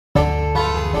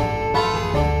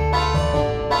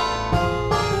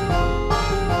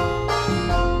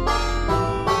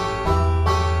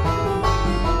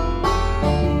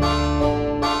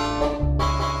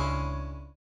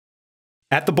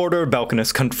at the border of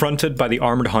Belkinus, confronted by the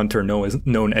armored hunter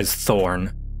known as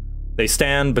Thorn. They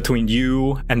stand between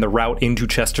you and the route into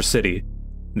Chester City.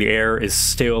 The air is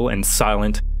still and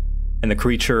silent, and the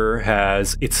creature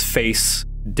has its face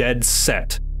dead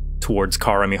set towards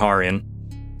Kara Miharian.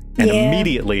 And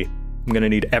immediately, I'm gonna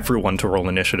need everyone to roll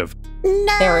initiative.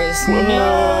 No. There is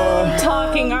no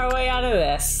talking our way out of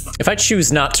this. If I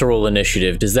choose not to roll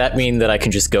initiative, does that mean that I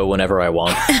can just go whenever I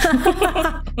want?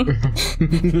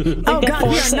 Oh god,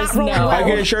 we are not rolling well. I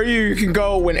can assure you, you can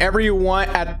go whenever you want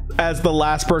as the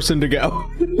last person to go.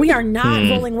 We are not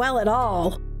rolling well at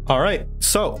all. All right,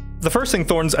 so the first thing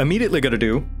Thorn's immediately gonna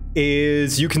do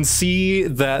is you can see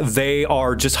that they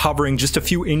are just hovering just a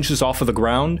few inches off of the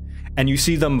ground, and you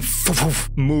see them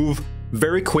move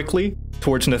very quickly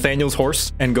towards Nathaniel's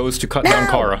horse and goes to cut down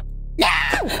Kara. No!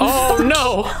 Oh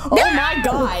no! Oh my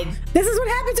god! This is what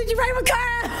happens when you ride with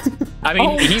Kara! I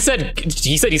mean, he said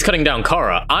he's cutting down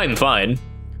Kara. I'm fine.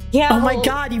 Yeah. Oh my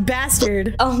god, you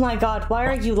bastard! Oh my god, why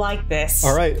are you like this?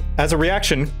 All right, as a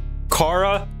reaction,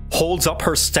 Kara holds up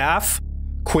her staff.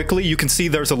 Quickly, you can see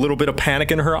there's a little bit of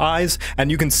panic in her eyes, and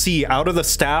you can see out of the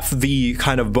staff the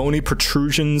kind of bony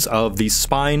protrusions of the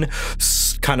spine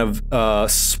kind of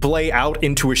splay out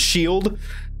into a shield,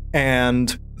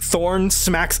 and Thorn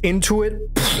smacks into it.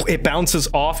 It bounces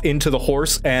off into the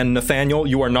horse, and Nathaniel,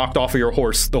 you are knocked off of your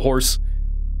horse. The horse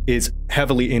is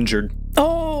heavily injured.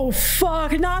 Oh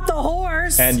fuck, not the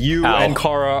horse! And you and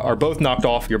Kara are both knocked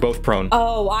off. You're both prone.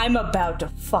 Oh, I'm about to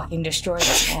fucking destroy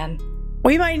this man.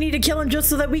 We might need to kill him just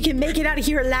so that we can make it out of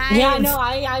here alive. Yeah, no,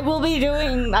 I will be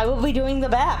doing the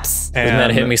BAPS. And Didn't that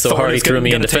hit me so hard he threw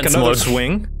me in defense mode?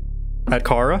 Swing at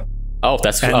Kara. Oh,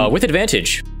 that's with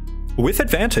advantage. With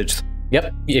advantage.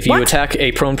 Yep. If you attack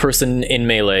a prone person in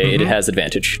melee, it has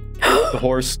advantage. The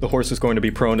horse is going to be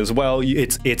prone as well.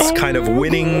 It's kind of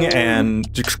whinnying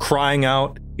and just crying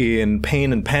out in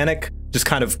pain and panic, just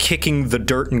kind of kicking the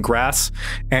dirt and grass.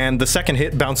 And the second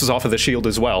hit bounces off of the shield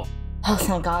as well. Oh,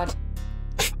 thank God.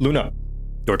 Luna,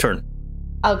 your turn.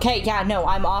 Okay, yeah, no,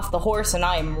 I'm off the horse and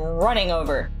I'm running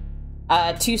over.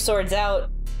 2 swords out,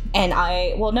 and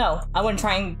I want to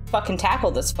try and fucking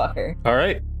tackle this fucker. All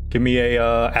right, give me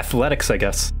a athletics, I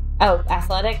guess. Oh,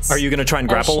 athletics? Are you gonna try and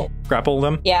grapple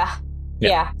them? Yeah.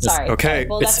 Sorry. Okay.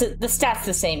 Well, the stat's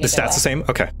the same. The stat's the same?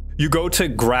 Okay. You go to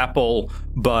grapple,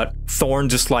 but Thorn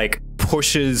just like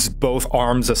pushes both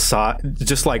arms aside,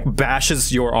 just like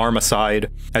bashes your arm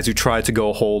aside as you try to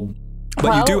go hold.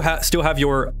 But you do still have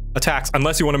your attacks,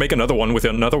 unless you want to make another one with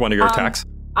another one of your attacks.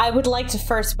 I would like to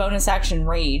first bonus action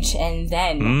rage and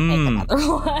then make another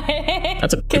one.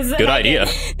 That's a good idea.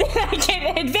 Then I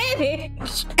get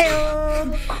advantage.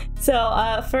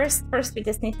 So first we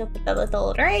just need to put the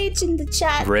little rage in the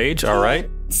chat. Rage, all right.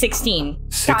 16.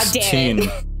 16. God damn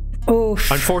it.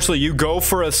 Oof. Unfortunately, you go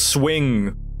for a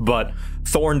swing, but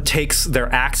Thorn takes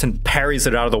their axe and parries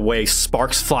it out of the way.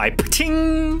 Sparks fly,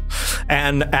 pa-ting!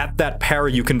 And at that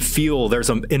parry, you can feel there's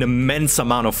an immense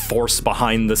amount of force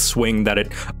behind the swing that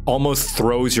it almost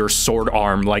throws your sword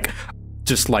arm,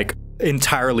 just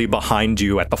entirely behind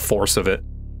you at the force of it.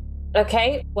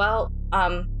 Okay, well,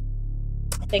 I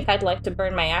think I'd like to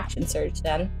burn my action surge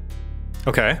then.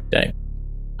 Okay. Dang.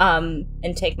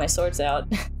 And take my swords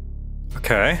out.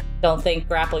 Okay. Don't think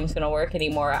grappling's gonna work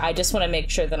anymore. I just want to make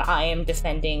sure that I am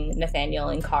defending Nathaniel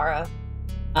and Kara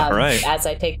all right. as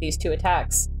I take these 2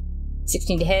 attacks.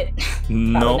 16 to hit?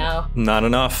 Nope, no. Not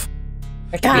enough.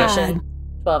 Retribution.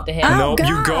 12 to hit. Nope,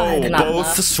 you go. Not Both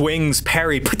enough. swings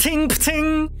parry, pa-ting,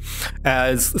 pa-ting,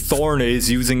 as Thorn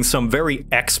is using some very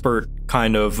expert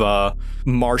kind of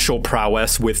martial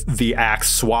prowess with the axe,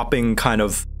 swapping kind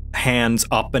of hands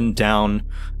up and down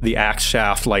the axe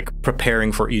shaft, like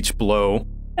preparing for each blow.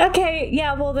 Okay,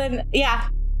 yeah, well then, yeah.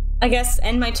 I guess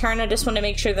end my turn. I just want to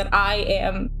make sure that I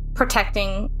am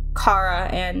protecting Kara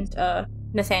and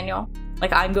Nathaniel.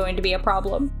 Like, I'm going to be a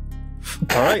problem.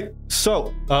 All right,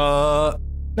 so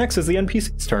next is the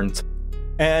NPC's turns.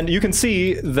 And you can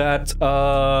see that,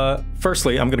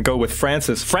 firstly, I'm going to go with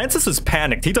Francis. Francis is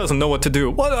panicked. He doesn't know what to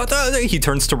do. He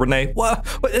turns to Renee. What?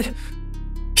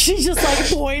 She just like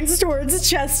points towards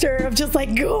Chester of just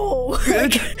like, go.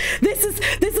 Like, this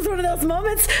is one of those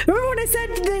moments. Remember when I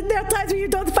said there are times when you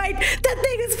don't fight? That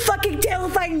thing is fucking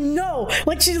terrifying. No.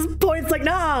 Like, she just points like,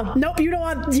 nah, nope, you don't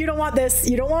want this.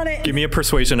 You don't want it. Give me a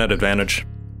persuasion at advantage.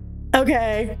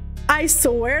 Okay. I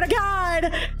swear to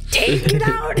God, take it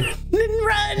out and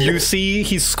run. You see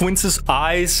he squints his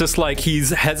eyes just like he's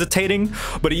hesitating,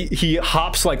 but he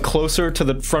hops like closer to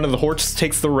the front of the horse,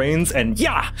 takes the reins, and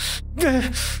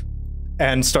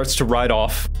and starts to ride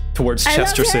off towards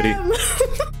Chester City.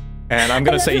 And I'm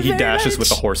gonna say he dashes with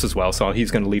the horse as well, so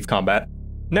he's gonna leave combat.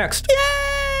 Next.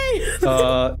 Yay!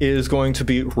 is going to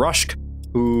be Rushk,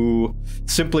 who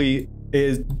simply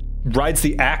rides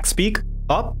the axe beak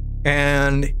up,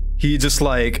 and he just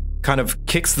like kind of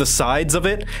kicks the sides of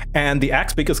it, and the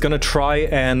axe beak is going to try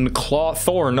and claw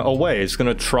Thorn away. It's going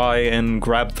to try and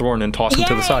grab Thorn and toss him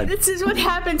to the side. This is what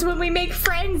happens when we make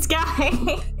friends,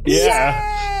 guys.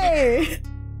 Yeah. Yay!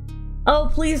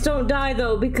 Oh, please don't die,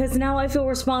 though, because now I feel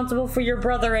responsible for your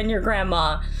brother and your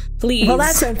grandma. Please. Well,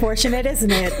 that's unfortunate,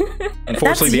 isn't it?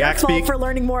 Unfortunately, the axe beak for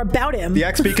learning more about him. The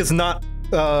axe beak is not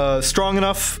strong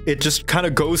enough. It just kind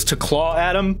of goes to claw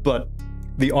at him, but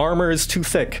the armor is too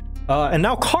thick. And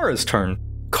now Kara's turn.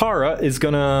 Kara is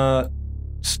gonna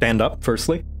stand up,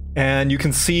 firstly. And you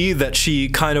can see that she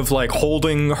kind of like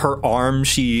holding her arm.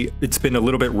 It's been a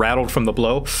little bit rattled from the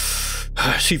blow.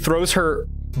 She throws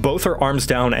both her arms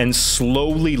down and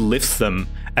slowly lifts them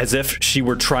as if she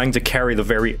were trying to carry the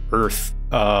very earth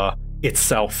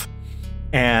itself.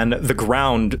 And the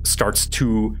ground starts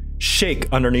to shake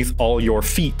underneath all your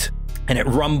feet, and it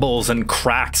rumbles and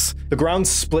cracks. The ground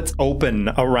splits open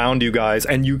around you guys,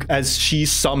 and as she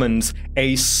summons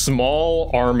a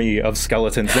small army of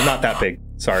skeletons. They're not that big.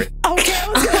 Sorry. Okay, I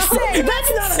was gonna say,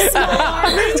 that's not a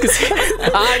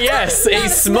small army. Yes, a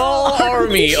small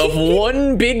army of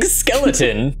one big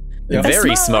skeleton.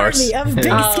 Very smart. Army of big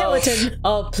skeleton.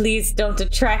 Oh, please don't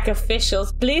attract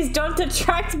officials. Please don't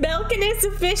attract Belkinus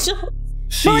officials.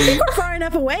 Well, I think we're far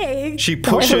enough away. She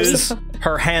pushes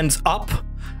her hands up,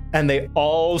 and they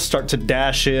all start to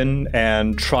dash in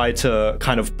and try to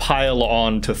kind of pile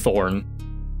on to Thorn.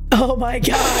 Oh my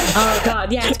god. Oh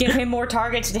god, yeah, give him more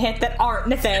targets to hit that aren't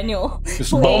Nathaniel.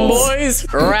 Just Boom, boys,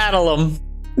 rattle them.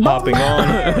 hopping on.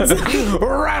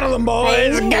 Rattle them,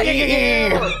 boys.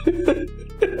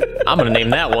 I'm gonna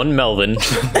name that one Melvin.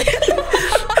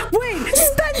 Wait,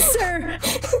 Spencer!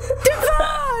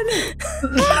 Devon!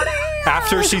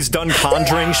 After she's done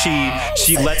conjuring,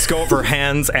 she lets go of her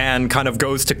hands and kind of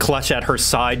goes to clutch at her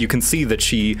side. You can see that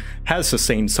she has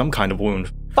sustained some kind of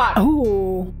wound. Fuck.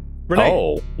 Ooh. Renee,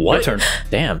 Oh, what? your turn.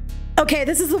 Damn. Okay,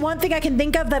 this is the one thing I can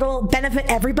think of that'll benefit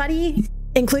everybody,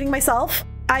 including myself.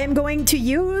 I am going to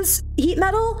use heat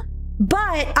metal,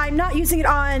 but I'm not using it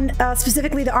on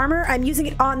specifically the armor. I'm using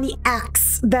it on the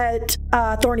axe that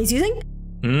Thorny's using.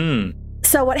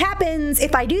 So what happens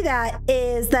if I do that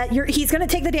is that he's going to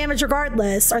take the damage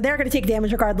regardless, or they're going to take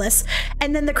damage regardless,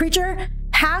 and then the creature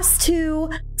has to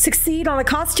succeed on a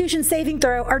Constitution saving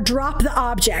throw or drop the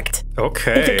object.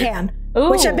 Okay. If it can. Ooh.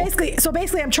 Which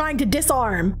basically I'm trying to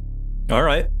disarm. All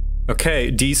right. Okay,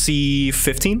 DC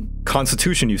 15?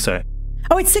 Constitution, you say?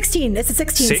 Oh, it's 16. It's a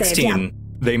 16 save. 16. Yeah.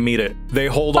 They meet it. They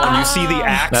hold on. You see the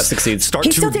axe That succeeds. start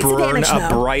He to still takes the burn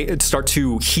damage, start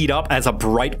to heat up as a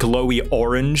bright, glowy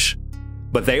orange.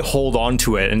 But they hold on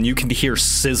to it, and you can hear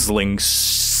sizzling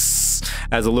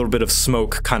as a little bit of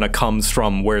smoke kind of comes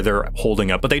from where they're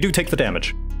holding up. But they do take the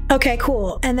damage. Okay,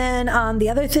 cool. And then the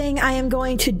other thing I am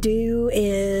going to do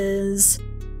is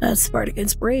Spartic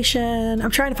Inspiration.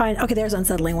 I'm trying to find. Okay, there's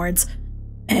Unsettling Words,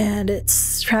 and it's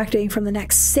subtracting from the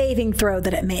next saving throw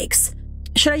that it makes.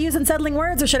 Should I use Unsettling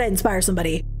Words or should I inspire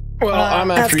somebody? Well,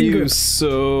 I'm after asking you, group.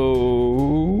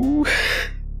 so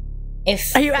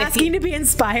Are you asking to be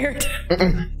inspired?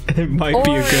 it might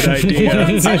be a good idea.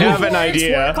 I have an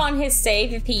idea. Work on his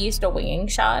save if he used a winging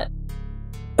shot.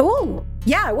 Oh,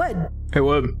 yeah, it would. It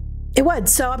would. It would.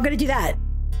 So I'm going to do that.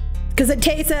 Because it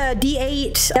takes a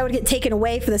D8 that would get taken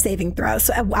away for the saving throw.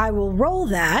 So I will roll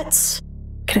that.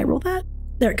 Can I roll that?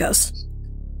 There it goes.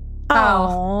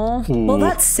 Oh. Well,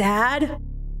 that's sad.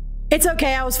 It's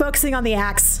okay. I was focusing on the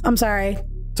axe. I'm sorry.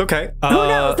 It's okay. Who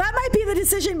knows? That might be the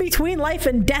decision between life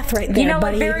and death right there, You know,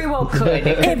 buddy. it very well could.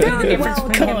 It very well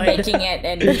Between him could. making it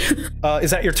and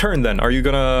Is that your turn then? Are you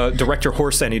gonna direct your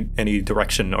horse any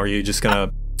direction, or are you just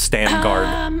gonna stand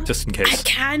guard just in I case?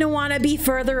 kind of want to be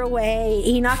further away.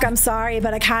 Enoch, I'm sorry,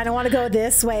 but I kind of want to go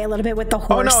this way a little bit with the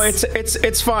horse. Oh no,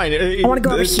 it's fine. I wanna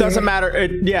go over It here. doesn't matter.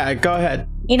 Yeah, go ahead.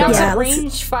 you know, Yeah, a let's-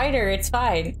 ranged fighter. It's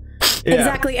fine. Yeah.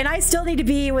 Exactly, and I still need to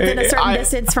be within a certain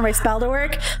distance for my spell to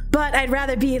work, but I'd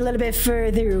rather be a little bit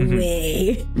further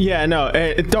away. Yeah, no,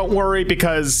 don't worry,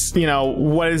 because, you know,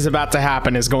 what is about to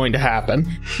happen is going to happen.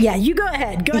 Yeah, you go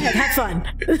ahead. Go ahead. Have fun.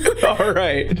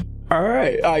 All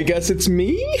right. I guess it's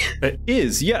me? It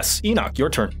is, yes. Enoch, your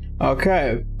turn.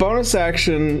 Okay. Bonus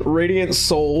action, Radiant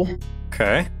Soul,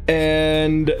 Okay.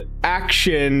 and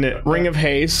action, Ring of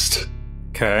Haste.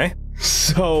 Okay.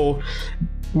 So,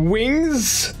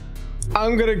 wings,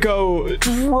 I'm gonna go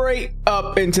straight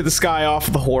up into the sky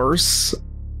off the horse.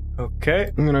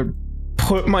 Okay. I'm gonna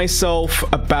put myself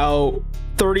about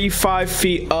 35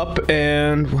 feet up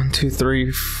and 1, 2,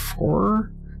 3,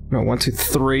 4. No, 1, 2,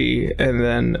 3, and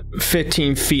then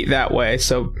 15 feet that way.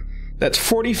 So that's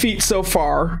 40 feet so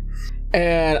far.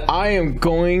 And I am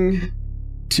going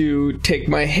to take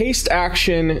my haste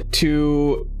action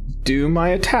to do my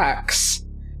attacks.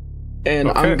 And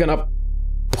I'm gonna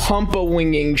pump a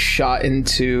winging shot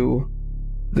into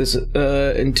this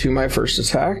into my first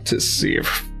attack to see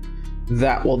if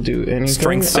that will do anything.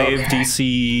 Strength save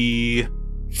DC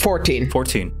 14.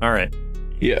 14. All right.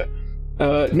 Yeah.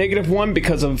 -1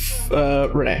 because of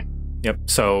Renee. Yep.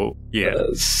 So yeah.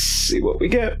 Let's see what we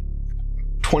get.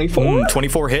 24.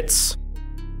 24 hits.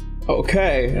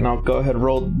 Okay, and I'll go ahead and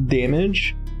roll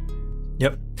damage.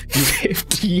 Yep.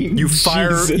 15. You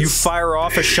Jesus. fire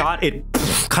off a shot. It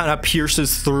kind of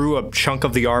pierces through a chunk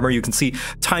of the armor. You can see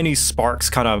tiny sparks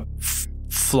kind of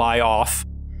fly off,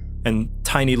 and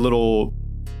tiny little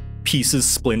pieces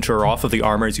splinter off of the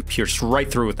armor as you pierce right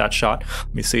through with that shot.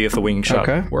 Let me see if the winging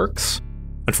shot works.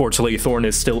 Unfortunately, Thorn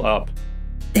is still up.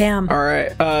 Damn. All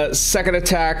right. Second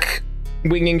attack,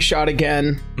 winging shot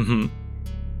again.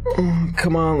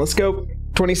 Come on, let's go.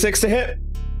 26 to hit.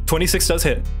 26 does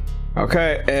hit.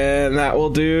 Okay, and that will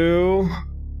do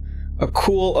a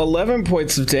cool 11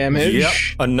 points of damage. Yep,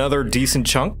 another decent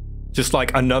chunk. Just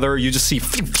like another, you just see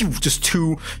just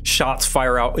 2 shots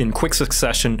fire out in quick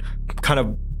succession, kind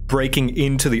of breaking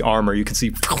into the armor. You can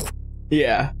see.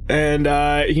 Yeah, and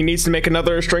he needs to make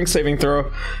another strength saving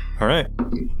throw. All right.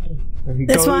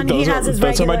 This one, he has his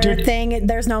regular thing.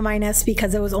 There's no minus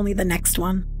because it was only the next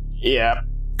one. Yeah.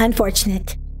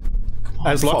 Unfortunate.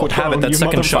 As luck would have it, that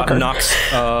second shot knocks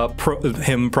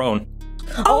him prone.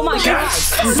 Oh my god!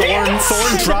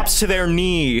 Thorn drops to their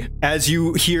knee as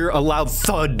you hear a loud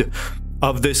thud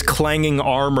of this clanging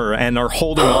armor and are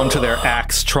holding onto their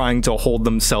axe, trying to hold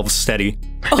themselves steady.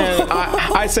 And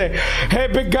I say, hey,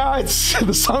 big guys,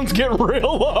 the sun's getting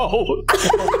real low.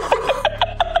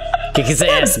 Kick his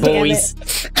ass, boys.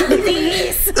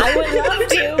 I would love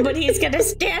to, but he's gonna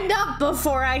stand up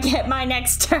before I get my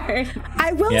next turn.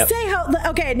 I will say how.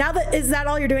 Okay, now that is that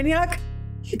all you're doing, Yuck?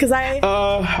 Because I.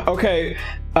 Okay.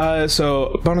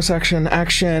 So bonus action,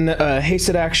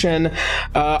 hasted action.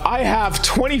 I have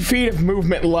 20 feet of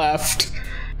movement left.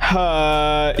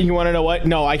 You want to know what?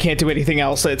 No, I can't do anything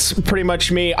else. It's pretty much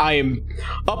me. I am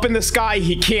up in the sky.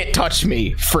 He can't touch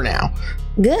me for now.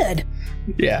 Good.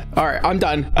 Yeah. All right. I'm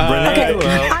done.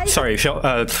 Renee, sorry,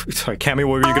 Cammy, what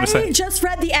were you going to say? I just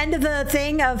read the end of the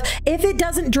thing of if it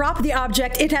doesn't drop the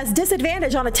object, it has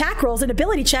disadvantage on attack rolls and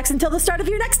ability checks until the start of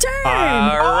your next turn. All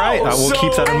right. I will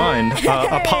keep that in mind.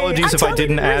 Apologies if I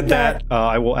didn't add that.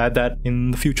 I will add that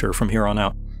in the future from here on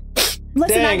out.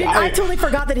 Listen, Dang, I totally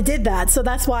forgot that it did that, so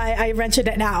that's why I mentioned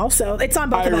it now. So it's on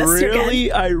both of us.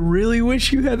 I really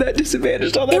wish you had that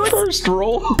disadvantage on that first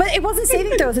roll. But it wasn't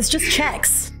saving throws; it's just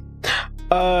checks.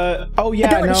 Oh yeah,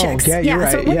 ability checks. Yeah, you're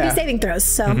right. So it wouldn't be saving throws,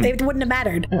 so it wouldn't have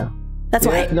mattered. Yeah. That's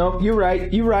why. No, you're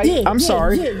right. I'm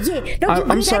sorry. No,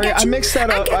 I'm sorry. I mixed that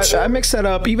up. I mixed that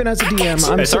up. Even as a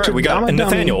DM, It's all right. We got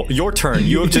Nathaniel. Your turn.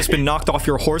 You have just been knocked off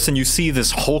your horse, and you see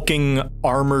this hulking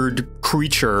armored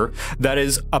creature that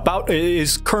is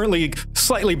currently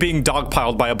slightly being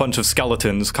dogpiled by a bunch of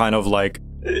skeletons, kind of like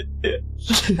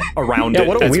around it,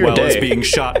 what a as weird well day. as being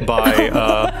shot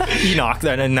by Enoch,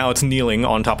 and now it's kneeling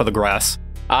on top of the grass.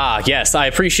 Ah, yes, I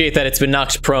appreciate that it's been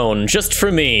knocked prone, just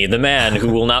for me, the man who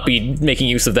will not be making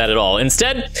use of that at all.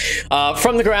 Instead,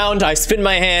 from the ground, I spin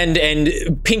my hand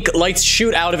and pink lights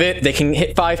shoot out of it. They can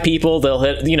hit 5 people. They'll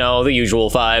hit, the usual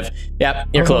 5. Yep,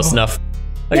 you're close enough.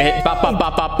 Okay, bop, bop,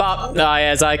 bop, bop, bop.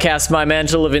 As I cast my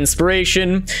Mantle of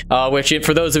Inspiration, which,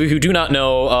 for those of you who do not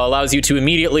know, allows you to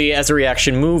immediately, as a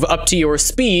reaction, move up to your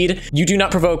speed. You do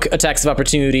not provoke attacks of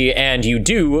opportunity, and you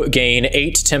do gain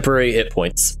 8 temporary hit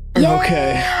points. Yay!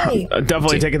 Okay,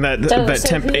 definitely taking that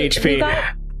temp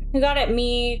HP. Who got it?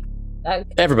 Me.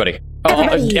 Everybody.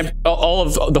 Everybody. All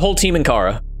of the whole team in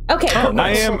Kara. Okay. Cool, I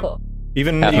am cool.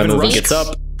 even Half my movement Rush gets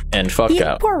up and fuck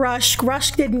out. Poor Rush.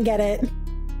 Rush didn't get it.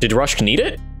 Did Rushk need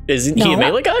it? Isn't he No. a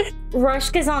melee guy?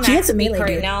 Rushk is on He is axe a melee right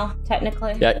dude. now,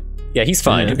 technically. Yeah, he's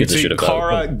fine. Who gives a See, shit about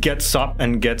Kara it? gets up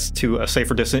and gets to a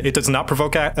safer distance. It does not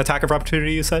provoke attack of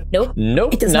opportunity, you said? Nope.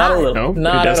 Nope, It does not not. a little. Nope,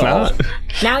 not it does at all. not.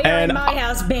 Now you're And in my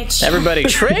house, bitch. Everybody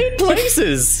trade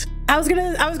places. I was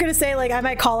gonna say like I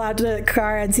might call out to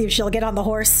Kara and see if she'll get on the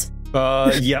horse.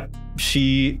 Yep.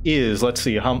 She is. Let's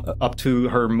see. Up to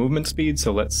her movement speed.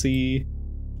 So let's see.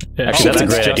 Actually, that's a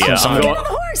great idea. I'm Get on the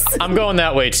horse. I'm going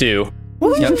that way too.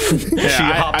 Yep. Yeah, She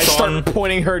I hops start on,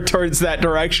 pointing her towards that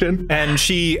direction. and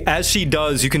as she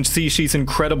does, you can see she's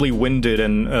incredibly winded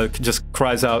and just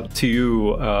cries out to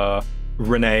you,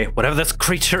 Renee. Whatever this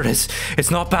creature is, it's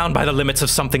not bound by the limits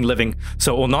of something living,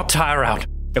 so it will not tire out.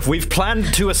 If we've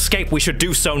planned to escape, we should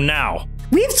do so now.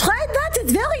 We've tried that.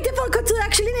 It's very difficult to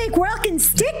actually make work and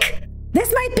stick.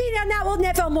 This might be a now or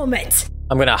never moment.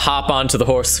 I'm gonna hop onto the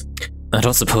horse. I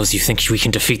don't suppose you think we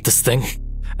can defeat this thing?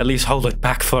 At least hold it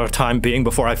back for a time being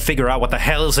before I figure out what the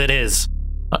hells it is.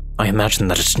 I imagine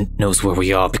that it knows where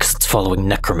we are because it's following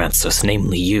necromancers,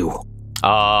 namely you.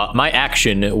 My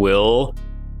action will...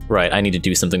 Right, I need to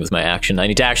do something with my action. I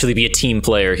need to actually be a team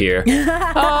player here.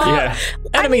 Yeah.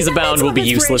 Enemies abound will be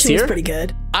useless here. Pretty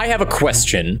good. I have a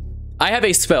question. I have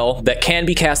a spell that can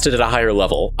be casted at a higher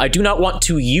level. I do not want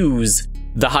to use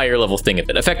the higher level thing of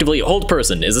it. Effectively, Hold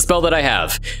Person is a spell that I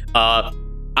have.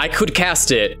 I could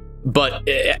cast it, but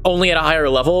only at a higher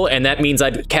level, and that means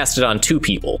I'd cast it on 2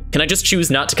 people. Can I just choose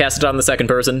not to cast it on the second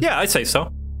person? Yeah, I'd say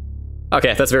so.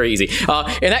 Okay, that's very easy.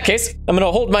 In that case, I'm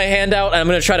gonna hold my hand out, and I'm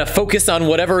gonna try to focus on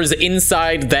whatever is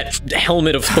inside that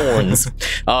helmet of thorns.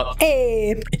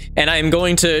 And I'm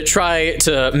going to try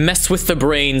to mess with the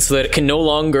brain so that it can no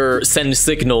longer send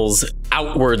signals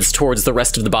outwards towards the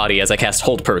rest of the body as I cast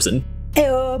Hold Person.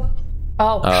 Oh,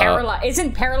 paralyze.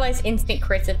 Isn't paralyzed instant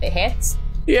crits if it hits?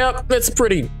 Yep, that's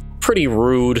pretty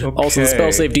rude. Okay. Also, the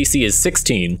spell save DC is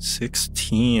 16.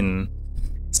 16.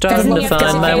 Starting to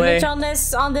find my way. On this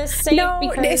save? No,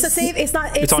 because it's a save. It's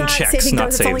not. It's on not checks, saving not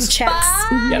throws, it's only saves. checks.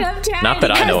 Yeah. Not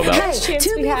that I know about. Hey,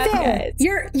 to be fair,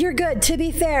 you're good. To be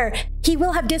fair, he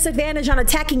will have disadvantage on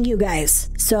attacking you guys.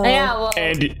 So Yeah, well,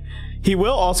 And he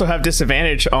will also have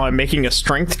disadvantage on making a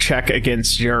strength check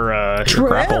against your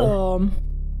grapple.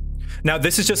 Now,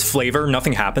 this is just flavor.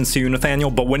 Nothing happens to you,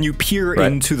 Nathaniel, but when you peer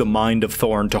into the mind of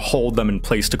Thorn to hold them in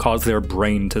place to cause their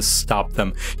brain to stop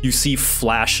them, you see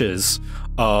flashes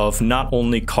of not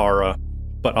only Kara,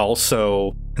 but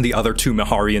also the other 2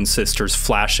 Maharian sisters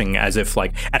flashing as if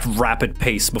like at rapid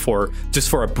pace before, just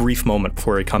for a brief moment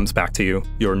before it comes back to you,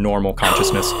 your normal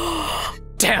consciousness.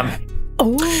 Damn.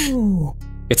 Oh.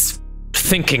 It's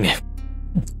thinking.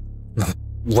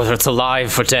 Whether it's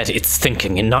alive or dead, it's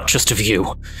thinking, and not just of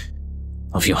you.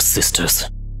 Of your sisters.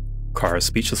 Kara's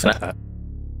speechless at that.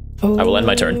 I will end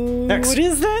my turn. Next. What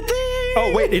is that thing?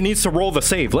 Oh, wait, it needs to roll the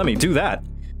save. Let me do that.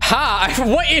 Ha!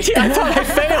 What? I thought I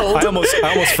failed. I almost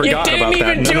forgot you about didn't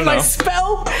that. even do my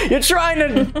spell? You're trying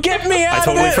to get me out I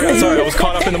totally of it. forgot. Sorry, I was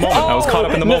caught up in the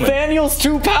moment. Nathaniel's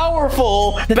too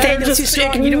powerful. Better Nathaniel's just too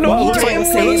strong. You don't ignore want Looks like, to him.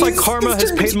 say it looks like karma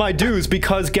has paid my dues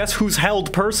because guess who's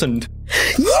held personed?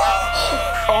 Is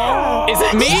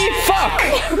it me? Fuck!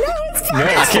 No,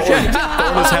 it's Thorn. Thorn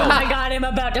is oh held. my god, I'm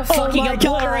about to fucking my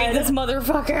obliterate God. this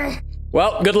motherfucker.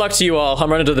 Well, good luck to you all. I'm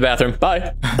running to the bathroom.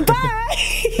 Bye.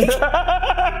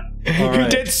 You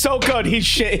did so good, he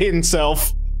shit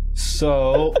himself.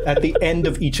 So, at the end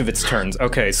of each of its turns.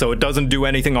 Okay, so it doesn't do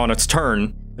anything on its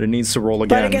turn, but it needs to roll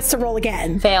again. But it gets to roll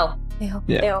again. Fail. Fail.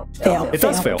 It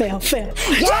does fail. Fail.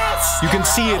 Yes! You can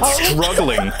see it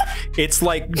struggling. It's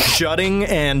like jutting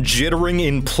and jittering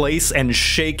in place and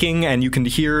shaking, and you can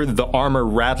hear the armor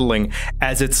rattling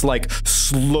as it's like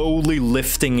slowly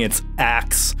lifting its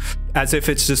axe, as if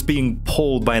it's just being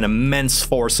pulled by an immense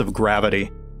force of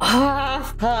gravity.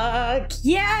 Ah, fuck.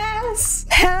 Yes!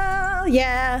 Hell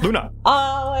yeah. Luna.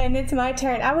 Oh, and it's my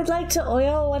turn. I would like to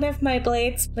oil one of my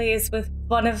blades, please, with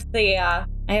one of the, I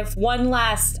have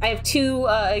 2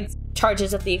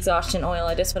 charges of the exhaustion oil.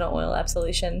 I just want to oil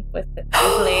Absolution with the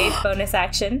blade bonus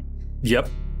action. Yep,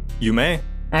 you may.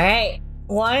 All right.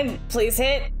 1, please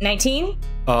hit. 19?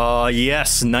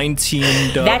 Yes,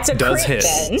 19 That's a does crit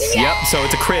hit. then. Yep, so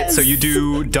it's a crit, so you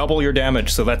do double your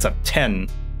damage, so that's a 10.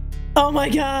 Oh my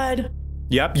god.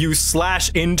 Yep, you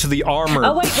slash into the armor.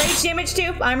 Oh, wait, rage damage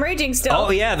too? I'm raging still.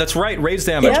 Oh yeah, that's right, raise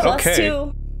damage. Yep. Okay. Plus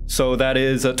 2. So that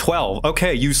is a 12.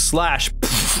 Okay, you slash.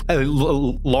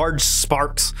 Large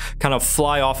sparks kind of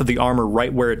fly off of the armor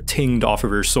right where it tinged off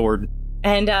of your sword.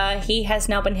 And he has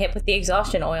now been hit with the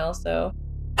exhaustion oil, so...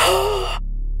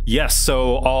 Yes,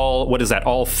 so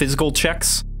all physical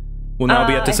checks will now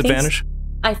be at disadvantage?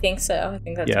 I think so. I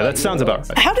think that's Yeah, what that sounds it about was.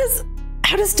 right.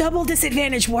 How does double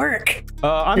disadvantage work?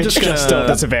 I'm just gonna still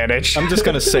disadvantage. I'm just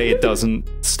gonna say it doesn't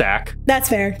stack. That's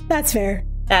fair. That's fair.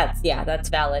 That's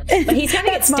valid. But he's gonna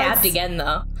get That's smart. stabbed again,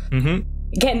 though. Mm-hmm.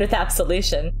 Again with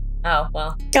Absolution. Oh,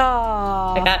 well.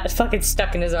 Aww. I got fucking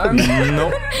stuck in his arm.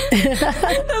 Nope.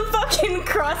 The fucking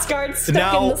crossguard stuck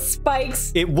Now- in the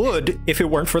spikes. It would if it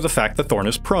weren't for the fact that Thorn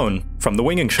is prone from the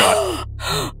winging shot.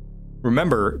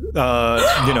 Remember,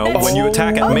 when you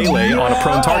attack at melee on a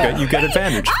prone target, you get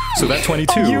advantage. So that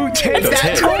 22 You take does that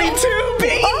hit. 22,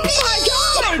 baby! Oh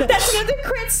my god! That's another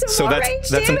crit, So more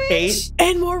that's rage an damage. 8,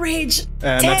 And more rage.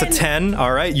 and that's a 10.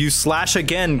 All right, you slash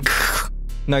again.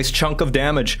 Nice chunk of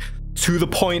damage to the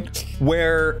point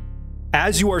where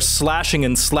as you are slashing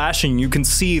and slashing, you can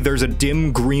see there's a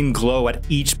dim green glow at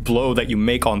each blow that you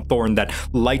make on Thorn that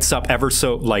lights up ever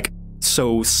so, like,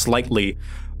 so slightly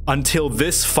until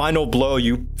this final blow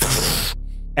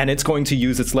and it's going to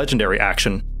use its legendary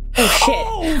action. Oh shit.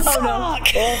 Oh fuck.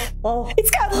 Oh. It's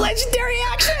got legendary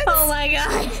actions. Oh my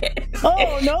god.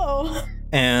 Oh no.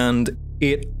 And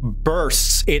it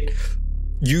bursts.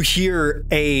 You hear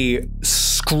a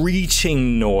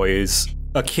screeching noise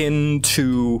akin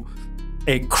to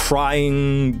a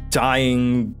crying,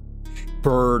 dying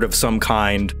bird of some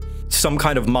kind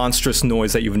of monstrous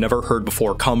noise that you've never heard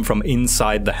before come from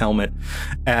inside the helmet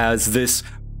as this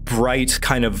bright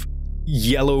kind of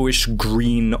yellowish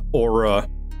green aura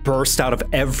bursts out of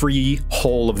every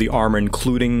hole of the armor,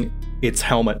 including its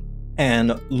helmet.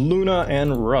 And Luna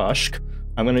and Rushk,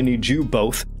 I'm going to need you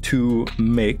both to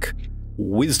make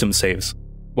wisdom saves.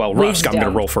 Well, Rushk, I'm going to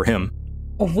roll for him.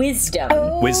 Wisdom.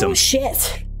 Oh, Wisdom.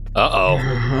 Shit. Uh-oh.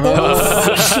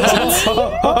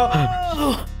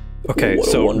 Okay,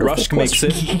 so Rushk makes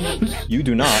it. You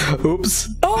do not. Oops.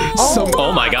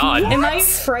 Oh my god. Am I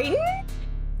frightened?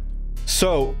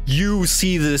 So you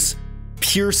see this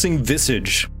piercing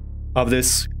visage of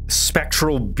this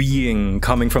spectral being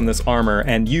coming from this armor,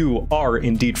 and you are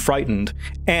indeed frightened.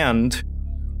 And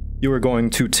you are going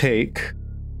to take...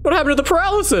 What happened to the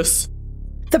paralysis?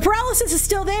 The paralysis is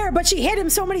still there, but she hit him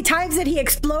so many times that he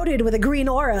exploded with a green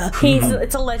aura.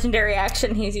 It's a legendary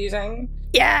action he's using.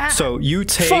 Yeah. So you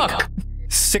take Fuck.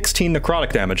 16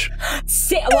 necrotic damage.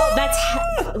 Well,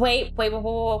 that's wait.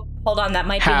 Hold on, that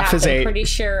might be Half half. is I'm 8. pretty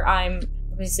sure I'm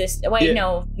resistant. Wait,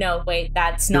 Yeah. no, wait,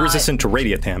 that's You're not. resistant to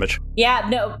radiant damage. Yeah,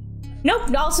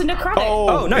 nope, also necrotic.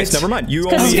 Oh, nice. it's- Never mind. You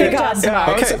Because only... you're gods.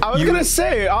 Yeah, Okay, I was you- gonna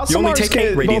say, also you only Mars take get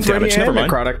 8 radiant both damage, radiant never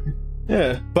and necrotic.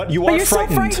 Yeah. But you But are you're frightened.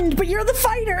 so frightened, but you're the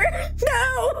fighter.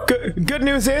 No. Good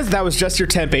news is that was just your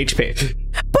temp HP.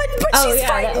 But Oh she's yeah,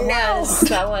 frightened now.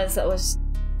 that was.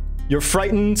 You're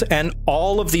frightened, and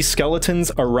all of these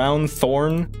skeletons around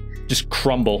Thorn just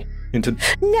crumble into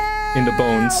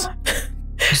bones.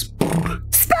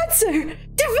 Spencer,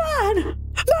 Devon, Maria.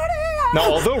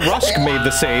 Now, although Rushk made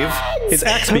the save, his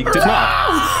axe beak did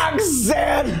not.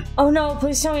 Zed! Oh no!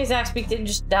 Please tell me his axe beak didn't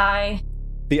just die.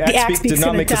 The axe beak axe did beak's not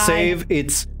gonna make the die. save.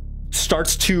 It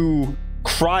starts to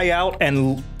cry out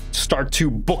and start to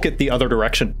book it the other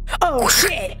direction. Oh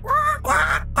shit.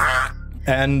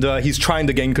 And he's trying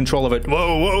to gain control of it.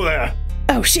 Whoa there.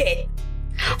 Oh shit.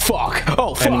 Fuck.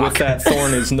 Oh, fuck. And with that,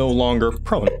 Thorn is no longer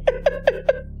prone.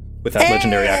 With that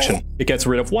legendary action, it gets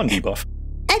rid of 1 debuff.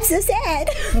 I'm so sad.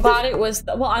 I'm glad it was.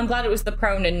 I'm glad it was the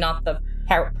prone and not the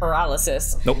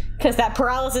paralysis. Nope. Because that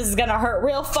paralysis is gonna hurt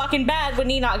real fucking bad when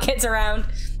Enoch gets around.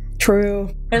 True.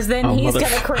 Because then he's gonna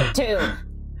crit too.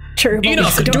 True. but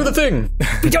Enoch, we do don't- the thing.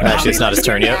 we don't know how Actually, it's many not his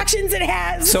turn legendary yet. actions it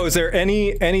has. So is there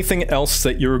anything else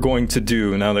that you're going to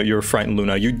do now that you're frightened,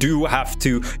 Luna? You do have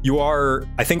to, you are,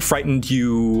 I think frightened,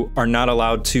 you are not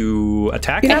allowed to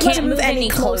attack You're it. not allowed to move any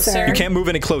closer. You can't move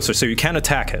any closer, so you can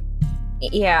attack it.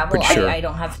 Yeah, well, Pretty sure.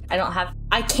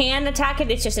 I can attack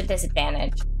it. It's just a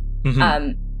disadvantage.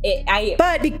 Mhm.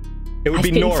 But It would I be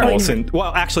think normal, frightened- since,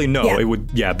 well, actually, no, Yeah. it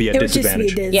would, be a it would just be a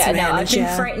disadvantage. disadvantage. Yeah, no, I've been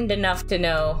yeah. frightened enough to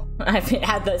know. I've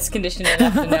had this condition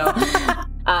enough to know.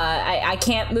 I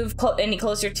can't move any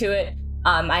closer to it.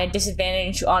 I had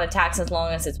disadvantage on attacks as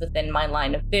long as it's within my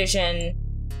line of vision.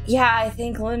 Yeah, I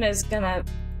think Luna's gonna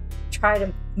try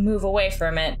to move away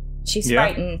from it. She's Yeah.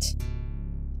 frightened.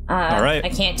 All right. I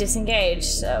can't disengage,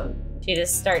 so she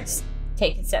just starts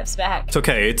taking steps back. It's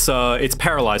okay, it's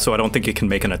paralyzed, so I don't think it can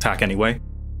make an attack anyway.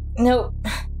 Nope.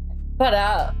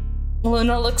 But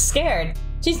Luna looks scared.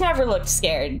 She's never looked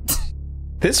scared.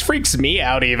 This freaks me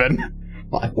out even.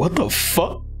 Like, what the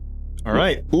fuck? All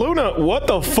right. Luna, what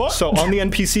the fuck? So on the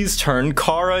NPC's turn,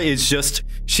 Kara is just,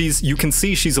 you can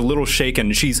see she's a little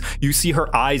shaken. You see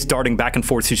her eyes darting back and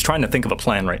forth. She's trying to think of a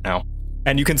plan right now.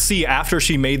 And you can see after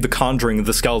she made the conjuring of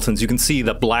the skeletons, you can see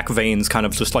the black veins kind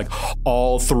of just like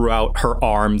all throughout her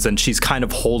arms, and she's kind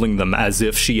of holding them as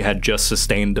if she had just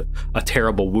sustained a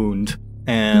terrible wound.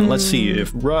 And let's see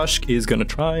if Rushk is going to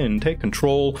try and take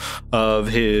control of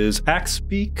his axe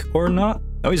beak or not.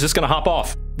 No, he's just going to hop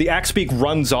off. The axe beak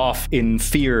runs off in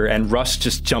fear, and Rushk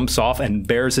just jumps off and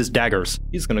bears his daggers.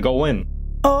 He's going to go in.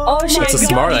 Oh, my That's a God,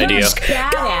 smart idea.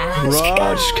 Badass.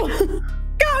 Rushk.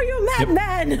 Go, you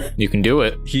madman! You can do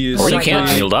it. He is Or you simply can't,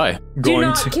 and you'll die. Do going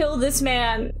not to kill this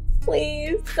man.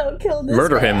 Please don't kill this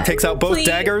Murder man. him. takes out both Please.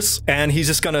 daggers, and he's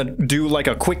just going to do like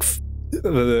a quick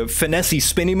finessey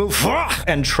spinny move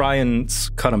and try and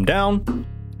cut him down.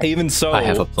 Even so, I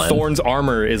have a plan. Thorn's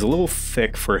armor is a little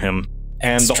thick for him.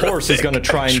 And the horse is going to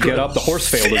try and get up. The horse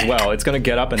failed as well. It's going to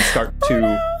get up and start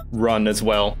to run as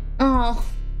well. Oh.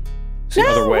 The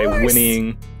other way, horse!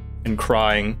 whinnying and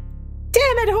crying,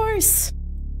 Damn it, horse!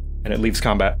 and it leaves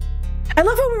combat. I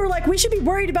love how we were like, we should be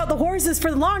worried about the horses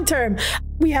for the long term.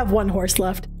 We have one horse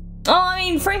left. Oh, I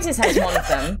mean, Francis has one of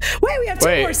them. Wait, we have two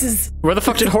horses. Where the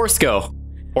fuck did Horse go?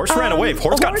 Horse ran away.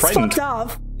 Horse got frightened. Fucked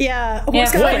off. Yeah,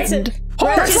 horse got frightened.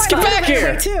 Horse, That's get why back Luna ran here!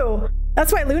 away too.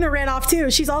 That's why Luna ran off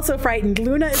too. She's also frightened.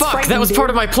 Luna is Fuck, frightened. that was dude. part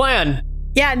of my plan.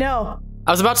 Yeah, no.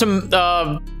 I was about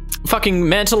to fucking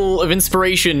Mantle of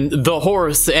Inspiration the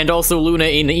horse and also Luna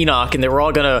and Enoch, and they were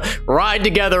all gonna ride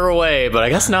together away, but I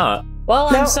guess not. Well,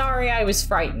 I'm sorry I was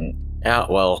frightened. Yeah,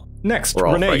 well. Next, We're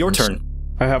all Renee, your frightened. turn.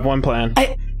 I have one plan.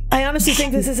 I honestly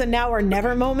think this is a now or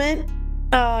never moment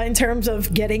in terms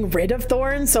of getting rid of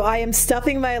Thorn. So I am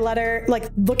stuffing my letter, like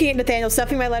looking at Nathaniel,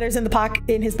 stuffing my letters in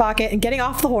his pocket, and getting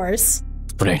off the horse.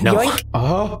 Renee, no.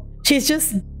 Yoink. She's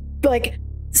just like,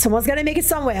 someone's got to make it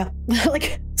somewhere.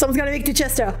 Like, someone's got to make it to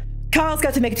Chester. Carl's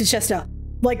got to make it to Chester.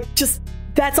 Like, just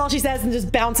that's all she says, and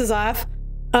just bounces off.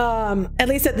 At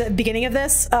least at the beginning of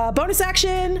this. Bonus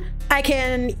action, I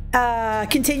can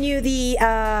continue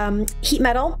the heat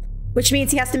metal, which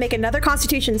means he has to make another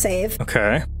Constitution save.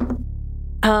 Okay.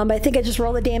 I think I just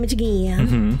roll the damage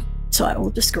again. So I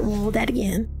will just roll that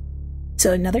again.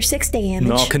 So another 6 damage.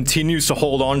 Null continues to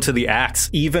hold on to the axe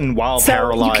even while So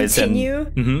paralyzed. you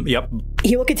continue. And yep.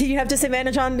 He will continue to have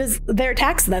disadvantage on their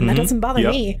attacks then. That doesn't bother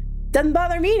me. Doesn't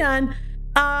bother me none.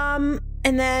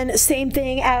 And then same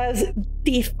thing as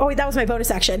the... Oh, that was my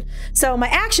bonus action. So my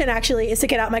action actually is to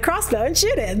get out my crossbow and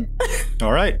shoot him.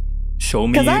 All right. Show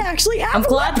me. Because I actually have I'm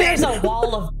glad weapon. there's a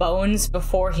wall of bones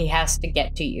before he has to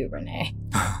get to you, Renee.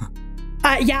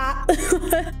 Yeah.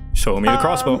 Show me the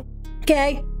crossbow.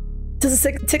 Okay. Does a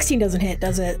 16 doesn't hit,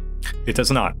 does it? It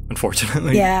does not,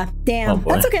 unfortunately. Yeah. Damn.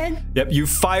 boy. That's okay. Yep. You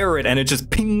fire it and it just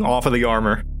ping off of the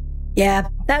armor. Yeah.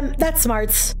 That's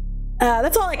smarts.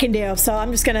 That's all I can do. So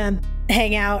I'm just gonna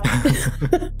hang out.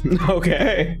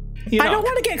 Okay. I don't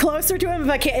want to get closer to him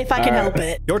if I can help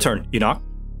it. Your turn, Enoch.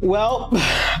 Well,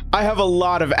 I have a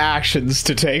lot of actions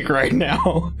to take right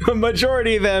now. A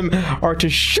majority of them are to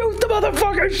shoot the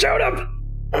motherfucker, shoot him!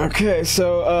 Okay,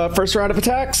 so first round of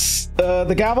attacks,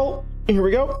 the gavel. Here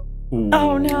we go. Ooh.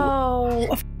 Oh no!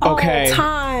 Of all Okay.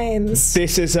 times.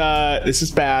 This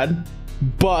is bad,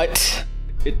 but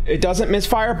it doesn't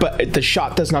misfire, but the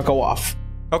shot does not go off.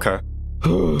 Okay.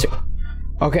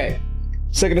 Okay,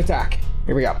 second attack.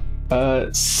 Here we go.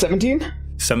 17.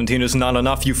 17 is not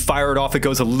enough. You fire it off. It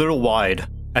goes a little wide,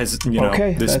 as you know.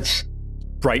 Okay, this that's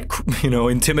bright,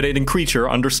 intimidating creature,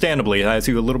 understandably, has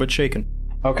you a little bit shaken.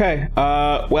 okay.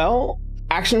 Well,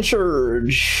 action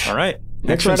surge. All right.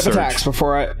 Next Action round of surge. attacks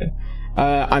before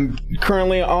I'm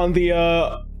currently on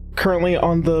the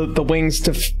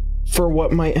wings for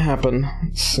what might happen.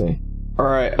 Let's see. All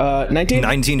right, 19.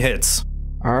 19 hits.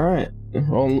 All right,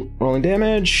 rolling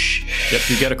damage. Yep,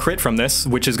 you get a crit from this,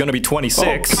 which is going to be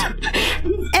 26.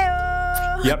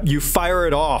 Yep, you fire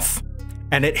it off,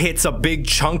 and it hits a big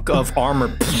chunk of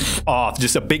armor off.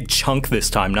 Just a big chunk this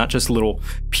time, not just little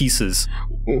pieces.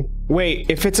 Wait,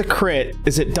 if it's a crit,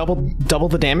 is it double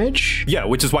the damage? Yeah,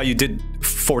 which is why you did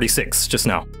 46 just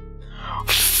now.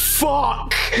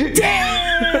 Fuck!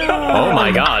 Oh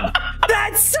my god.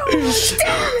 That's so much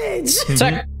damage!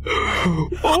 Check.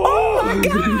 Oh my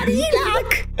god,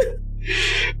 Enoch!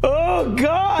 Oh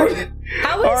god!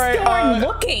 How is Thorn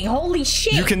looking? Holy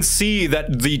shit! You can see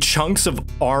that the chunks of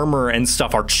armor and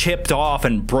stuff are chipped off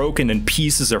and broken, and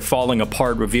pieces are falling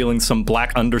apart, revealing some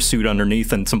black undersuit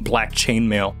underneath and some black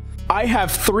chainmail. I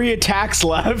have 3 attacks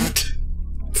left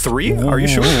 3? Are you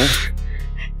sure?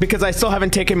 because I still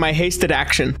haven't taken my hasted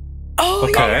action. Oh,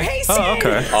 Okay. you're hasted! Oh,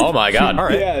 okay. Oh my god. All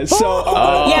right. Yeah, so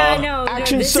yeah, no.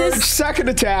 action this surge, is second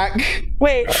attack,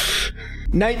 Wait,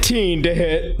 19 to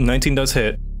hit. 19 does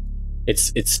hit.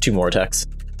 It's 2 more attacks.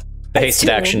 The That's hasted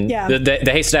 2, action. yeah.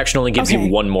 The hasted action only gives Okay.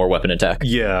 you 1 more weapon attack.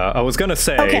 Yeah, I was gonna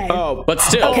say. okay. Oh, But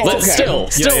still, Okay. but Okay. still.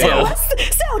 Yeah.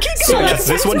 Still, keep So going. yes,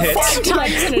 this one hits. 4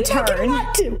 times in a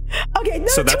turn. Okay, no,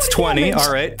 So that's 20. damage.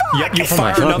 All right. Fuck. Yep, you my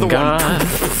fire fucking another God.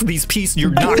 one. These pieces,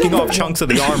 you're knocking off chunks of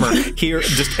the armor here,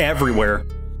 just everywhere.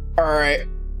 all right.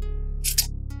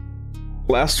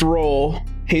 Last roll,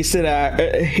 hasted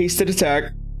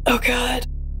attack. Oh god.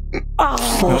 Oh.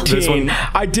 14. this one-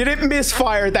 I didn't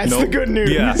misfire. That's the Nope. good news.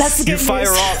 Yeah. That's the You good fire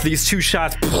news. off these 2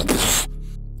 shots,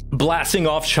 blasting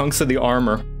off chunks of the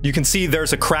armor. You can see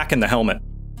there's a crack in the helmet.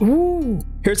 Ooh.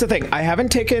 Here's the thing. I haven't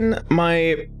taken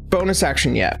my bonus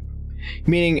action yet.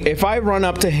 Meaning, if I run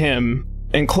up to him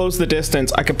and close the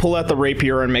distance, I could pull out the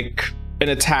rapier and make an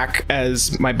attack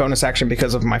as my bonus action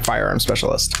because of my firearm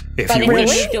specialist. If But you if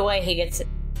wish. you moved away, he gets it.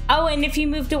 Oh, and if you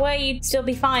moved away, you'd still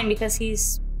be fine because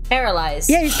he's Paralyzed.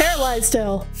 Yeah, he's paralyzed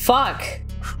still. Fuck.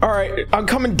 All right, I'm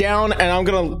coming down, and I'm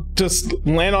gonna just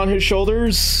land on his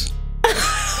shoulders.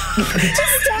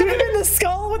 Just stab him in the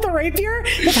skull with a rapier.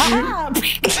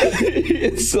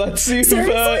 Let's see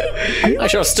Seriously? I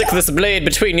shall stick this blade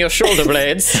between your shoulder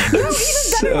blades. No, even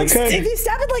better. Like, Okay. if you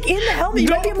stab it like in the helmet, you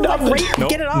might be able to like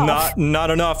get it off.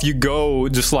 Not enough. You go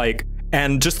just like,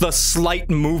 and just the slight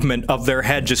movement of their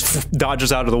head just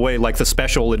dodges out of the way like the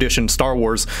special edition Star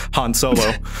Wars Han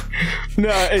Solo. No,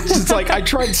 it's just like I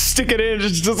tried to stick it in.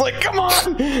 It's just like, come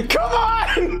on,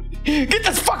 get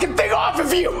this fucking thing off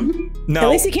of you. Now, At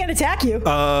least he can't attack you.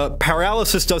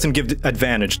 paralysis doesn't give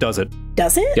advantage, does it?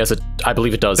 Does it? Yes, I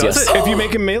believe it does. Does Yes. it? If you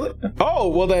make him melee. Oh,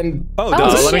 well then. Oh,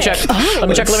 does it? Let me check. Let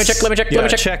me check. Yeah,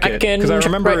 check it, I can 'cause I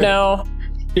remember check right it. now.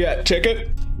 Yeah, check it.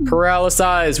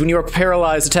 Paralyzed. When you are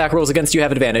paralyzed, attack rolls against you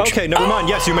have advantage. Okay, never mind.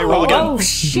 Yes, you may roll again. Oh,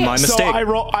 shit. My So mistake. I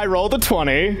rolled a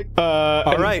 20.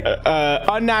 All right.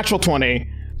 Unnatural 20.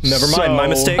 Never mind. My So-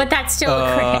 mistake. But that's still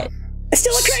a crit.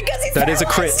 Still a crit because he's That is a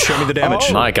crit. paralyzed. Show me the damage.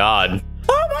 Oh. My God.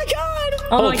 Oh my god!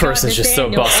 Oh Whole my person's God, just so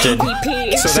Nathaniel, busted.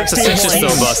 MVP. So that's 16 It's just so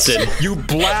points. busted. You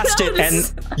blast it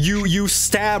and you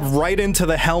stab right into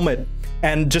the helmet,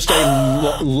 and just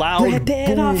a loud Rip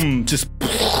it boom just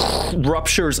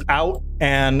ruptures out.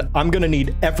 And I'm gonna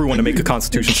need everyone to make a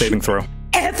Constitution saving throw.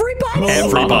 Everybody!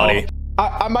 Everybody.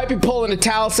 I might be pulling a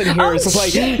Taliesin here. It's just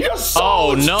like, your soul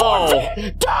Oh, is no.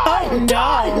 forfeit. Die!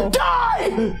 Die!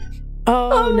 Die!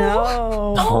 Oh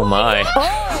no! Oh my.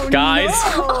 Oh, Guys.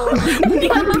 no. We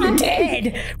might be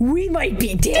dead. We might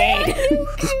be dead.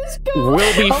 We'll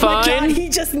be Oh my god! fine. He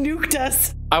just nuked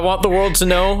us. I want the world to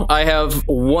know I have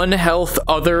 1 health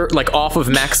off of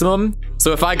maximum.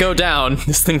 So if I go down,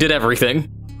 this thing did everything.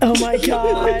 Oh my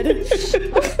god!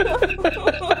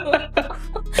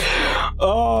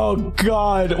 Oh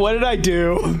God! What did I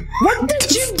do? What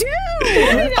did you do?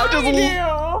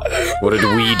 What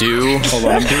did we do? Hold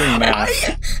on, I'm doing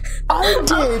math. I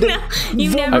did. You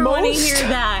the never want to most- hear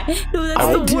that. That's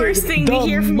I the worst did thing to the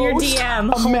hear from your most DM.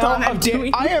 Hold amount on, of I'm da-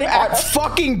 doing I am that. at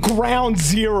fucking ground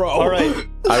zero. All right.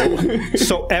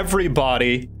 So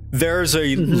everybody, there's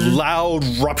a loud,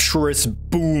 rupturous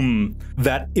boom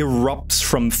that erupts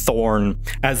from Thorn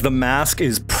as the mask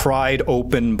is pried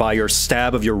open by your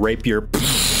stab of your rapier,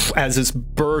 as this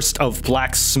burst of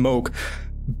black smoke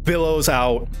billows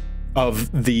out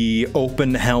of the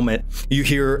open helmet. You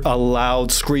hear a loud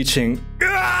screeching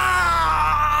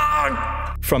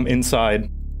from inside.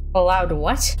 Allowed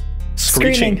what?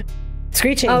 Screeching.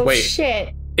 Screeching. Oh Wait.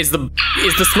 shit. Is the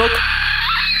smoke?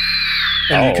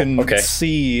 And you Oh, can okay.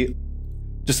 see,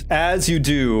 just as you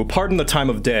do, pardon the time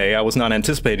of day, I was not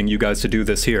anticipating you guys to do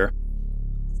this here.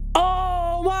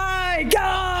 Oh my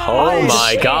god! Oh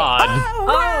my God. Oh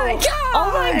my god!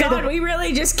 Oh my god, we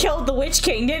really just killed the Witch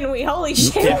King, didn't we? Holy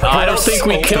shit. I don't think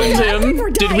we killed I think him. we're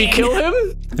Did we dying. kill him?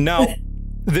 Now,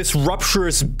 this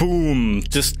rupturous boom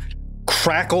just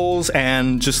crackles,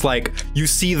 and just like you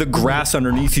see the grass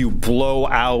underneath you blow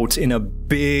out in a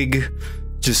big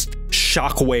just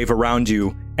shockwave around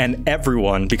you, and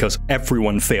everyone, because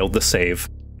everyone failed the save,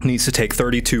 needs to take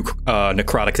 32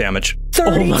 necrotic damage.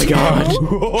 32? Oh my God.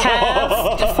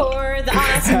 Half for the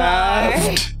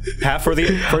Osmar. Half for the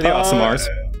Osimars.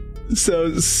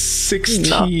 So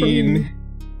 16.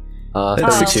 32.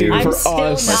 I'm for still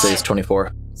us. My not, save is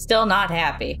 24. still not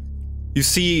happy. You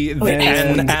see,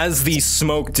 and as the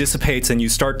smoke dissipates and you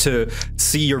start to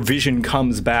see your vision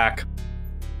comes back,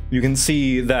 you can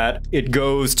see that it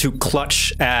goes to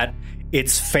clutch at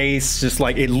its face, just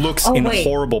like it looks in wait.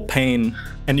 horrible pain,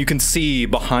 and you can see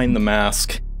behind the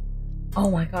mask. Oh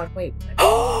my god, wait.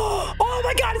 Oh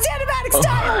my god, it's animatic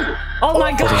style! Oh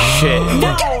my god. Shit.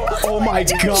 No. Oh my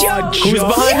God! Who's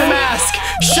behind the mask?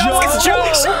 Show us, Joe!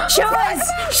 Show us.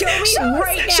 Show me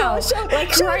right now.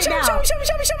 Like right now. Show me.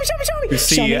 You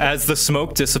see, as the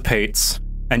smoke dissipates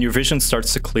and your vision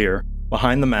starts to clear,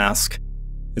 behind the mask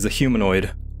is a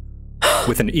humanoid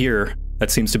with an ear that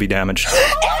seems to be damaged.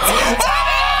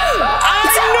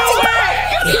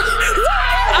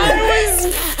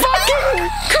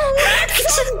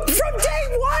 From day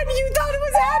one, you thought it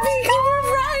was Abby. You were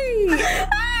right.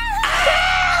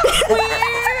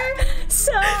 We're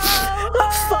so My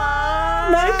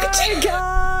fucked.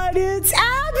 god, it's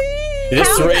Abby.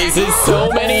 This raises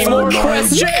so many more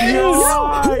questions. I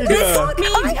have a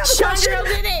question. Chandra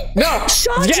did it. No.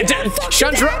 Chandra, Yeah, fucking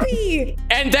Chandra. Abby.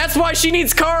 And that's why she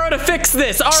needs Kara to fix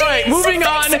this. All right, needs to moving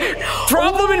on. fix it.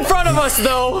 Problem in front of us,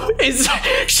 though, is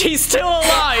she's still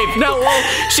alive. No,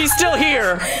 well, she's still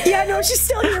here. Yeah, no, she's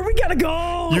still here. We gotta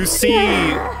go. You see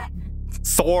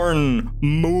Thorn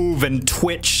move and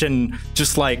twitch, and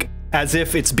just like as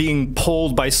if it's being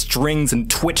pulled by strings and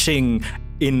twitching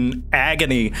in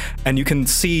agony, and you can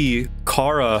see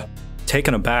Kara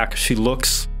taken aback. She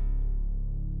looks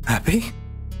happy.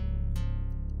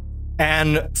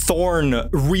 And Thorn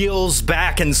reels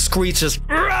back and screeches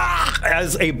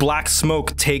as a black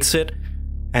smoke takes it,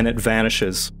 and it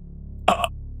vanishes.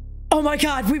 Oh my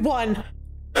god, we won!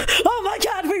 Oh my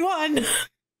god, we won!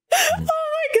 Oh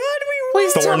my god, we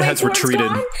won! Thorn has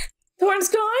retreated. Thorn's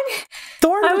gone?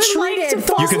 Thorn I would like retreated.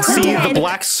 to You can Thorn's see dead. the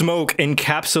black smoke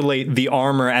encapsulate the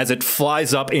armor as it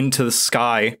flies up into the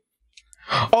sky.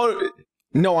 Oh,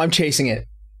 no, I'm chasing it.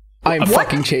 I'm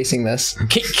fucking chasing this.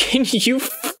 Can you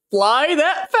fly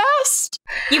that fast?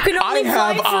 You can only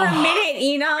fly have for a minute,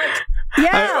 Enoch.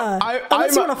 Yeah,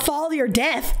 unless you I'm- want to fall to your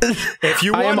death. If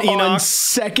you I am want on Enoch,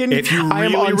 second. if you I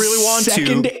am really, on really want to,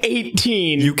 second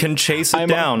 18. you can chase it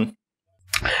down.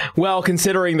 Well,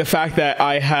 considering the fact that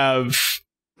I have.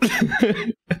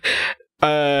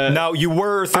 Now, you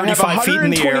were 35 feet in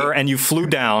the 120 air and you flew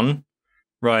down,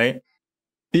 right?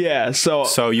 Yeah, so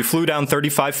So you flew down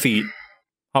 35 feet.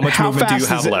 How much How movement do you fast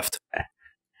have is it? left?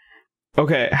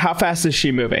 okay, how fast is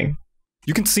she moving?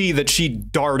 You can see that she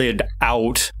darted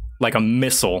out like a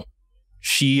missile.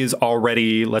 She is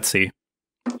already, let's see,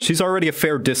 she's already a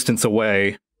fair distance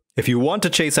away. If you want to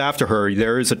chase after her,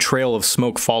 there is a trail of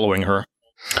smoke following her.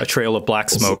 A trail of black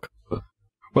smoke.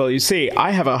 Well, you see,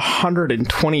 I have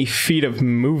 120 feet of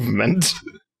movement.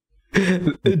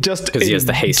 Just Because he has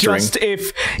the haste ring. Just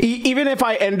if, even if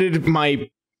I ended my,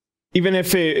 even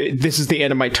if this is the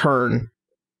end of my turn,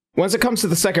 once it comes to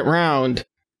the second round,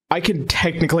 I could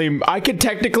technically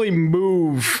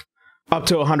move up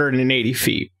to 180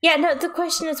 feet. Yeah, no, the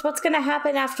question is what's going to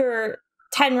happen after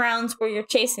 10 rounds where you're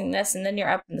chasing this and then you're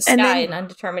up in the sky And then- an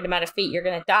undetermined amount of feet, you're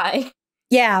going to die.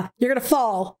 Yeah, you're gonna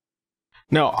fall.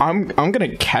 No, I'm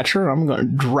gonna catch her and I'm gonna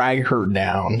drag her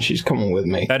down. She's coming with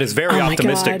me. That is very Oh my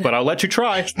optimistic, God. but I'll let you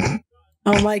try.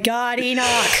 Oh my god,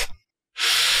 Enoch.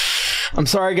 I'm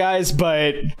sorry, guys,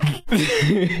 but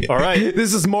All right.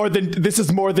 this is more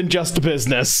than just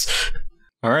business.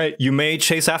 All right. You may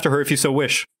chase after her if you so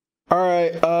wish. All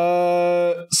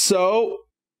right. So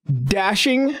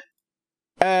dashing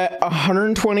at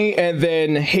 120, and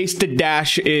then hasted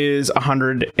dash is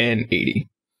 180.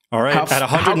 All right. How At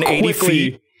 180 quickly-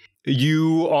 feet,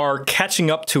 you are catching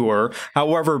up to her.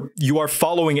 However, you are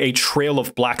following a trail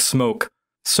of black smoke.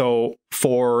 So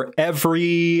for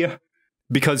every,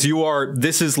 because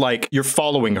this is like, you're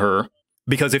following her.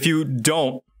 Because if you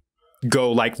don't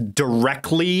go like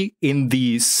directly in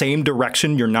the same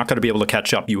direction, you're not going to be able to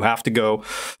catch up. You have to go.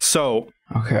 So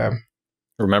Okay.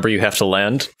 Remember, you have to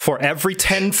land. for every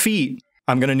 10 feet,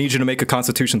 I'm going to need you to make a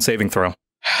Constitution saving throw.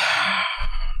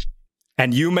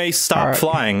 And you may stop All right.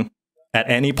 flying at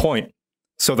any point.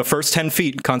 So the first 10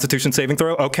 feet, Constitution saving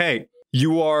throw. Okay.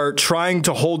 You are trying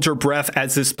to hold your breath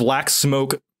as this black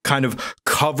smoke kind of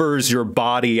covers your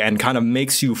body and kind of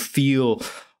makes you feel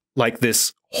like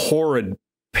this horrid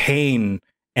pain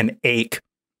and ache.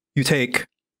 You take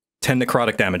 10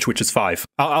 necrotic damage, which is 5.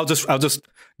 I'll just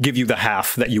give you the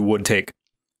half that you would take.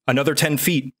 Another 10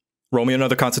 feet. Roll me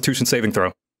another Constitution saving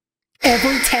throw.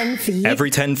 Every 10 feet. Every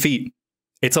 10 feet.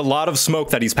 It's a lot of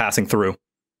smoke that he's passing through.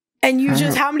 And you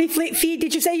just, how many feet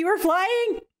did you say you were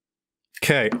flying?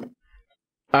 Okay.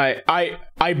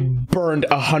 I burned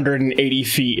 180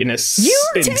 feet in You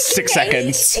were in taking 6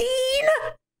 seconds. 18?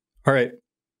 All right.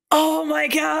 Oh my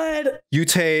god. You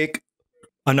take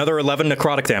another 11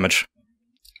 necrotic damage.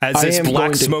 As I this am black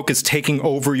going to- smoke is taking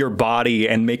over your body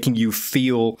and making you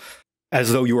feel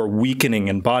as though you are weakening,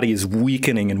 and body is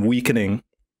weakening and weakening.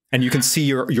 And you can see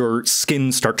your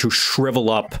skin start to shrivel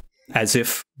up as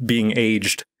if being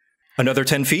aged. Another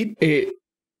 10 feet?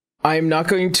 I'm not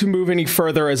going to move any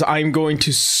further as I'm going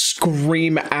to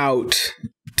scream out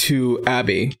to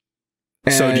Abby.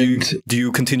 So And do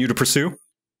you continue to pursue?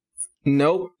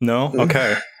 nope. No?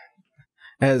 Okay.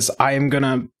 As I am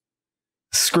gonna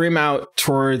scream out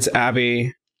towards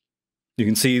Abby. You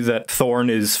can see that Thorn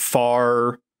is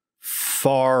far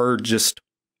just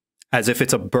as if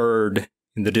it's a bird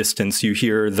in the distance. You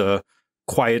hear the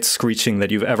quiet screeching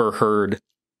that you've ever heard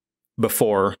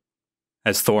before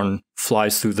as Thorn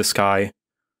flies through the sky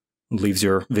and leaves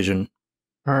your vision.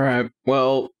 All right.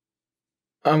 Well,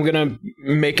 I'm gonna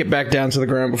make it back down to the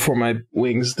ground before my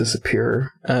wings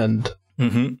disappear, and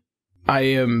I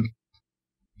am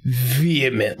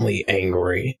vehemently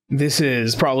angry. This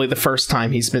is probably the first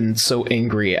time he's been so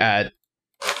angry at,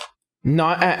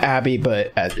 not at Abby,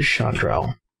 but at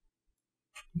Chandrel.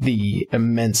 The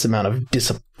immense amount of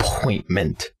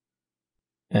disappointment.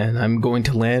 And I'm going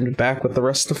to land back with the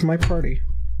rest of my party.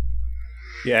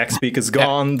 The Axbeak is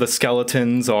gone. The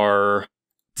skeletons are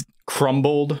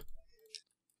crumbled.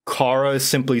 Kara is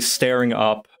simply staring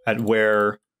up at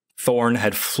where Thorn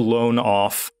had flown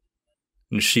off,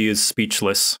 and she is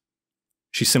speechless.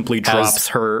 She simply drops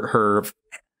her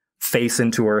face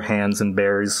into her hands and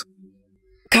bears.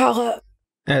 Kara.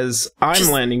 As I'm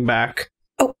landing back.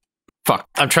 Oh. Fuck.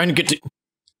 I'm trying to get to...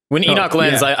 When Enoch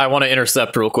lands, I want to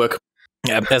intercept real quick.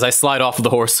 As I slide off of the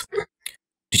horse.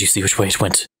 Did you see which way it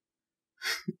went?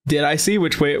 Did I see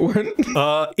which way it went?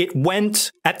 It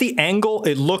went at the angle.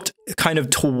 It looked kind of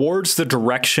towards the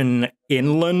direction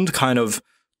inland, kind of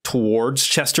towards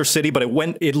Chester City, but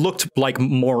it looked like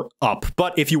more up.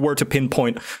 But if you were to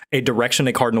pinpoint a direction,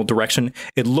 a cardinal direction,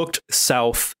 it looked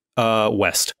south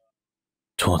west.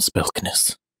 Towards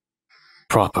Belkinus.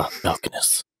 Proper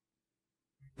Belkinus.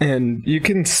 And you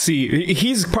can see,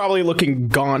 he's probably looking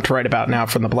gaunt right about now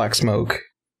from the black smoke.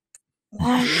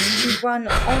 Why did you run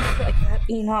off like that,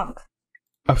 Enoch?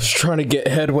 I was trying to get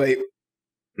headway.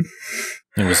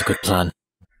 It was a good plan.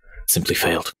 Simply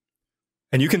failed.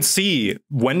 And you can see,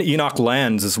 when Enoch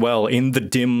lands as well, in the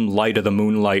dim light of the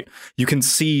moonlight, you can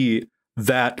see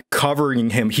that covering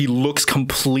him, he looks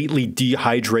completely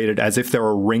dehydrated, as if there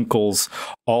are wrinkles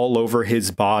all over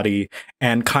his body,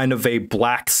 and kind of a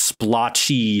black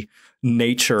splotchy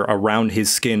nature around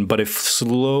his skin, but it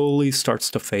slowly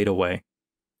starts to fade away.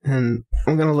 And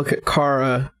I'm gonna look at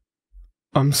Kara.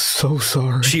 I'm so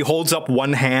sorry. She holds up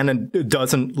one hand and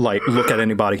doesn't, like, look at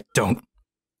anybody. Don't.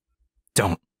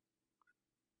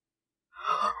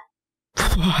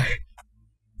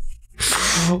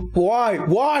 Why?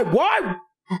 Why?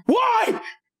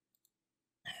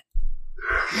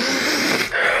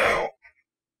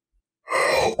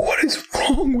 What is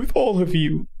wrong with all of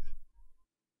you?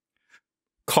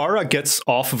 Kara gets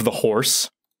off of the horse,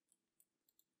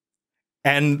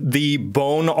 and the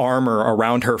bone armor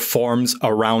around her forms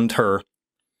around her,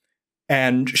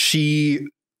 and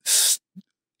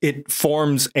it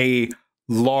forms a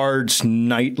large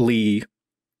knightly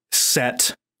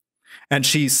set, and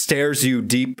she stares you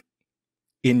deep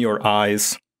in your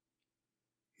eyes.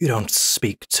 You don't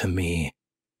speak to me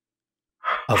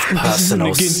of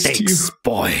personal stakes,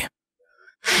 boy.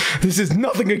 This is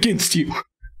nothing against you.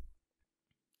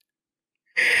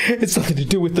 It's nothing to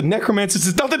do with the necromancers.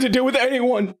 It's nothing to do with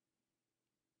anyone.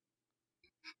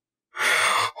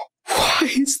 Why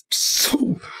is there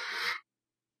so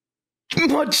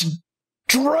much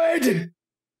dread?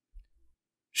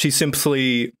 She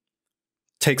simply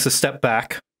takes a step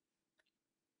back.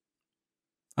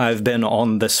 I've been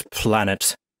on this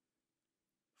planet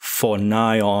for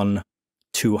nigh on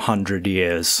 200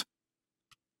 years.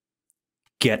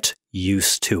 Get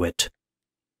used to it.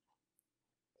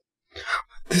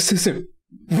 This isn't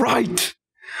right.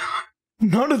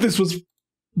 None of this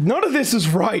is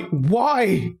right.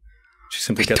 Why? She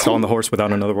simply gets on the horse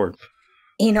without another word.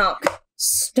 Enoch,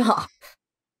 stop.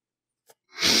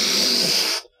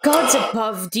 Gods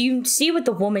above, do you see what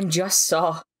the woman just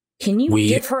saw? Can you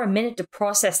give her a minute to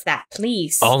process that,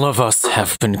 please? All of us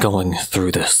have been going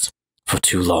through this for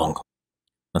too long.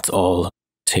 Let's all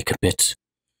take a bit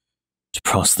to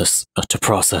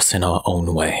process in our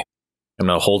own way. I'm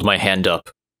going to hold my hand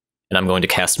up, and I'm going to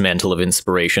cast Mantle of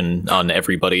Inspiration on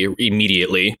everybody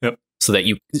immediately. Yep. So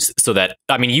that,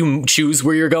 I mean, you choose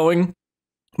where you're going,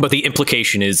 but the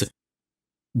implication is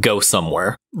go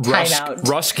somewhere.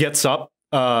 Rush gets up,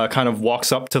 kind of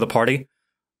walks up to the party.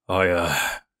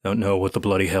 I don't know what the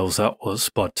bloody hells that was,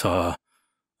 but I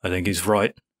think he's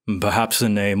right. Perhaps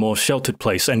in a more sheltered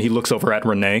place. And he looks over at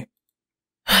Renee.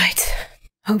 Right.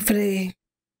 Hopefully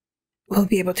we'll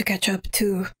be able to catch up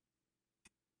to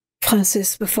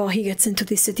Francis before he gets into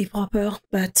the city proper,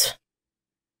 but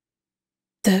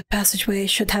the passageway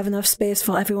should have enough space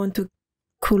for everyone to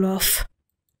cool off.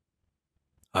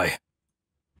 Aye.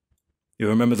 You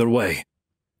remember the way?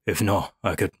 If not,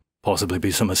 I could possibly be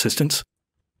some assistance.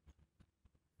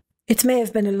 It may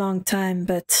have been a long time,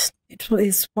 but it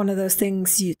is one of those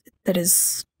things that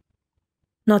is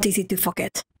not easy to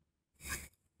forget.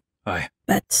 Aye.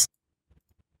 But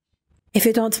if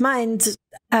you don't mind,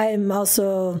 I'm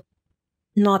also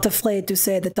not afraid to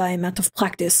say that I'm out of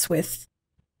practice with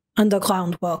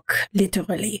underground work,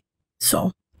 literally.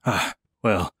 So.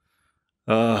 Well,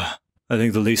 I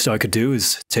think the least I could do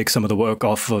is take some of the work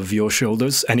off of your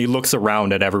shoulders. And he looks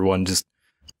around at everyone, just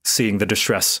seeing the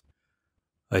distress.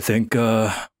 I think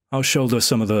I'll shoulder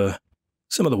some of the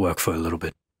work for a little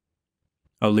bit.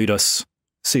 I'll lead us,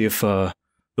 see if the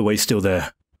way's still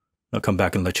there. I'll come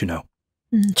back and let you know.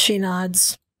 She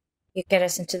nods. You get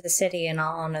us into the city and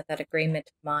I'll honor that agreement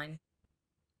of mine.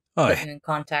 Aye. Put you in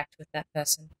contact with that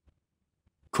person.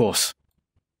 Of course.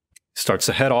 Starts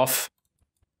to head off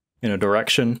in a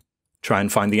direction, try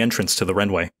and find the entrance to the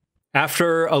runway.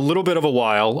 after a little bit of a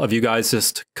while of you guys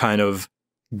just kind of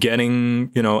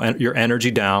getting, your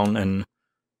energy down and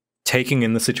taking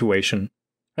in the situation,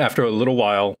 after a little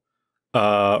while,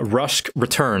 Rusk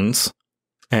returns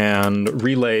and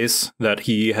relays that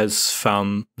he has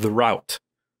found the route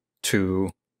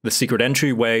to the secret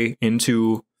entryway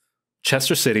into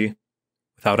Chester City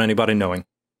without anybody knowing.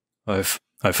 I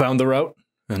found the route,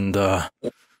 and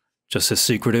just as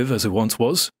secretive as it once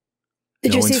was.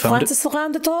 Did No you see one's found Francis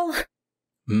around at all?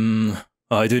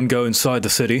 I didn't go inside the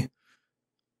city.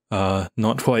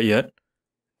 Not quite yet.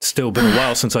 It's still been a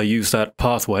while since I used that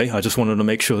pathway. I just wanted to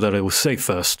make sure that it was safe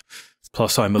first.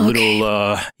 Plus, I'm a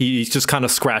little, he just kind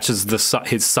of scratches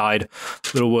his side, a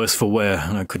little worse for wear,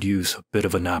 and I could use a bit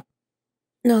of a nap.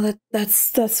 No,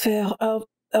 that's fair.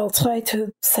 I'll try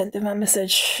to send him a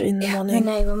message in the morning.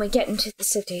 Renee, when we get into the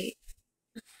city,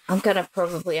 I'm gonna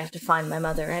probably have to find my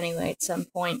mother anyway at some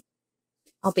point.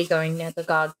 I'll be going near the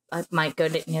guard. I might go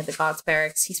near the guard's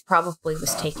barracks. He's probably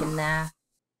was taken there.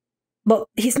 But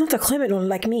he's not a criminal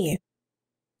like me.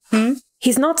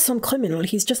 He's not some criminal.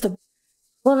 He's just a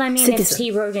Well, I mean, citizen. if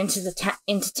he rode into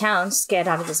into town, scared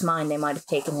out of his mind, they might have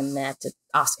taken him there to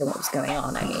ask him what was going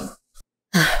on. I mean,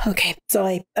 Okay,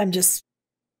 so I'm just...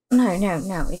 no,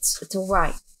 it's all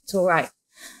right. It's all right.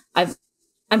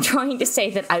 I'm trying to say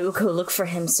that I will go look for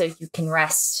him so you can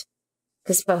rest,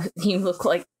 because both you look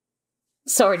like.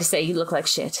 Sorry to say, you look like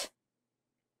shit.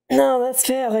 No, that's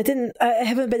fair. I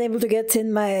haven't been able to get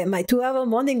in my 2-hour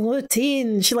morning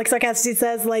routine. She sarcastically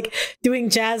says, doing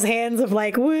jazz hands of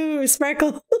woo,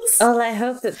 sparkles. Well, I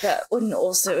hope that wouldn't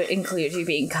also include you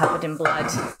being covered in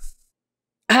blood.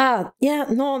 Yeah,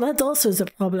 no, that also is a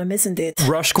problem, isn't it?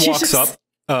 Rusk walks up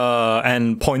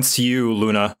and points to you,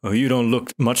 Luna. Oh, you don't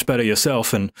look much better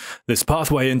yourself, and this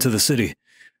pathway into the city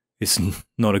is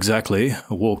not exactly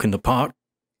a walk in the park.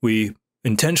 We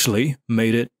intentionally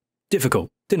made it difficult,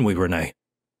 didn't we, Renee?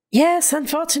 Yes,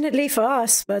 unfortunately for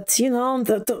us, but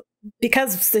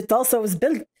because it also was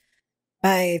built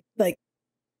by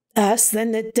us,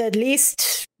 then at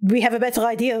least we have a better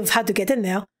idea of how to get in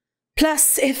there.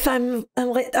 Plus, if I'm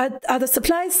right, are the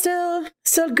supplies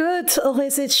still good, or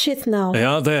is it shit now? They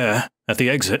are there at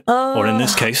the exit, or in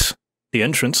this case, the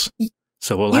entrance.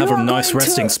 So we'll have a nice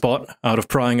resting spot out of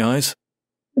prying eyes.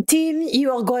 Team,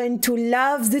 you are going to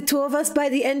love the two of us by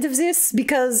the end of this,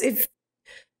 because if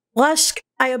Rusk,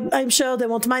 I'm sure they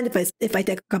won't mind if I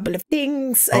take a couple of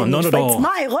things. Oh, not at all. It's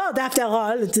my road after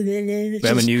all. We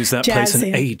haven't used that place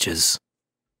in ages.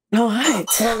 All right.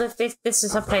 Well, if this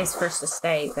is a place for us to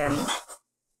stay, then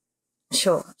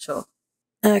sure.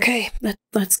 Okay,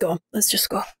 let's go. Let's just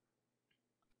go.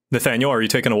 Nathaniel, are you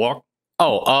taking a walk?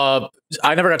 Oh,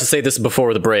 I never got to say this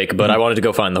before the break, but I wanted to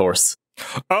go find the horse.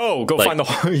 Oh, find the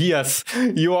horse. Yes,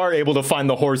 you are able to find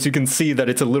the horse. You can see that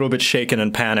it's a little bit shaken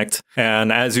and panicked.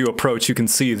 And as you approach, you can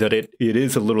see that it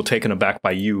is a little taken aback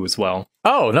by you as well.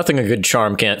 Oh, nothing a good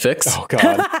charm can't fix. Oh,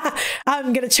 God.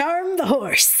 I'm going to charm the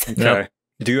horse. Okay. Yep.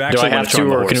 Do you actually want to charm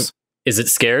the horse? Is it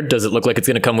scared? Does it look like it's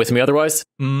going to come with me otherwise?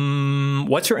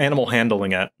 What's your animal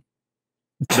handling at?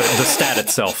 The stat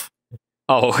itself.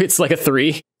 Oh, it's like a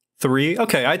 3. 3?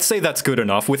 Okay, I'd say that's good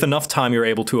enough. With enough time, you're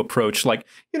able to approach,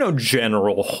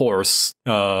 general horse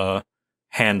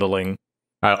handling.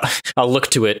 I'll look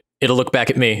to it. It'll look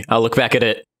back at me. I'll look back at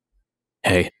it.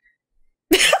 Hey.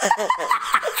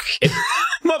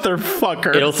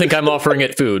 Motherfucker. It'll think I'm offering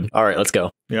it food. All right, let's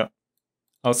go. Yeah.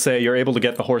 I'll say you're able to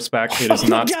get the horse back. It is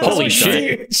not supposed Holy to be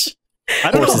shit. giant.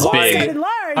 I don't know why.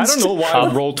 Enlarged. I don't know why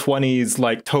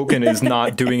Roll20's token is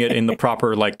not doing it in the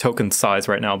proper token size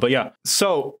right now. But yeah.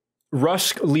 So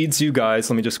Rusk leads you guys.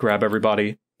 Let me just grab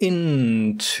everybody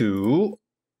into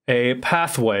a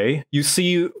pathway. You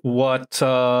see what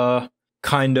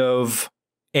kind of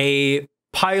a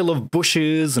pile of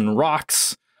bushes and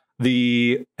rocks.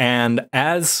 And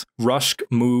as Rusk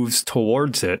moves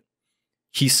towards it,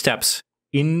 he steps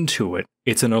into it.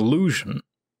 It's an illusion,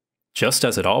 just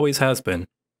as it always has been.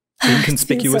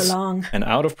 Inconspicuous and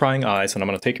out of prying eyes. And I'm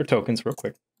going to take your tokens real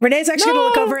quick. Renee's actually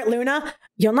going to look over at Luna.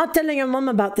 You're not telling your mom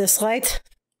about this, right?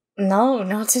 No,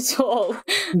 not at all.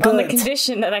 Good. On the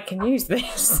condition that I can use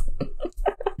this.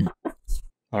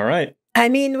 All right. I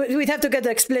mean, we'd have to get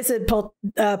the explicit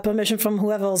permission from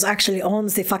whoever actually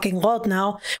owns the fucking road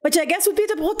now, which I guess would be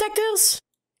the protectors.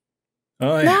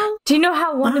 Oh, yeah. No? Do you know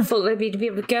how wonderful it would be to be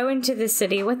able to go into the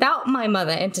city without my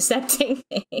mother intercepting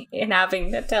me and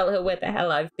having to tell her where the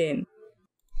hell I've been?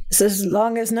 So as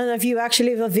long as none of you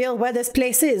actually reveal where this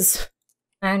place is.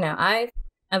 I know.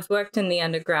 I've worked in the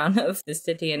underground of the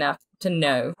city enough to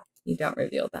know you don't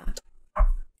reveal that.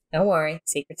 Don't worry.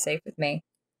 Secret's safe with me.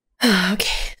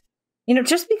 Okay. You know,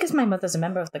 just because my mother's a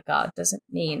member of the Guard doesn't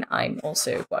mean I'm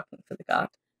also working for the Guard.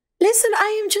 Listen,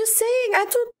 I am just saying, I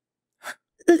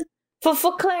don't...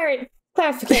 For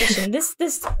clarification,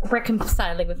 this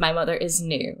reconciling with my mother is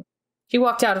new. She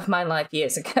walked out of my life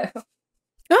years ago.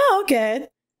 Oh, okay.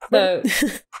 So,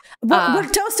 we'll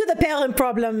toast to the parent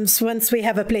problems once we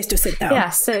have a place to sit down. Yeah,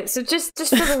 so just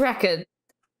for the record,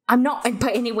 I'm not in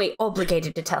any way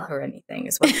obligated to tell her anything,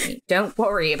 is what I mean. Don't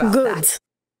worry about that.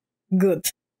 Good.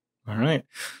 All right.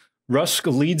 Rusk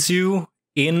leads you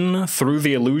in through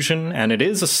the illusion, and it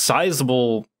is a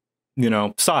sizable,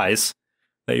 size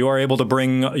that you are able to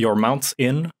bring your mounts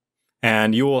in,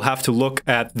 and you will have to look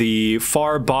at the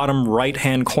far bottom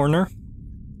right-hand corner.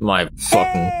 My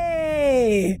fucking...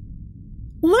 Hey!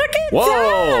 Look at Whoa!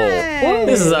 that!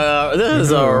 This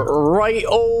is a right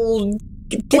old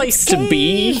place to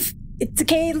be. It's a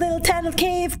cave, little tunnel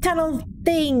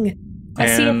thing. I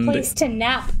see a place to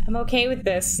nap. I'm okay with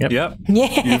this. Yep.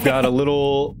 Yeah. You've got a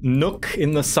little nook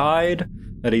in the side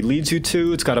that he leads you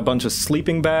to. It's got a bunch of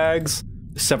sleeping bags,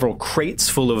 several crates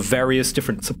full of various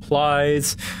different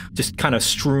supplies, just kind of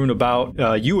strewn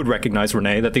about. You would recognize,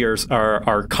 Renee, that these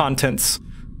are contents,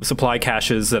 supply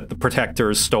caches that the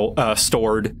Protectors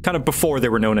stored kind of before they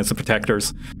were known as the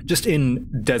Protectors, just in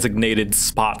designated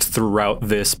spots throughout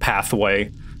this pathway.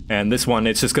 And this one,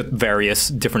 it's just got various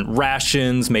different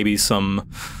rations, maybe some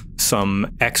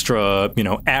extra,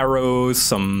 arrows,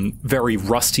 some very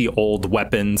rusty old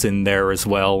weapons in there as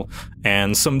well,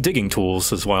 and some digging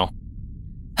tools as well.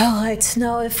 All right,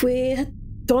 now if we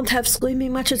don't have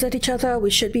screaming matches at each other,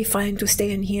 we should be fine to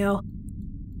stay in here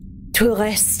to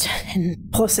rest and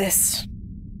process.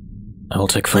 I will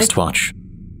take first watch.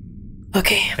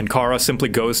 Okay. And Kara simply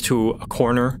goes to a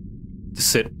corner to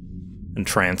sit and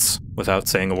trance without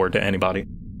saying a word to anybody.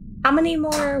 How many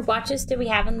more watches do we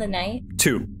have in the night?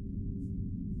 2.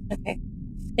 Okay.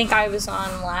 I think I was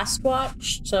on last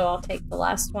watch, so I'll take the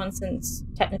last one since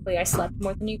technically I slept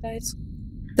more than you guys.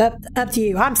 Up to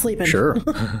you. I'm sleeping. Sure.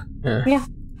 Yeah.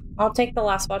 I'll take the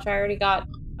last watch. I already got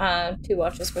 2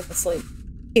 watches worth of sleep.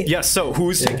 Yes, so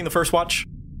who's taking the first watch?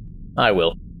 I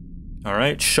will. All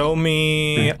right, show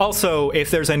me. Also,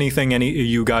 if there's anything any of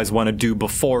you guys want to do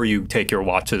before you take your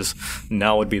watches,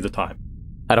 now would be the time.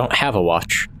 I don't have a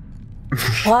watch.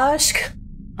 Rusk?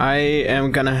 I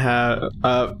am gonna have,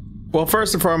 well,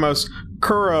 first and foremost,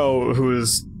 Kuro,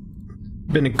 who's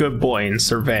been a good boy in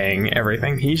surveying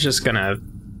everything, he's just gonna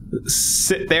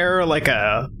sit there like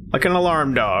an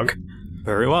alarm dog.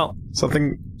 Very well.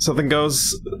 Something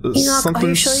goes. Enoch, are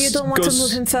you sure you don't want to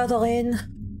move him further in?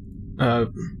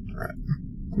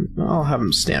 I'll have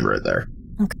him stand right there.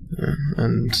 Okay.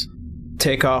 And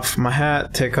take off my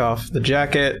hat, take off the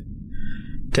jacket,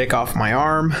 take off my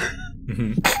arm.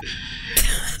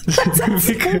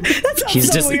 He's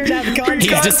disarmed.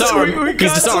 He's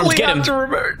disarmed. Get him.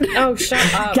 Oh,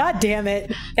 shut up. God damn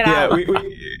it. Get out.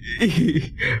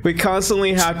 We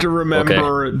constantly have to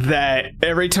remember that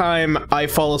every time I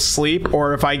fall asleep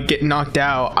or if I get knocked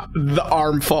out, the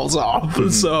arm falls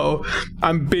off. So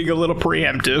I'm being a little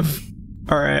preemptive.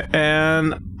 All right,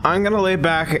 and I'm gonna lay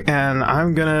back and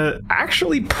I'm gonna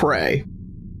actually pray.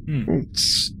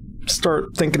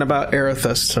 Start thinking about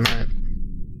Erithus tonight.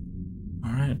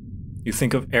 All right. You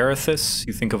think of Erithus,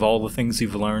 you think of all the things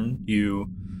you've learned,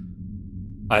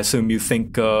 I assume you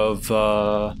think of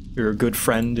your good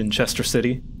friend in Chester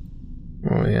City.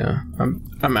 Oh yeah,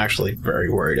 I'm actually very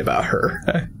worried about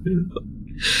her.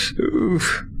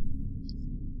 Oof.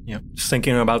 Yeah, just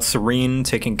thinking about Serene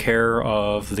taking care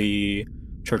of the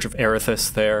Church of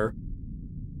Erithus there.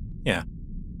 Yeah.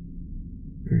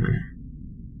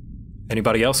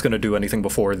 Anybody else going to do anything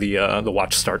before the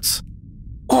watch starts?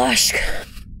 Rusk.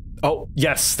 Oh,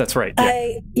 yes, that's right.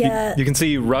 Yeah. You can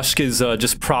see Rusk is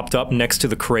just propped up next to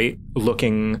the crate,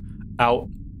 looking out,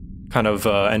 kind of,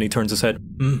 and he turns his head.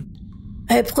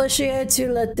 I appreciate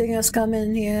you letting us come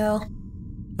in here.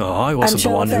 Oh, I wasn't the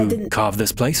one who didn't carved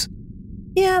this place.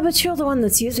 Yeah, but you're the one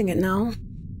that's using it now.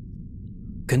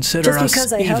 Consider Just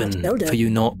because us I helped even build it. for you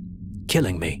not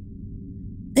killing me.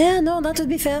 Yeah, no, that would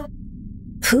be fair.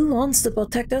 Who wants to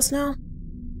protect us now?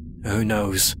 Who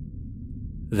knows?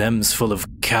 Them's full of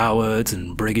cowards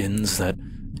and brigands that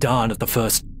dart at the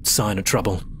first sign of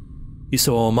trouble. You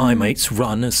saw all my mates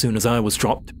run as soon as I was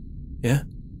dropped. Yeah?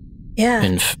 Yeah.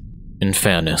 In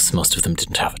fairness, most of them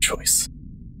didn't have a choice.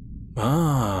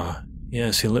 Ah,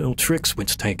 yes, your little tricks,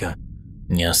 witch taker.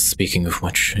 Yes, speaking of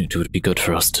which, it would be good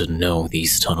for us to know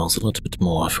these tunnels a little bit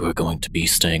more if we're going to be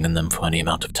staying in them for any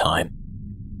amount of time.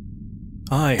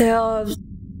 Aye. There are...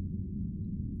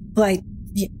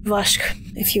 Rusk,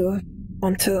 if you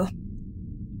want to.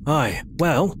 Aye,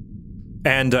 well,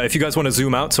 And if you guys want to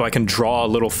zoom out so I can draw a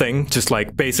little thing, just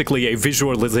like basically a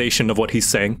visualization of what he's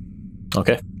saying.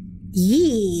 Okay.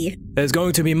 Yee. There's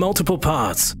going to be multiple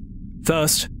paths.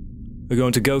 First, we're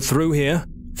going to go through here,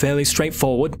 fairly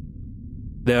straightforward.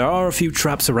 There are a few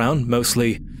traps around,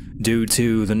 mostly due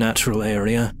to the natural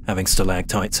area, having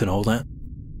stalactites and all that.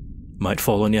 Might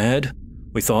fall on your head.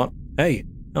 We thought, hey,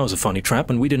 that was a funny trap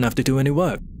and we didn't have to do any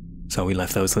work. So we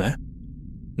left those there.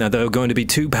 Now there are going to be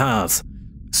 2 paths,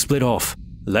 split off,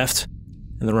 left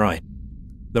and the right.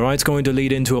 The right's going to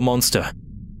lead into a monster.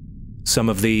 Some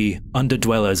of the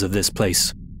underdwellers of this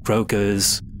place,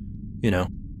 croakers,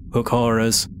 hook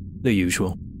horrors, the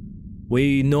usual.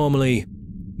 We normally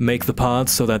make the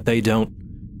paths so that they don't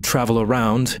travel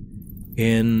around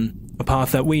in a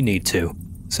path that we need to.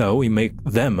 So we make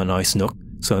them a nice nook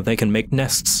so that they can make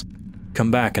nests,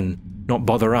 come back and not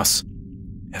bother us.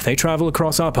 If they travel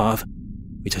across our path,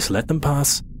 we just let them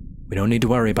pass. We don't need to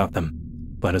worry about them.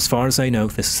 But as far as they know,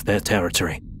 this is their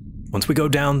territory. Once we go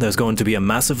down, there's going to be a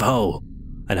massive hole.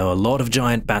 I know a lot of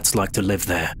giant bats like to live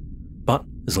there. But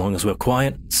as long as we're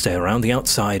quiet, stay around the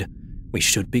outside, we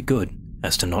should be good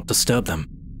as to not disturb them.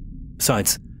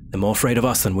 Besides, they're more afraid of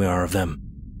us than we are of them.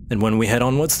 And when we head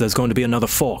onwards, there's going to be another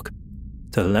fork.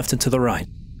 To the left and to the right.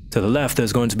 To the left,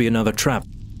 there's going to be another trap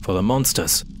for the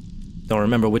monsters. Don't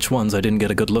remember which ones, I didn't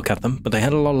get a good look at them, but they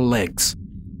had a lot of legs.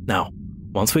 Now,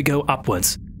 once we go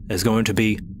upwards, there's going to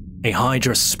be a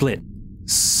Hydra split.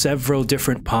 Several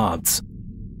different paths.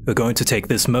 We're going to take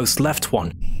this most left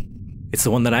one. It's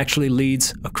the one that actually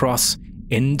leads across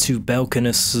into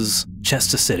Belkinus'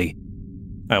 Chester City.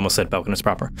 I almost said Belkinus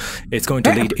proper. It's going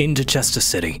to lead into Chester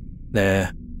City.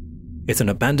 It's an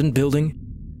abandoned building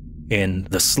in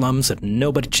the slums that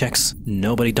nobody checks,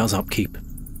 nobody does upkeep.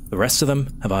 The rest of them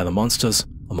have either monsters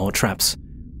or more traps.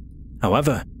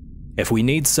 However, if we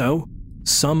need so,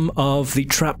 some of the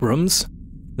trap rooms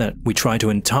that we try to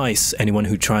entice anyone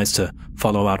who tries to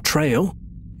follow our trail,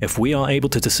 if we are able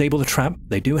to disable the trap,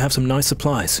 they do have some nice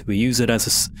supplies. We use it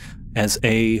as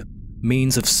a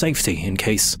means of safety in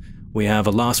case we have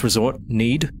a last resort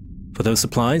need for those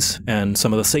supplies and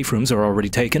some of the safe rooms are already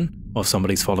taken or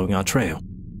somebody's following our trail.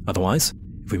 Otherwise,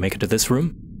 if we make it to this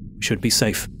room, we should be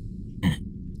safe.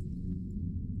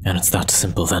 And it's that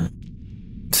simple then.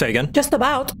 Say again? Just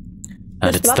about.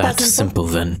 And it's that simple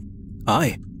then.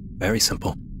 Aye, very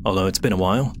simple. Although it's been a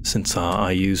while since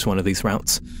I used one of these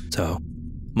routes, so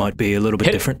might be a little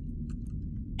bit different.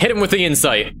 Hit him with the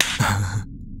insight.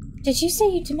 Did you say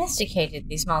you domesticated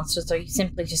these monsters, or you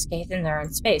simply just gave them their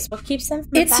own space? What keeps them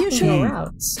from It's attacking usually- your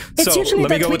routes? It's So, usually let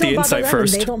me that go we with the don't bother insight them,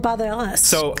 first. they don't bother us.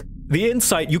 So, the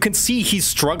insight, you can see he's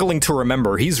struggling to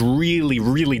remember. He's really,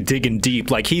 really digging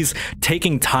deep. Like, he's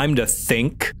taking time to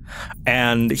think,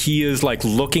 and he is, like,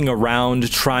 looking around,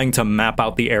 trying to map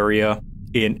out the area.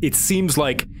 It seems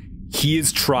like he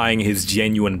is trying his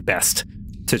genuine best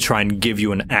to try and give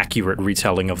you an accurate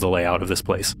retelling of the layout of this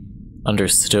place.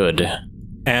 Understood.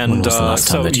 And When was the last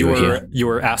time so that you were here? you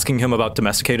were asking him about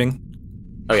domesticating?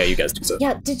 Oh yeah, you guys do so.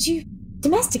 Yeah, did you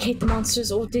domesticate the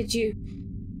monsters, or did you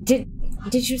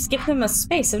just give them a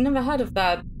space? I've never heard of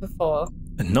that before.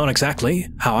 Not exactly.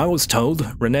 How I was told,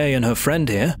 Renee and her friend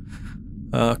here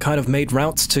kind of made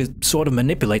routes to sort of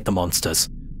manipulate the monsters.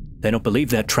 They don't believe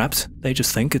they're trapped, they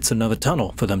just think it's another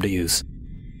tunnel for them to use.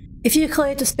 If you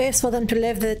create a space for them to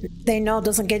live that they know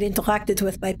doesn't get interacted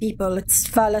with by people, it's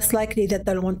far less likely that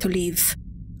they'll want to leave.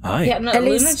 Aye. Yeah, no, At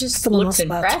Luna least just for the looks most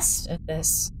part. impressed at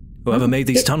this. Whoever made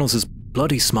these tunnels is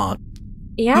bloody smart.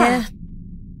 Yeah.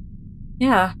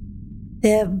 Yeah.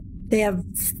 They're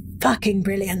fucking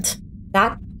brilliant.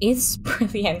 That is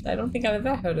brilliant. I don't think I've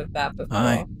ever heard of that before.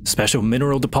 Aye. Special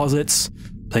mineral deposits,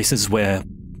 places where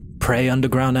prey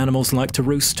underground animals like to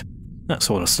roost, that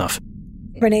sort of stuff.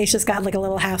 Renee's just got like a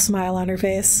little half smile on her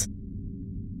face.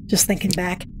 Just thinking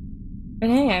back.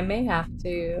 Renee, I may have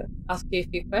to ask you a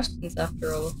few questions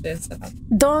after all of this.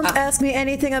 Don't ask me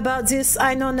anything about this.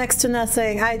 I know next to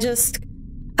nothing.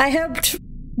 I helped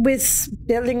with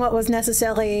building what was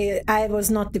necessary. I was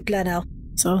not the planner.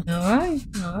 So,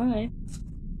 Alright.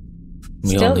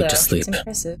 We all need to sleep. It's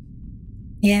impressive.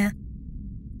 yeah.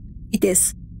 It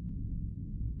is.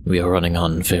 We are running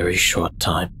on very short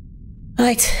time.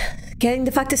 Right. Getting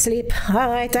the fuck to sleep.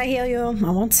 Alright, I hear you.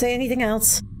 I won't say anything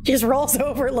else. She just rolls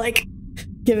over, like,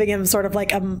 giving him sort of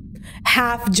like a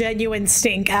half genuine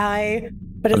stink eye.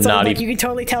 But it's not like you can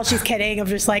totally tell she's kidding. Of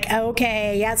just like,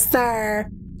 okay, yes, sir.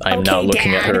 I am Okay, not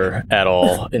looking at Dad. her at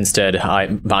all. Instead, I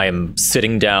am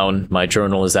sitting down, my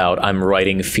journal is out, I'm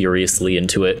writing furiously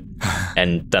into it,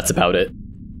 and that's about it.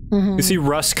 You see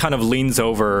Russ kind of leans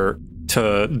over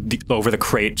to over the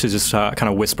crate to just kind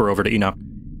of whisper over to Enoch.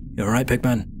 You alright, big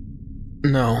man?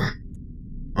 No,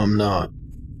 I'm not.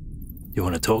 You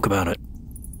want to talk about it?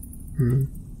 I'm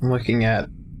looking at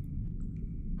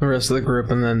the rest of the group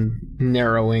and then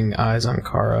narrowing eyes on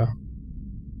Kara.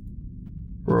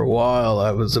 For a while,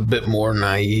 I was a bit more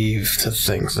naive to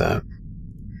think that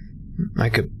I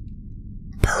could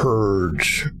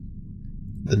purge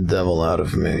the devil out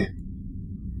of me,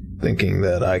 thinking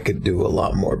that I could do a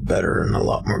lot more better and a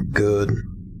lot more good.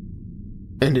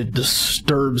 And it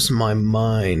disturbs my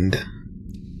mind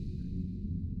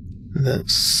that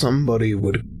somebody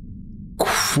would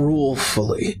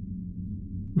cruelly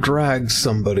drag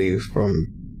somebody from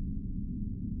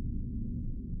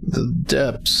the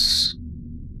depths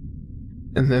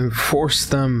and then force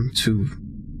them to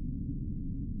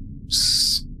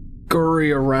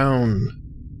scurry around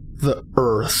the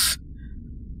earth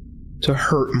to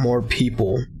hurt more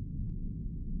people.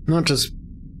 Not just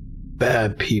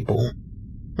bad people,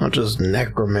 not just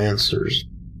necromancers,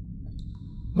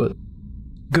 but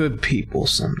good people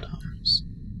sometimes.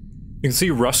 You can see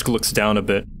Rusk looks down a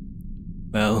bit.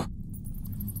 Well,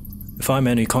 if I'm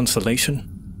any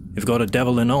consolation, you've got a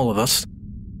devil in all of us.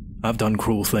 I've done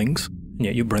cruel things, and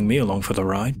yet you bring me along for the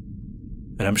ride.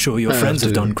 And I'm sure your friends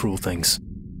have done cruel things.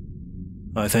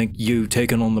 I think you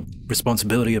taking on the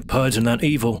responsibility of purging that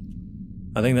evil,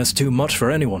 I think that's too much for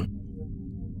anyone.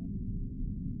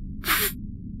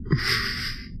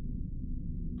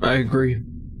 I agree.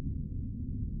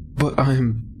 But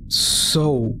I'm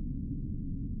so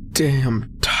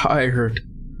damn tired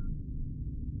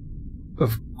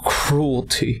of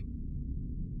cruelty.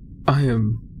 I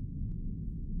am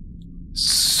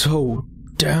so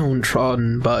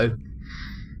downtrodden by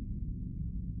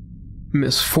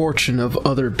misfortune of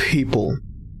other people.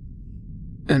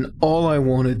 And all I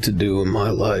wanted to do in my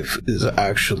life is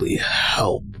actually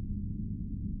help.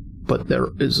 But there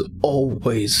is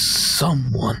always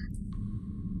someone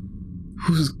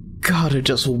who's gotta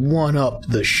just one-up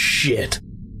the shit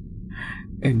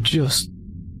and just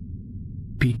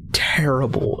be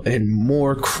terrible and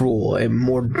more cruel and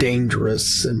more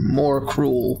dangerous and more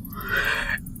cruel.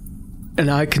 And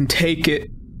I can take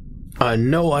it. I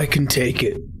know I can take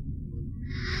it.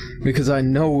 Because I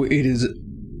know it is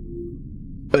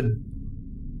a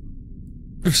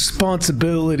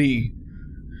responsibility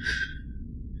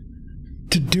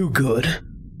to do good.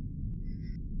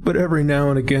 But every now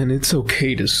and again, it's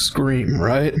okay to scream,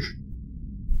 right?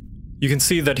 You can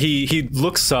see that he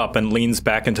looks up and leans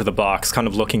back into the box, kind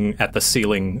of looking at the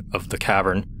ceiling of the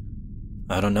cavern.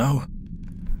 I don't know.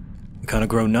 I kind of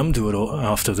grow numb to it all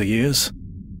after the years.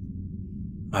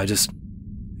 I just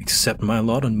accept my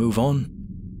lot and move on.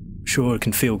 Sure, it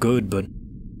can feel good, but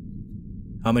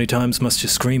how many times must you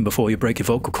scream before you break your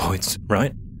vocal cords,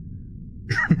 right?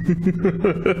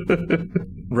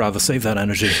 Rather save that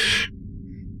energy.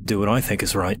 Do what I think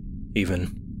is right,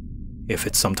 even if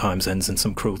it sometimes ends in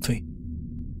some cruelty.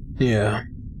 Yeah.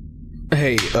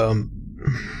 Hey,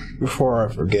 before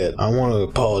I forget, I want to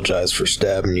apologize for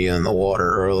stabbing you in the water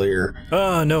earlier.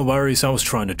 No worries, I was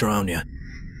trying to drown you.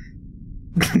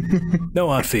 No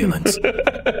hard feelings.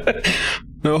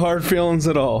 No hard feelings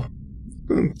at all.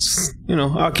 It's,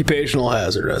 occupational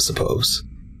hazard, I suppose.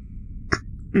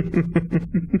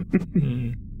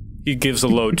 He gives a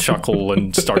low chuckle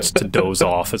and starts to doze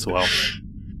off as well.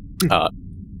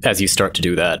 As you start to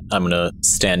do that, I'm gonna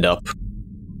stand up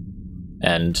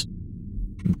and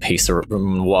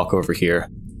walk over here.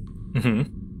 Mm-hmm.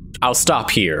 I'll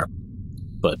stop here,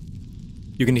 but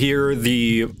you can hear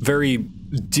the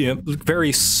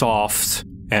very soft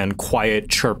and quiet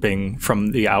chirping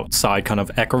from the outside, kind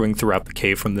of echoing throughout the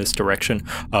cave from this direction,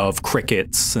 of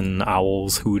crickets and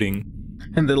owls hooting.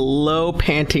 And the low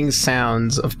panting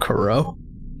sounds of Kuro.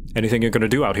 Anything you're going to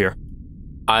do out here?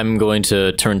 I'm going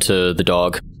to turn to the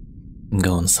dog and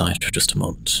go inside for just a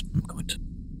moment. I'm going to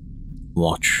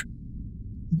watch.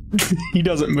 He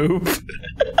doesn't move.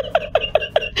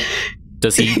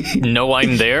 Does he know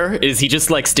I'm there? Is he just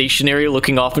like stationary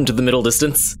looking off into the middle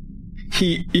distance?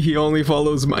 He only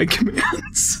follows my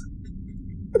commands.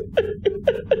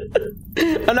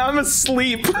 And I'm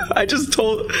asleep. I just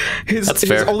told his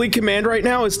only command right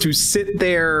now is to sit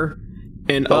there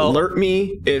and alert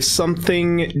me if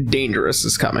something dangerous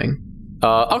is coming.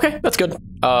 Okay, that's good.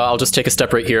 I'll just take a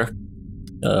step right here.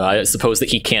 I suppose that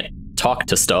he can't talk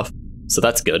to stuff, so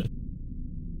that's good.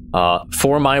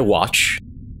 For my watch,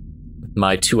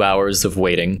 my 2 hours of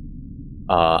waiting,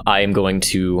 I am going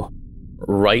to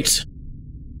write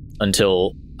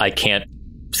until I can't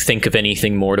think of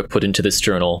anything more to put into this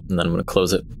journal, and then I'm going to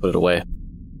close it, put it away,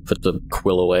 put the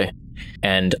quill away,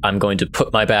 and I'm going to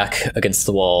put my back against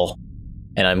the wall,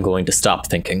 and I'm going to stop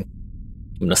thinking.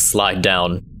 I'm going to slide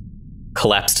down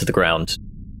collapse to the ground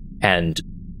and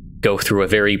go through a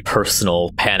very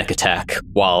personal panic attack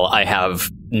while I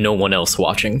have no one else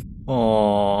watching.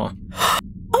 Aww.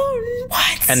 Oh,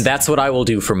 what? And that's what I will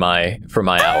do for my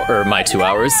hour or my 2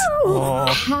 hours.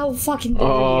 How fucking dare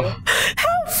you?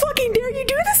 How fucking dare you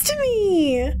do this to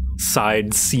me?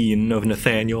 Side scene of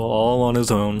Nathaniel all on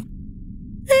his own.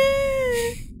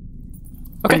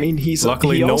 I mean,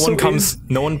 Luckily, he no also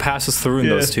one passes through in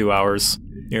those 2 hours.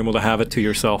 You're able to have it to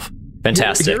yourself.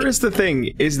 Fantastic. Here is the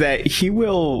thing: is that if you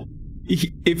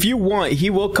want, he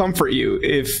will comfort you.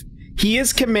 If he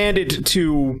is commanded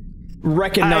to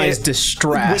recognize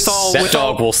distress, that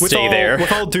dog will stay there.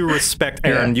 With all due respect,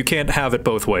 Aaron, you can't have it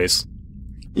both ways.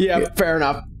 Yeah, fair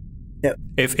enough. Yep.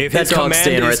 If That his dog's command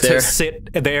staying is right to there. sit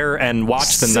there and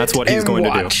watch, then that's what he's going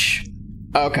to do.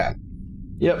 Okay.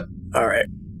 Yep. All right.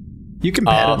 You can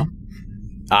pet him.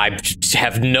 I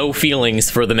have no feelings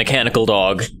for the mechanical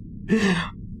dog.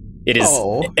 It is,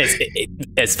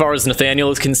 as far as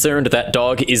Nathaniel is concerned, that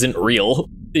dog isn't real.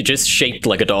 It's just shaped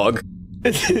like a dog.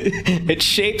 It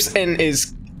shapes and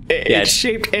is. It's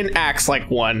shaped and acts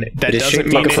like one. That is doesn't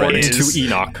shaped mean like a friend. According it is. to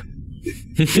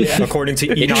Enoch. According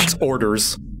to Enoch's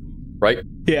orders. Right?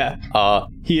 Yeah.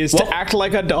 He is to act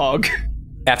like a dog.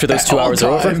 After those 2 all hours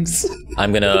are over, times.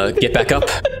 I'm gonna get back up.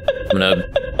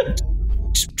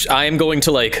 I am going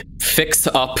to, like, fix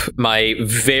up my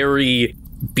very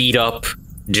beat up,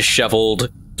 disheveled,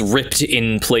 ripped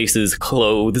in places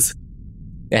clothes.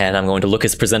 And I'm going to look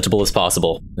as presentable as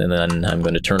possible. And then I'm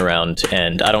going to turn around,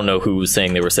 and I don't know who was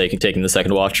saying they were taking the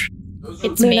second watch.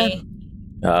 It's me.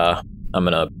 I'm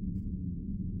gonna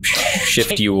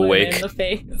shift you One awake. in the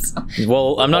face.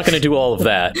 Well, I'm not going to do all of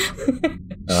that.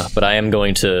 But I am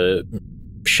going to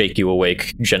shake you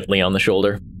awake gently on the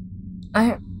shoulder.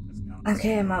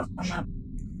 Okay, I'm up.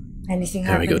 Anything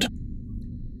Very happened?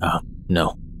 good.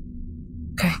 No.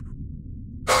 Okay.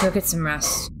 Go get some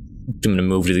rest. I'm gonna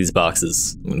move to these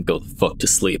boxes. I'm gonna go the fuck to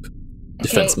sleep.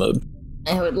 Defense mode.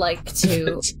 I would like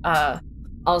to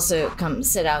also come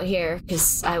sit out here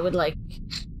because I would like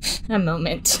a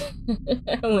moment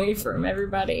away from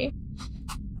everybody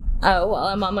while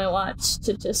I'm on my watch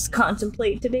to just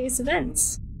contemplate today's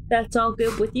events. That's all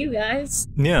good with you guys.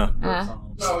 Yeah.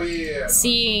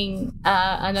 Seeing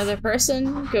another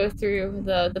person go through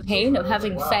the pain of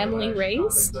having family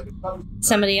raised,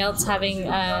 somebody else having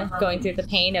going through the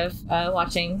pain of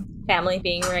watching family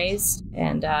being raised,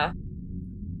 and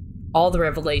all the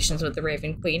revelations with the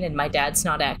Raven Queen, and my dad's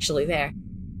not actually there.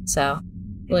 So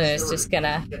Luna's just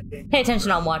gonna pay attention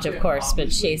on watch, of course,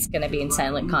 but she's gonna be in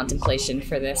silent contemplation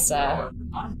for this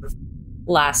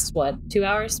last 2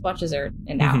 hours? Watches are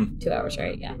an hour. 2 hours,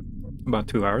 right? Yeah. About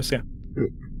 2 hours, yeah.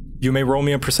 You may roll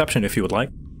me a perception if you would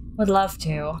like. Would love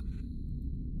to.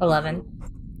 11.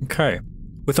 Okay.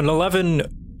 With an 11,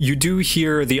 you do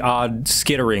hear the odd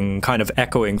skittering kind of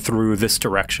echoing through this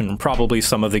direction. Probably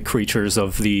some of the creatures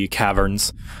of the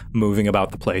caverns moving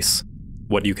about the place,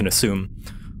 what you can assume.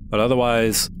 But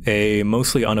otherwise, a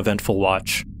mostly uneventful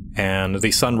watch. And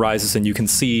the sun rises and you can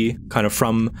see, kind of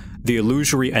from the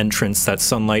illusory entrance, that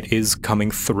sunlight is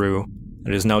coming through.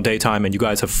 It is now daytime and you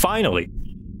guys have finally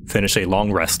finished a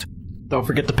long rest. Don't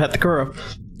forget to pet the Kuro.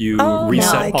 You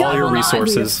reset all your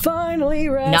resources. Finally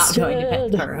rested. Not going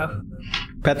to pet Kuro.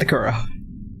 Pet the Kuro.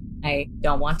 I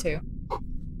don't want to.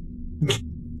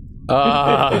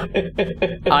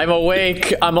 I'm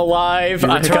awake. I'm alive. I've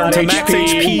got Return to max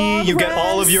HP. HP. You get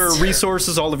all of your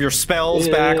resources, all of your spells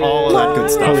back, all of that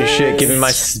good stuff. Holy shit, give me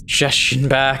my suggestion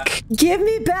back. Give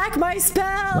me back my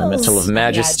spells. My Mantle of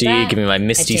Majesty, that. give me my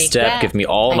Misty I take Step, that. give me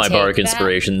all I my take Bardic that.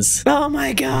 Inspirations. Oh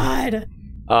my god.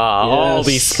 All Yes.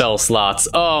 these spell slots.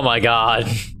 Oh my god.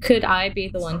 Could I be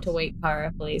the one to wake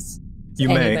Kara, please? You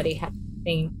may. Anybody have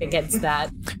anything against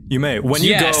that? You may. When you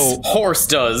Yes, go, horse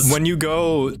does. when you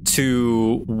go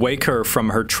to wake her from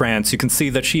her trance, you can see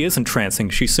that she isn't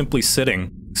trancing. She's simply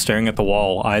sitting, staring at the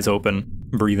wall, eyes open,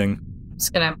 breathing.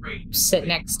 Just gonna sit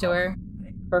next to her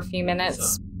for a few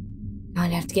minutes. I'm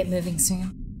gonna have to get moving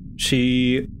soon.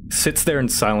 She sits there in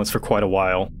silence for quite a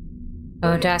while. I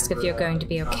want to ask if you're going to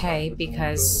be okay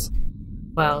because,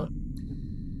 well,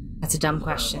 that's a dumb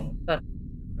question, but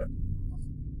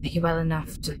are you well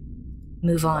enough to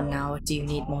move on now, or do you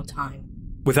need more time?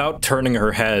 Without turning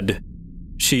her head,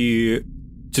 she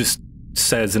just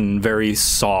says in very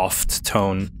soft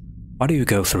tone, "Why do you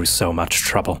go through so much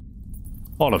trouble?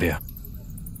 All of you.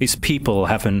 These people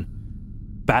have been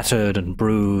battered and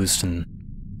bruised and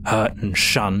hurt and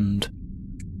shunned.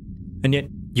 And yet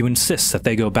you insist that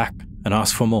they go back and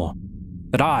ask for more.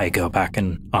 That I go back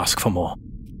and ask for more.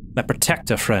 That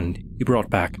protector friend you brought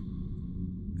back.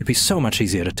 It'd be so much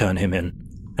easier to turn him in.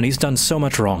 and he's done so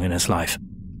much wrong in his life.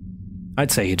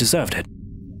 I'd say he deserved it.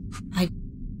 I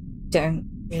don't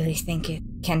really think it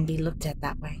can be looked at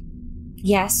that way.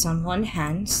 Yes, on one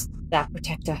hand, that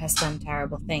protector has done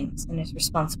terrible things and is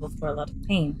responsible for a lot of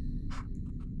pain.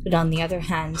 But on the other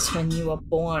hand, when you're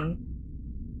born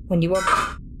in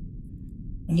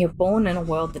a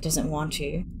world that doesn't want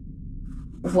you,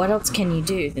 what else can you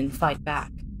do than fight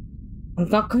back? I'm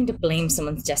not going to blame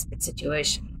someone's desperate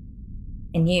situation.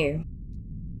 And you,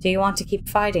 do you want to keep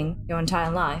fighting your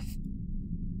entire life?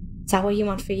 Is that what you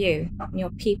want for you and your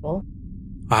people?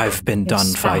 I've been done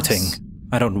spouse? fighting.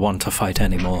 I don't want to fight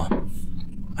anymore.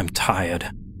 I'm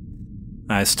tired.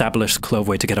 I established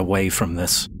Cloveway to get away from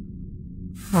this.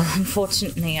 Well,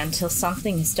 unfortunately, until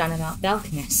something is done about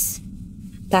Belkinus,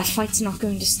 that fight's not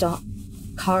going to stop.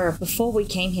 Kara, before we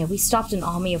came here, we stopped an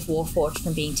army of Warforged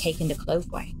from being taken to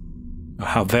Cloveway.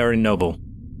 How very noble.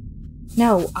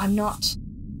 No, I'm not.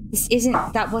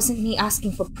 That wasn't me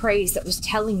asking for praise. That was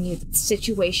telling you that the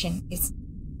situation is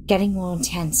getting more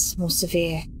intense, more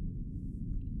severe.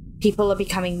 People are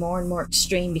becoming more and more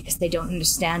extreme because they don't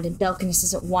understand, and Belkinus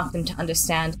doesn't want them to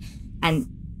understand, and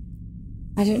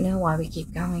I don't know why we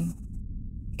keep going.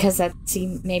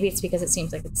 Maybe it's because it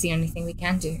seems like it's the only thing we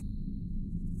can do.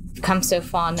 We've come so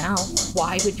far now.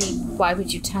 Why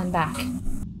would you turn back?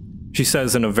 She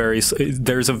says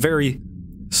there's a very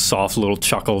soft little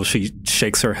chuckle. She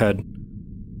shakes her head.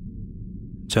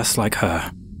 Just like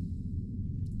her.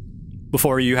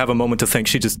 Before you have a moment to think,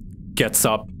 she just gets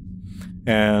up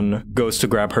and goes to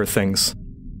grab her things.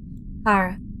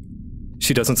 Kara.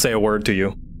 She doesn't say a word to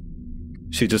you.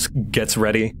 She just gets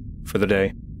ready for the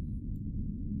day.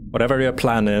 Whatever your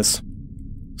plan is,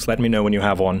 just let me know when you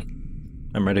have one.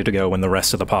 I'm ready to go when the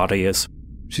rest of the party is.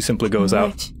 She simply goes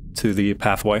out to the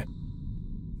pathway.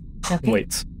 Okay.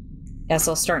 Waits. Guess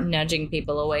I'll start nudging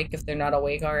people awake if they're not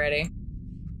awake already.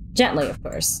 Gently, of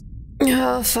course.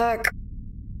 Oh, fuck.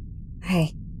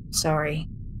 Hey, sorry.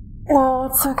 Oh,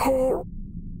 it's okay.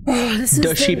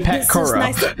 Does she pet Kara?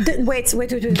 Nice.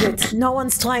 Wait. No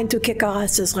one's trying to kick our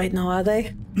asses right now, are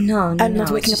they? No. I'm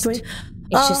not waking up to it.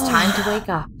 It's just time to wake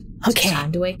up. Okay. It's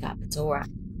time to wake up. It's alright.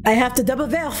 I have to double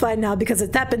verify now because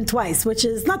it's happened twice, which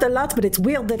is not a lot, but it's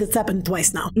weird that it's happened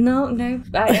twice now. No.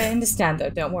 I understand, though.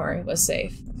 Don't worry. We're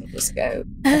safe. Let me just go.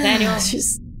 Nathaniel.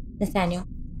 Nathaniel.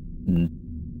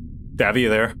 Davy, you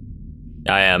there?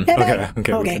 I am. Okay, we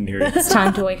can hear you. It's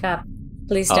time to wake up.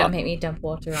 Please don't make me dump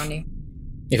water on you.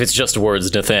 If it's just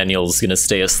words, Nathaniel's gonna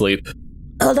stay asleep.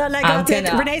 Hold on, I got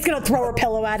it. Renee's gonna throw her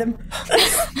pillow at him.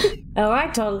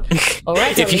 Alright, I'll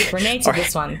leave Renee to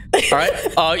this one.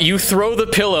 Alright, you throw the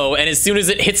pillow, and as soon as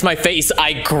it hits my face,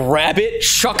 I grab it,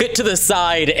 chuck it to the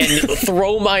side, and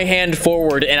throw my hand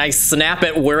forward, and I snap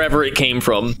at wherever it came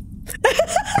from.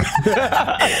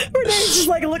 Renee's just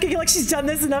like looking like she's done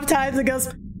this enough times and goes,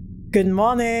 "Good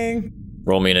morning."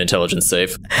 Roll me an intelligence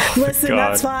save. Listen, God.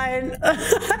 that's fine.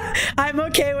 I'm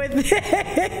okay with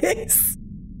this.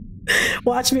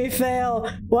 Watch me fail.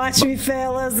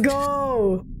 Let's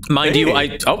go. Mind you,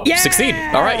 Yeah! succeed.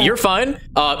 All right, you're fine.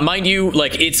 Mind you,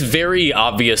 like, it's very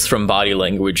obvious from body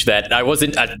language that I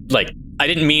wasn't, I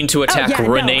didn't mean to attack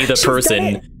Renee the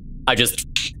person. I just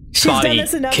She's body done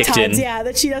this enough kicked times, in. yeah,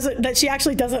 that she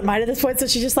actually doesn't mind at this point. So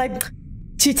she's just like,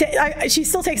 she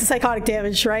still takes the psychotic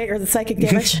damage, right, or the psychic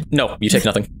damage. No, you take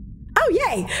nothing. Oh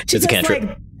yay! She It's a just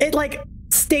cantrip. it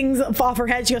stings off her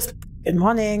head. She goes, "Good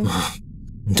morning."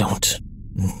 Don't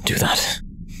do that.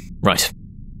 Right.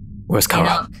 Where's Kara?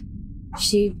 Enoch.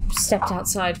 She stepped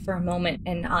outside for a moment,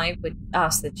 and I would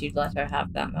ask that you'd let her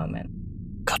have that moment.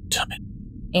 God damn it.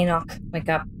 Enoch, wake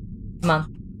up. Come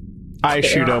on. I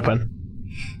shoot open.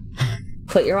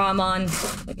 Put your arm on.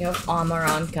 Put your armor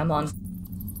on. Come on.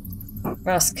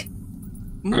 Rusk.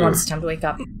 Come on, it's time to wake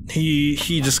up. He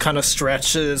just kind of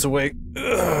stretches awake.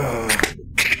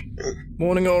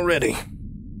 Morning already.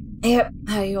 Yep.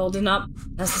 How you holding up?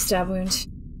 How's the stab wound?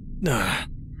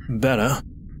 Better.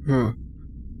 You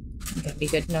gonna be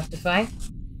good enough to fight?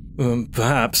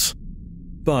 Perhaps.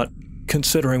 But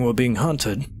considering we're being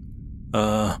hunted,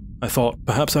 I thought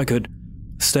perhaps I could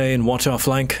stay and watch our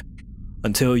flank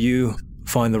until you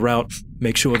find the route,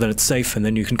 make sure that it's safe, and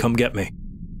then you can come get me.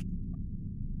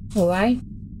 Alright.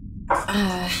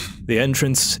 The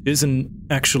entrance isn't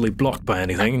actually blocked by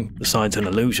anything besides an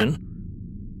illusion.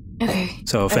 Okay.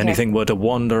 So if anything were to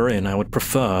wander in, I would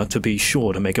prefer to be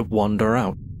sure to make it wander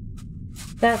out.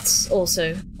 That's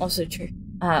also true.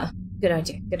 Good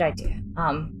idea.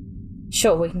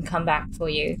 Sure, we can come back for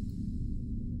you.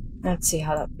 Let's see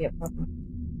how that would be a problem.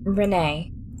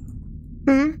 Renee.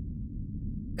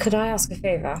 Could I ask a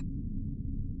favor?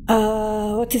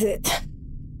 What is it?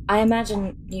 I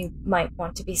imagine you might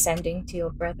want to be sending to your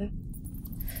brother.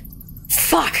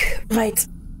 Fuck! Right.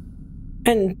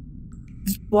 And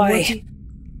why?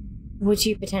 Would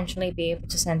you potentially be able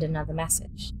to send another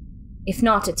message? If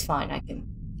not, it's fine.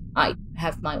 I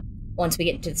have my... Once we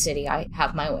get into the city, I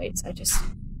have my ways. I just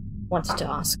wanted to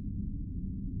ask.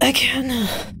 I can.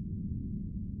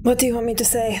 What do you want me to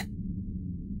say?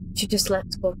 Would you just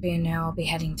let Scorpion know I'll be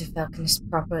heading to Belkinus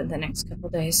proper in the next couple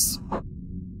days?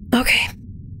 Okay.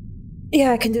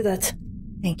 Yeah, I can do that.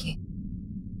 Thank you.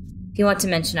 If you want to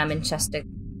mention I'm in Chester,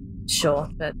 sure,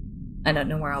 but I don't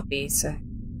know where I'll be, so...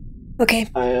 Okay.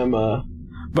 I am,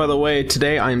 by the way,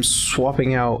 today I'm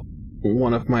swapping out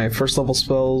one of my first level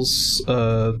spells,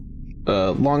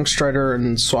 Long Strider,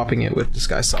 and swapping it with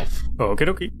Disguise Self. Okie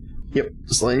dokie. Yep,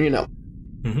 just letting you know.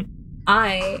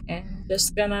 I am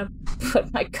just gonna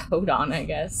put my coat on, I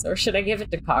guess. Or should I give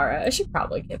it to Kara? I should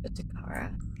probably give it to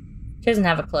Kara. She doesn't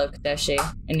have a cloak, does she?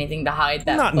 Anything to hide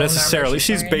that? Not bone necessarily. armor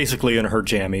She's wearing? basically in her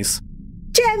jammies.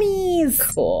 Jammies!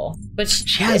 Cool. But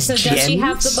has so does she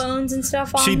have jammies? the bones and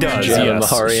stuff on She her? does, Yeah,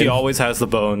 yes. Maharian. She always has the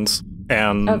bones.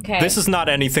 And Okay. this is not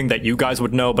anything that you guys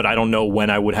would know, but I don't know when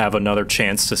I would have another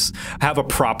chance to have a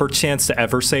proper chance to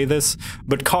ever say this.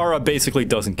 But Kara basically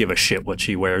doesn't give a shit what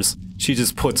she wears. She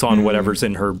just puts on whatever's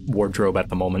in her wardrobe at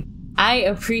the moment. I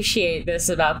appreciate this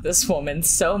about this woman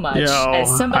so much. Yo,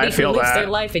 As somebody I who feel lives that. their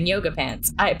life in yoga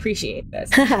pants, I appreciate this.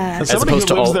 As somebody who opposed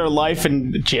to lives all- their life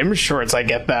in gym shorts, I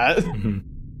get that.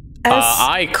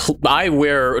 I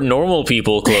wear normal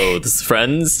people clothes,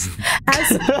 friends.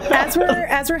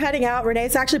 As we're heading out,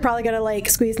 Renee's actually probably gonna like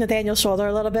squeeze Nathaniel's shoulder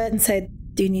a little bit and say,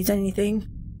 "Do you need anything?"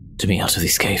 To me out of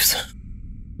these caves.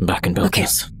 I'm back in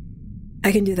Belkinus.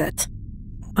 I can do that.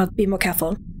 I'll be more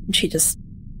careful. And she just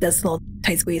does a little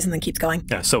tight squeeze and then keeps going.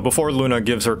 Yeah, so before Luna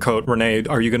gives her coat, Renee,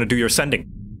 are you going to do your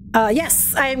sending?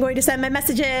 Yes, I am going to send my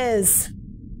messages.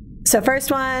 So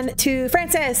first one to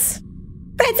Francis.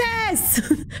 Francis!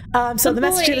 So the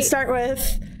message boy. to start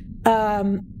with,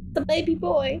 The baby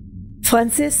boy.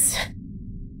 Francis,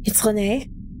 it's Renee.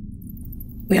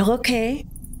 We're okay.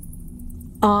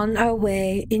 On our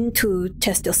way into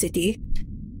Chester City.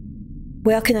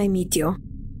 Where can I meet you?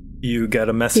 You get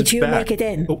a message Did you back. make it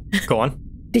in? Oh, go on.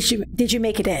 Did you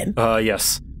make it in?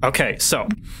 Yes. Okay, so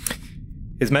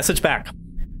his message back.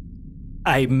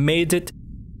 I made it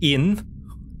in.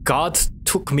 God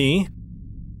took me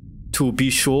to be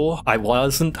sure I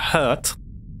wasn't hurt.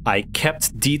 I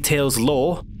kept details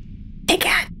low. Hey,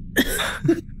 cat!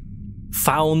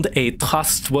 Found a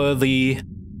trustworthy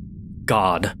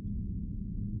God.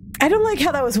 I don't like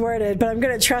how that was worded, but I'm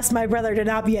going to trust my brother to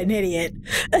not be an idiot.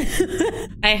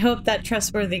 I hope that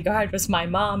trustworthy guard was my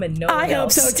mom and no one I hope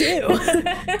else. so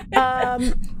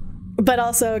too. But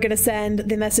also going to send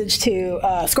the message to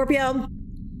Scorpio.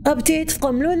 Update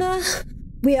from Luna.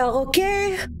 We are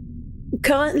okay.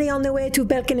 Currently on the way to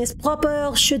Belkinus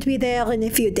proper. Should be there in a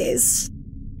few days.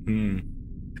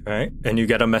 Okay, and you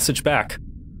get a message back.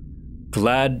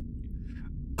 Glad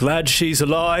she's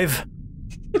alive.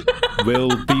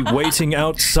 We'll be waiting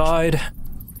outside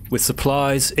with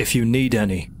supplies if you need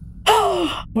any.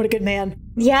 What a good man.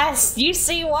 Yes, you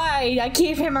see why I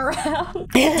keep him around.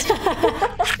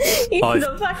 Even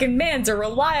the fucking man's a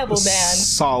reliable man.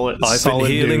 Solid. I've solid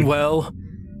been healing dude. well,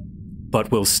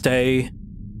 but we'll stay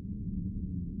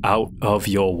out of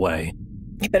your way.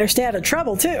 You better stay out of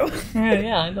trouble too.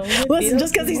 Yeah, I don't Listen,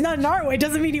 just because he's not in our way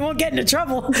doesn't mean he won't get into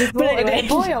trouble. But anyway. the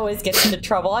boy always gets into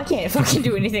trouble. I can't fucking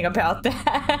do anything about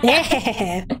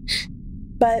that.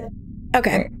 But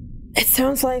okay. It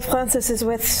sounds like Francis is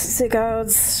with the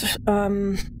guards. I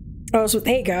was with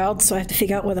a guard, so I have to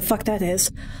figure out where the fuck that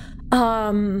is.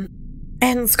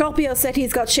 And Scorpio said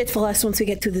he's got shit for us once we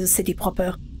get to the city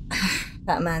proper.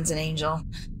 That man's an angel.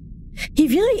 He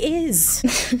really is.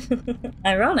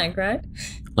 Ironic, right?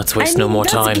 Let's waste no more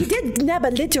time. He did nab a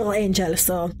literal angel,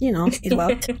 so, you know, it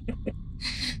worked.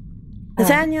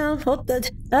 Nathaniel,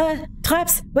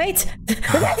 traps, wait.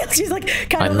 She's like,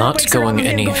 kind I'm of not wakes around going him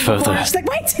any before. further. She's like,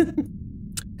 wait.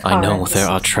 I know Alright. there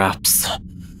are traps.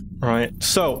 Right.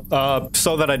 So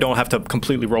that I don't have to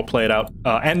completely roleplay it out,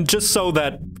 and just so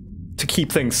that to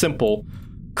keep things simple,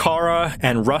 Kara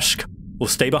and Rushk will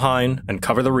stay behind and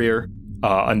cover the rear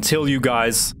until you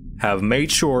guys have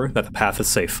made sure that the path is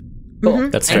safe. Cool.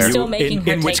 That's I'm fair. still making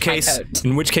her in which take my case,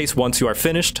 coat. once you are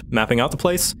finished mapping out the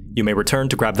place, you may return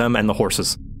to grab them and the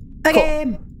horses.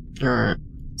 Okay. All right.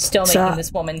 Still So- making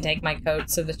this woman take my coat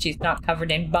so that she's not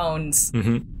covered in bones.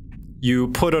 You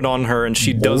put it on her and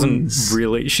she doesn't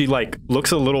really, she like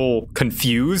looks a little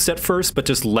confused at first, but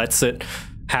just lets it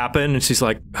happen. And she's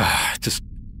like, just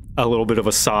a little bit of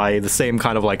a sigh, the same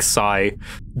kind of like sigh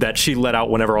that she let out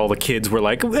whenever all the kids were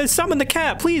like, summon the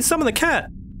cat, please summon the cat.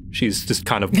 She's just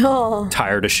kind of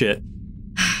tired of shit.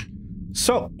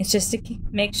 So It's just to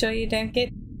make sure you don't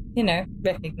get,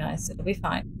 recognized. It'll be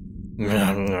fine.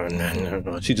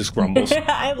 She just grumbles.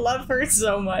 I love her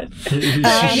so much. No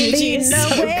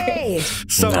way.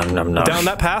 So down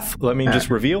that path, let me just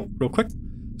reveal real quick.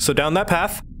 So down that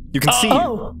path, you can see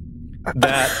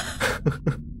that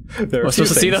there are Am I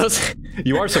supposed to see those?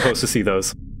 You are supposed to see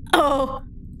those. Oh.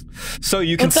 So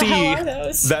you can What the see hell are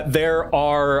those? that there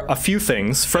are a few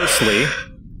things. Firstly,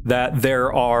 that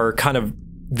there are kind of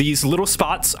these little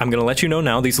spots. I'm going to let you know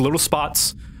now. These little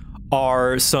spots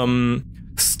are some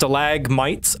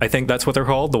stalagmites. I think that's what they're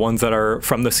called. The ones that are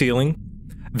from the ceiling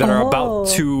that are about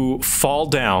to fall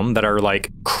down, that are like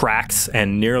cracks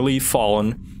and nearly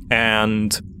fallen.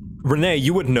 And Renee,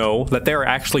 you would know that they're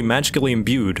actually magically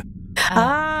imbued.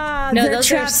 No, they're those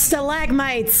trapped are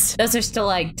stalagmites. Those are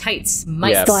stalactites.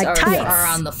 Mites Yes. are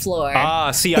on the floor.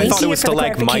 See, I thought it was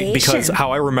stalagmite because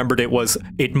how I remembered it was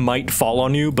it might fall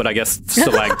on you, but I guess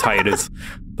stalactite is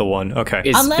the one. Okay.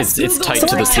 It's tight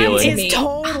to the ceiling. It's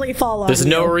totally fall on There's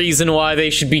you. no reason why they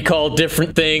should be called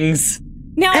different things.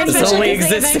 No, This especially only because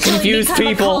they exists to eventually confuse become a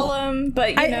people. column,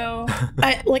 but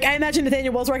I imagine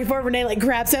Nathaniel Wells walking forward, Renee like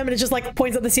grabs him and it just like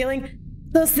points at the ceiling.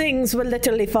 Those things will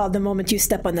literally fall the moment you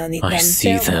step underneath them. I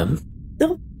see them.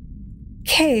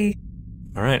 Okay.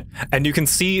 All right. And you can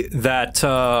see that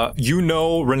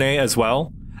Renee, as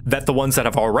well, that the ones that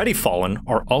have already fallen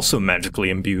are also magically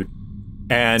imbued.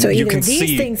 And So you either can these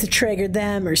see things triggered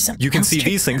them or something. you can else see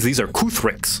triggered these things. These are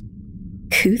Kuthrix.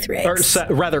 Kuthrix.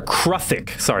 Or rather,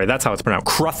 Kruthic. Sorry, that's how it's pronounced.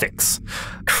 Kruthix.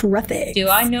 Kruthic. do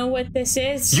I know what this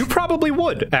is? You probably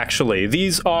would, actually.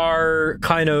 These are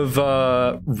kind of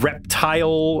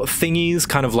reptile thingies,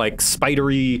 kind of like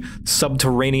spidery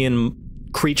subterranean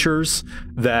creatures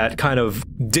that kind of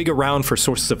dig around for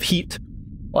sources of heat.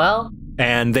 Well,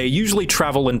 And they usually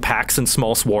travel in packs and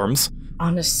small swarms.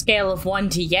 on a scale of 1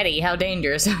 to Yeti, how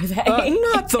dangerous are they?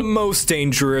 Not the most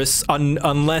dangerous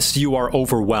unless you are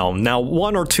overwhelmed. Now,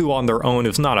 1 or 2 on their own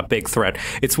is not a big threat.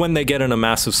 It's when they get in a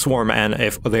massive swarm and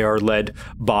if they are led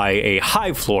by a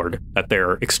hive lord that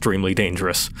they're extremely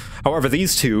dangerous. However,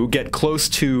 these two get close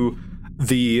to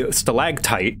the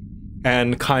stalactite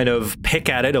and kind of pick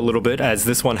at it a little bit, as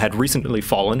this one had recently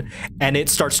fallen, and it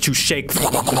starts to shake.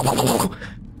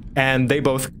 And they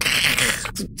both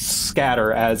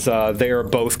scatter as they are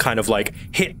both kind of like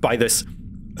hit by this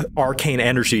arcane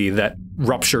energy that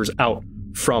ruptures out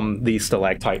from the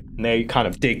stalactite. And they kind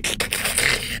of dig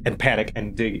and panic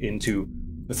and dig into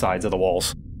the sides of the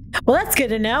walls. Well, that's good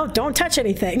to know. Don't touch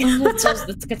anything.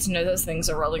 It's good to know those things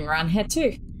are rolling around here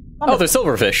too. Oh, they're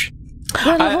silverfish.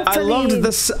 I loved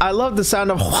this. I love the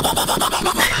sound of.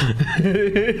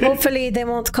 Hopefully, they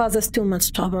won't cause us too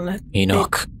much trouble.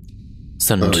 Enoch,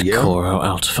 send Koro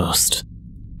out first.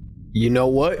 You know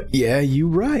what? Yeah, you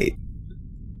right.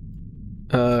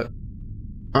 I'm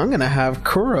gonna have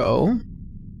Kuro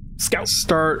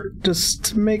start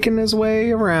just making his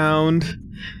way around.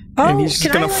 And he's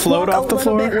just gonna float off the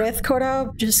floor. Bit with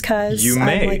Koro, just cause You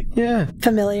may. I'm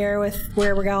familiar with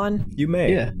where we're going. You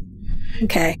may. Yeah.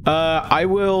 Okay. I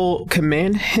will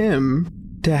command him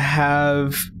to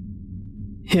have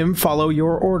him follow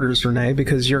your orders, Renee,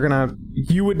 because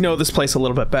you would know this place a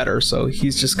little bit better. So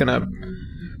he's just gonna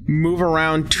move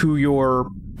around to your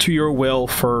will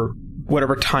for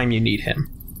whatever time you need him.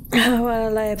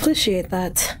 Well, I appreciate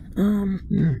that.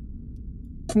 I'm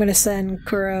gonna send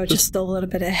Kuro just a little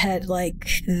bit ahead,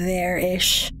 like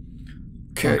there-ish.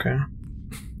 Okay.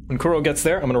 When Kuro gets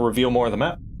there, I'm going to reveal more of the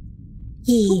map.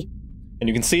 And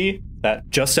you can see that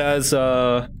just as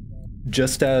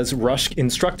Rush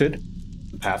instructed,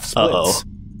 the path splits.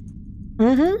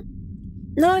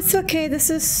 No, it's okay.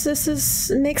 This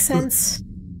makes sense.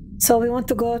 So we want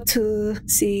to go to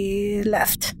the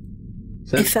left.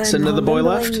 Send the boy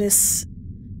left?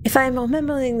 If I'm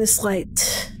remembering this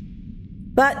right.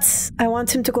 But I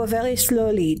want him to go very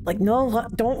slowly. Like, no,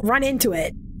 don't run into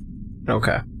it.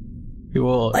 Okay. He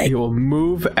will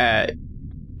move at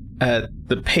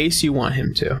the pace you want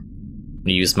him to.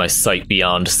 Use my sight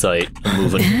beyond sight. I'm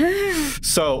moving.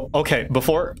 So, okay,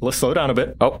 let's slow down a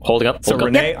bit. Oh, holding up. So,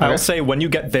 Renee, I'll say when you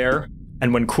get there,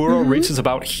 and when Kuro reaches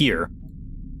about here.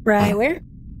 Right, where?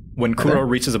 When Kuro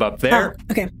reaches about there,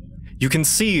 okay. You can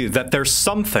see that there's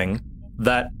something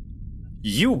that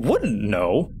you wouldn't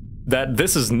know, that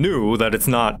this is new, that it's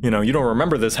not, you don't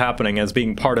remember this happening as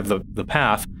being part of the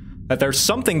path, that there's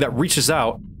something that reaches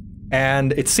out,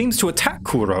 and it seems to attack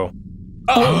Kuro.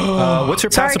 What's your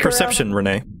passive perception,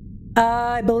 Renee?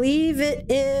 I believe it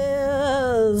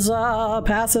is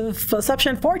passive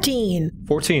perception 14.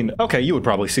 14. Okay, you would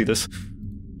probably see this.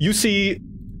 You see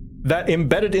that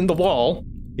embedded in the wall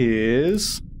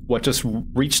is what just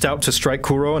reached out to strike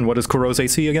Kuro, and what is Kuro's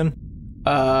AC again?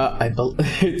 I believe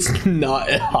it's not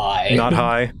high. Not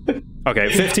high.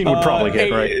 Okay, 15 would probably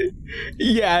hit, right?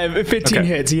 Yeah, 15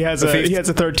 hits. He has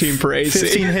a 13 per AC.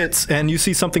 15 hits, and you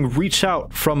see something reach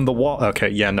out from the wall. Okay,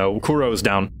 yeah, no, Kuro's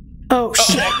down. Oh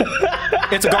shit!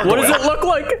 It's a gargoyle. What does it look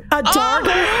like? A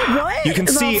gargoyle? What? You can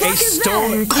see a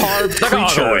stone-carved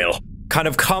creature kind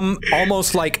of come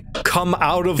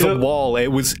out of the wall. It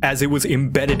was as it was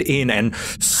embedded in and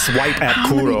swipe at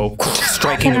Kuro,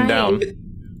 striking him down.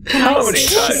 How many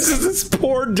times is this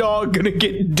poor dog gonna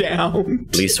get down?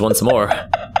 At least once more.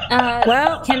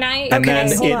 Well, can I? And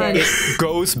then hold on. it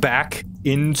goes back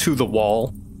into the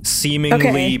wall,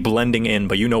 seemingly blending in,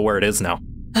 but you know where it is now.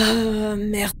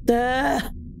 Merde.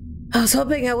 I was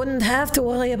hoping I wouldn't have to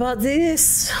worry about this.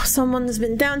 Someone's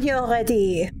been down here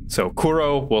already. So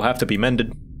Kuro will have to be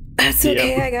mended. That's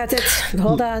okay, I got it.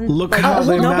 Hold on. Look how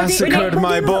they massacred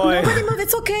my boy. Nobody move,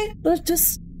 it's okay.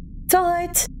 It's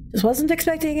alright. Just wasn't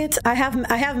expecting it. I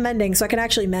have mending, so I can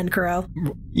actually mend Kuro.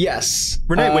 Yes.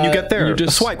 Renee, when you get there,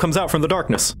 a swipe comes out from the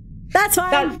darkness. That's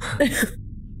fine.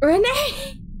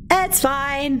 Renee! It's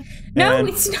fine. No, And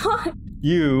it's not.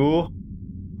 you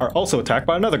are also attacked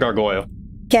by another gargoyle.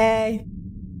 Okay.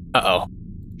 Uh-oh.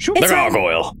 Shoot. The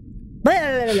gargoyle.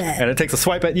 And it takes a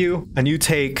swipe at you, and you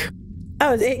take...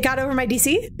 Oh, it got over my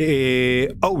DC?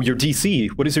 your DC.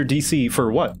 What is your DC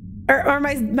for what? Or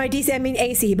my DC, I mean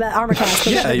AC, but armor class.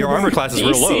 Yeah, your armor class is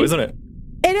real low, isn't it?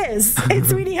 It is. It's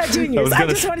Sweeney Hut Juniors. I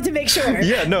just wanted to make sure.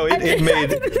 Yeah, no, it I made...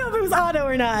 didn't know if it was auto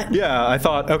or not. Yeah, I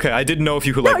thought, okay, I didn't know if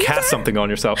you could, cast something on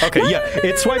yourself. Okay, No,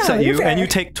 it swipes at you, you're and fair. you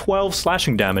take 12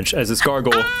 slashing damage as this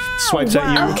gargoyle swipes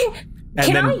at you, Okay. and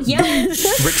Can then I yell?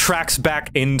 retracts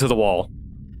back into the wall.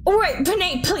 All right,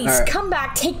 Renee, please come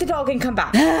back. Take the dog and come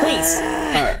back, please.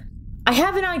 I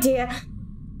have an idea.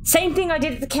 Same thing I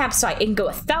did at the campsite. It can go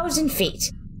 1,000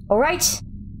 feet. All right.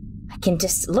 I can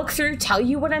just look through, tell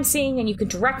you what I'm seeing, and you can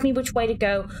direct me which way to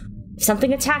go. If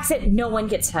something attacks it, no one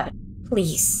gets hurt.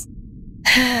 Please.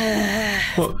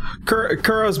 Well,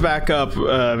 Kuro's back up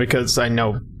because I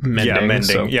know mending. Yeah, mending.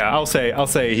 So. Yeah, I'll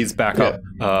say he's back up.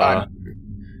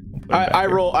 I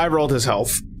rolled his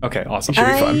health. Okay, awesome. Should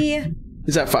be fine.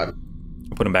 Is that fine?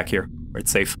 I'll put him back here where it's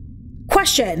safe.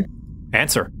 Question.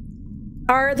 Answer.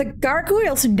 Are the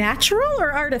gargoyles natural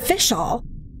or artificial?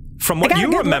 From what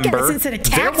you remember, since it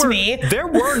attacked me. there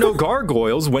were no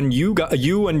gargoyles when you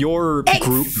and your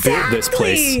group built this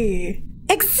place.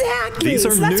 Exactly. These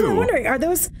are that's new. what I'm wondering. Are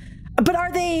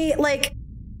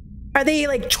they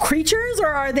like creatures, or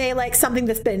are they like something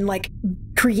that's been like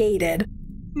created?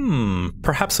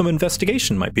 Perhaps some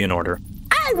investigation might be in order.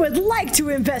 I would like to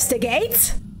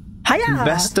investigate. Hiya.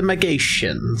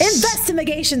 Investigations.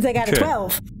 I got a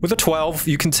 12. With a 12,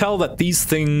 you can tell that these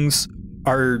things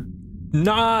are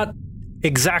not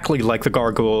exactly like the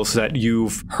gargoyles that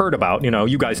you've heard about. You know,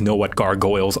 you guys know what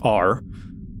gargoyles are.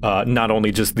 Not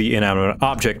only just the inanimate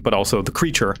object, but also the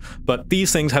creature. But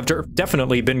these things have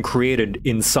definitely been created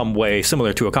in some way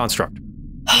similar to a construct.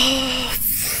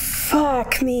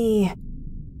 Fuck me.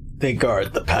 They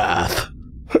guard the path.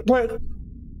 Like,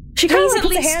 she kind of Please at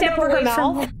puts a least hand step up her away mouth.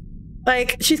 from...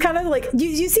 Like, she's kind of like,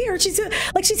 you see her, she's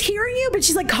hearing you, but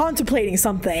she's like contemplating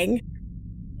something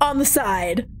on the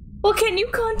side. Well, can you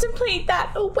contemplate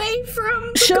that away from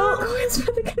the Sure. gargoyles?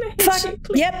 Where they're gonna hit Fuck. you,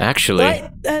 please? Yep. Actually,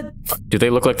 do they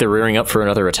look like they're rearing up for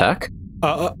another attack?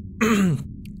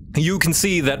 You can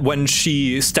see that when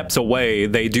she steps away,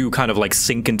 they do kind of like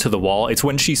sink into the wall. It's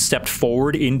when she stepped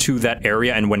forward into that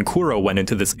area and when Kuro went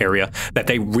into this area that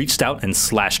they reached out and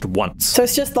slashed once. So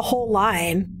it's just the whole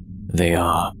line. They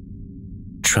are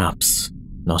traps,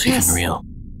 not even real.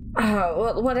 Oh,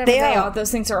 well, whatever They they are. are,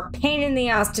 those things are a pain in the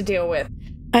ass to deal with.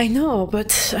 I know,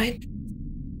 but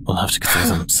We'll have to get through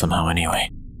them somehow anyway.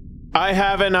 I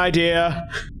have an idea.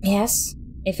 Yes?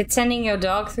 If it's sending your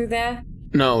dog through there?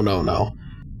 No.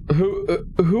 Who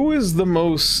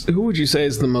would you say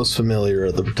is the most familiar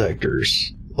of the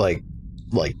protectors? Like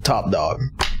top dog.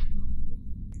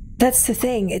 that's the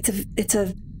thing. It's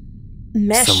a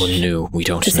mesh. Someone new we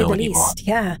don't to say know the anymore. least.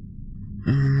 Yeah.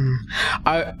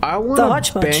 I The want to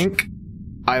hodgepodge. bank.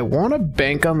 I want to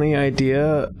bank on the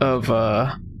idea of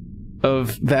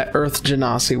that Earth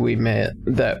Genasi we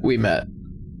met.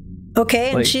 Okay,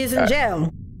 and Like, she's in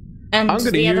jail. And I'm going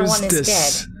to the other use one is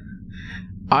this. dead.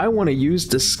 I want to use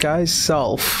disguise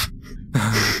self.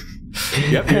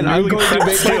 Yep, And I'm going to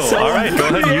make skill. myself- All right, go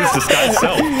ahead and use disguise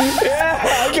self.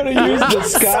 Yeah, I'm I'm gonna use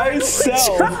disguise self.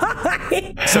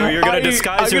 So you're gonna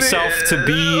disguise yourself to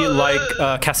be like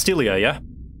Castilia, yeah?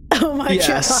 Oh my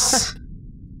Yes.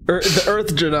 The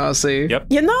Earth Genasi. Yep.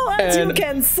 god. You know what? You And-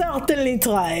 can certainly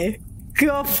try.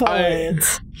 Go for it.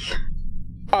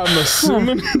 I'm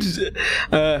assuming.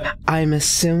 I'm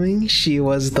assuming she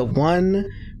was the one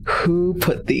who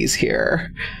put these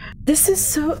here. This is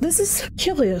so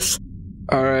curious.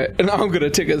 All right, and I'm gonna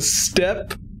take a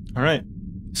step All right.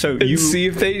 So and you see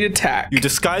if they attack. you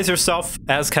disguise yourself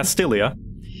as Castilia.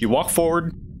 You walk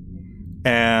forward,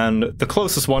 and the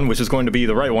closest one, which is going to be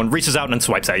the right one, reaches out and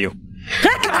swipes at you.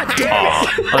 God damn it!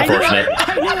 Unfortunate.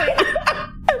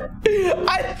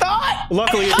 I thought.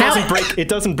 Luckily, it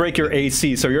doesn't break your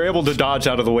AC, so you're able to dodge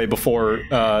out of the way before,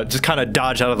 just kind of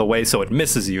dodge out of the way so it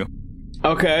misses you.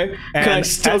 Okay. Can I And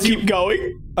still as you- keep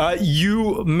going?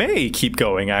 You may keep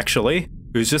going, actually.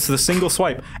 It was just the single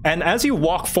swipe. And as you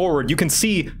walk forward, you can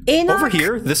see Enoch? over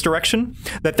here, this direction,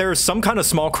 that there's some kind of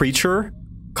small creature.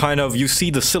 You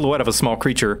see the silhouette of a small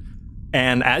creature.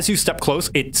 And as you step close,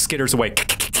 it skitters away.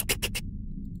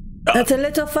 That's a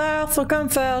little far for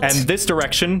comfort. And this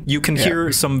direction, you can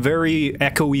hear some very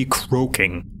echoey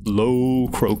croaking. Low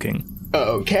croaking.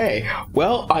 Okay.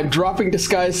 Well, I'm dropping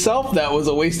disguise self. That was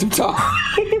a waste of time.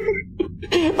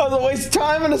 That was a waste of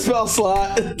time in a spell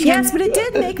slot. yes, but it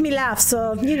did make me laugh,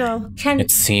 so, you know.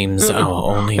 It seems our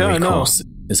only Yeah, I know. recourse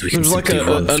is we can There's like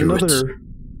simply run through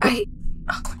it.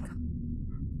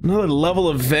 another level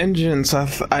of vengeance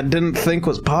I didn't think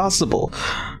was possible.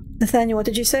 Nathaniel, what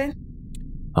did you say?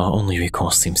 Our only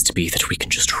recourse seems to be that we can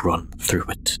just run through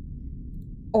it.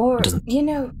 Or, doesn't-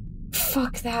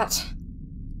 fuck that.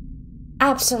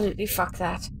 Absolutely fuck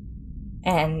that.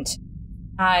 And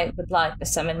I would like to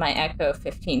summon my Echo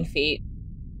 15 feet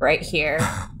right here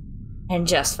and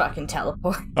just fucking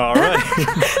teleport. All right.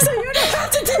 So you don't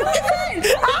have to do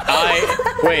anything!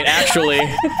 Wait, actually,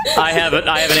 I have an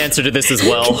answer to this as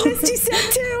well. Yes, you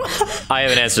said too! I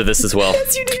have an answer to this as well.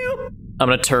 Yes, you do! I'm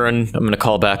gonna turn, I'm gonna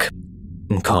call back.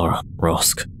 Nkara,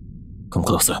 Rosk, come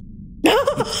closer.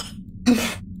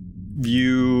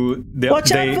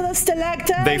 Watch out for the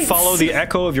stalactites! They follow the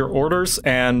echo of your orders,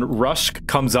 and Rusk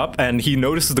comes up, and he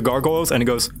notices the gargoyles, and he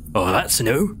goes, "Oh, that's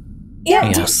new." Yeah,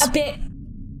 Yes. A bit.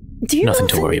 do you Nothing know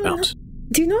if to worry anyone- about.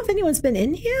 Do you know if anyone's been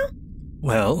in here?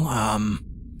 Well,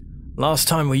 last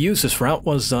time we used this route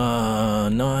was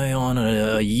nigh on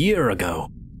a year ago.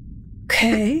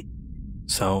 Okay.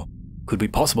 So, could be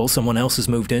possible someone else has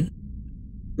moved in.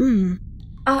 Ooh.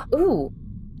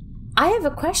 I have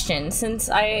a question, since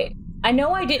I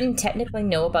know I didn't technically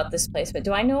know about this place, but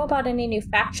do I know about any new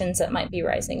factions that might be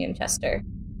rising in Chester?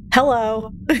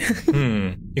 Hello.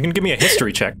 You can give me a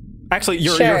history check. Actually,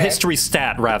 your Sure. history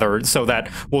stat, rather, so that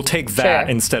we'll take that Sure.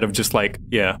 instead of just like,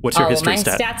 what's your history my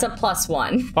stat? stat's a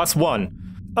 +1. +1.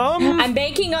 I'm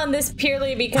banking on this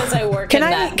purely because I work Can in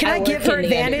I that. can I work give her in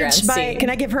the underground advantage by scene. can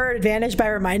I give her advantage by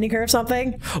reminding her of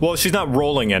something? Well, she's not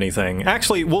rolling anything.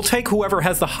 Actually, we'll take whoever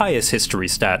has the highest history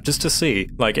stat just to see.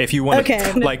 Like, if you want to,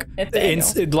 Okay.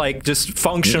 like, just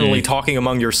functionally talking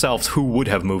among yourselves, who would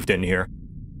have moved in here?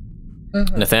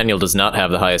 Nathaniel does not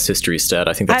have the highest history stat.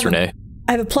 I think that's Renee.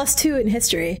 I have a +2 in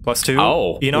history. +2?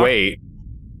 Oh, Enoch? wait.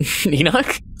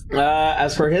 Enoch?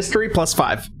 As for history,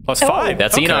 +5. +5.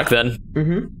 That's Okay. Enoch then.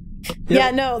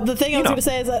 Yeah, no, the thing I was know. going to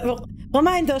say is that,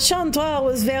 reminder, Chantal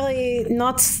was very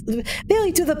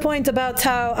to the point about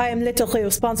how I am literally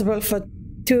responsible for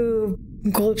 2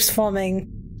 groups forming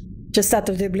just out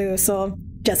of the blue, so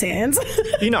just hands.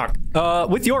 Enoch,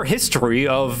 with your history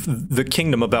of the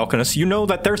kingdom of Belkinus, you know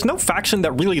that there's no faction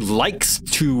that really likes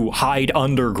to hide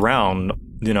underground.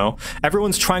 You know,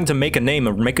 everyone's trying to make a name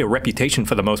and make a reputation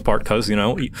for the most part because, you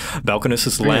know, Belkinus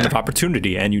is the land of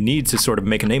opportunity and you need to sort of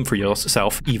make a name for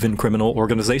yourself, even criminal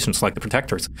organizations like the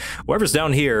Protectors. Whoever's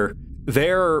down here,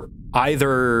 they're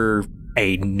either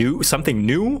something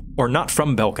new or not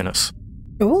from Belkinus.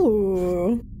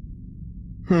 Ooh.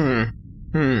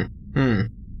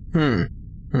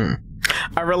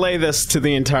 I relay this to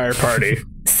the entire party.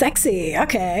 Sexy,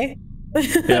 okay.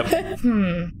 Yep.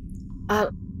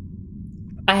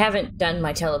 I haven't done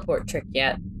my teleport trick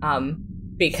yet,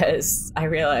 because I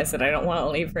realize that I don't want to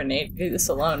leave Renee to do this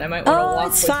alone. I might want to walk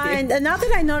It's with fine. you. And now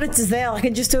that I know it's there, I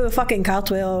can just do a fucking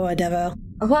cartwheel or whatever.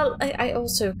 Well, I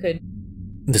also could.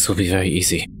 This will be very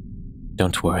easy.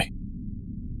 Don't worry.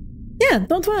 Yeah,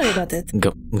 don't worry about it.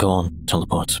 Go on,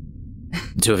 teleport.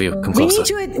 The 2 of you, come We closer.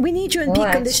 need you in peak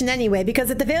Alright. condition anyway,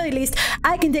 because at the very least,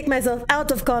 I can take myself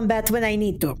out of combat when I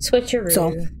need to. Switcheroo.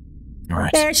 So- All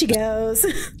right, There she goes.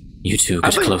 you two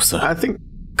get closer. I think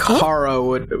Kara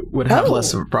would have Oh.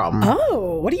 less of a problem.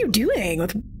 Oh, what are you doing?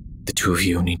 The 2 of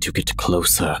you need to get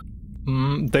closer.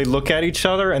 They look at each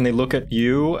other and they look at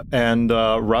you, and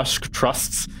Rusk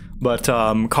trusts, but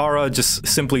Kara just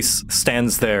simply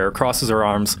stands there, crosses her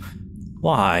arms.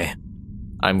 Why?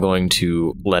 I'm going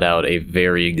to let out a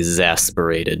very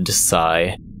exasperated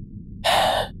sigh.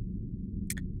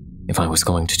 If I was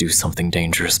going to do something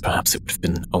dangerous, perhaps it would have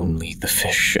been only the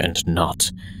fish and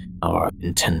not our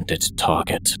intended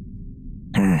target.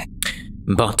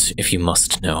 But if you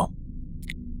must know,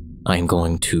 I am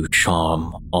going to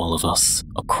charm all of us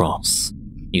across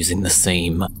using the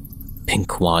same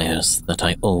pink wires that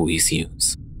I always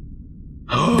use.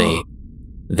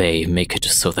 They make it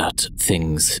so that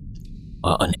things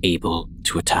are unable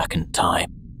to attack in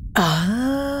time.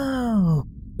 Oh.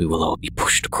 We will all be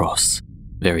pushed across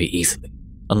very easily.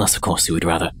 Unless, of course, you would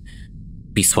rather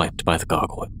be swiped by the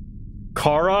gargoyle.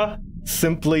 Kara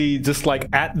simply just like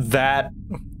at that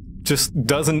just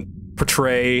doesn't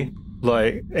portray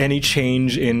like any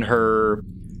change in her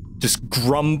just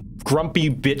grumpy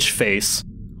bitch face,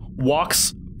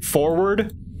 walks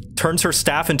forward, turns her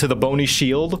staff into the bony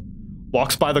shield,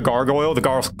 walks by the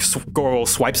gargoyle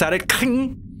swipes at it,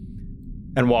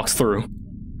 and walks through.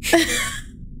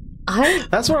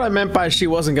 That's what I meant by she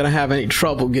wasn't going to have any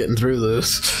trouble getting through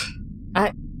this.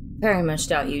 I very much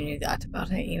doubt you knew that about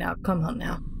her, Enoch. Come on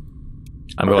now.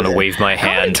 I'm going to wave my hand.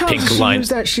 How many times Pink use lines.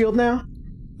 that shield now?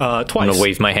 Twice. I'm going to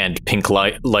wave my hand. Pink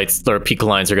lights or pink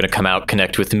lines are going to come out,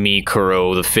 connect with me,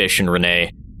 Kuro, the fish, and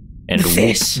Renee. And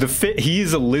Fish.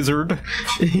 He's a lizard.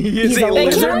 He's a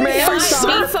lizard Can man.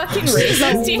 be fucking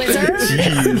racist.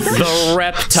 the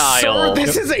reptile. Sir,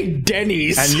 this is a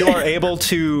Denny's. And you are able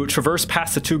to traverse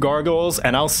past the two gargoyles,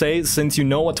 and I'll say, since you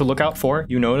know what to look out for,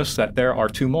 you notice that there are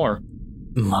two more.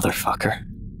 Motherfucker.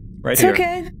 Right It's here.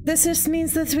 okay. This just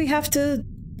means that we have to,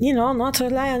 not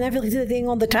rely on everything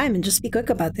all the time and just be quick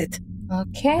about it.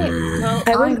 Okay.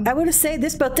 Well, I would say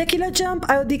this particular jump,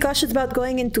 I would be cautious about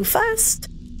going in too fast.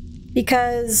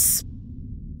 Because,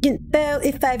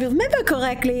 if I remember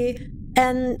correctly,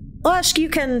 and Oshk, you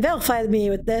can verify me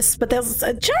with this, but there's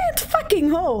a giant fucking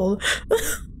hole.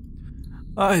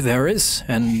 Oh, there is,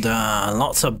 and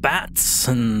lots of bats,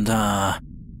 and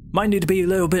might need to be a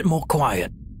little bit more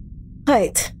quiet.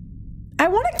 Right. I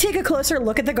want to take a closer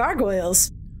look at the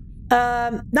gargoyles.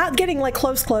 Not getting like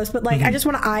close, but like I just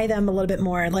want to eye them a little bit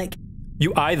more. Like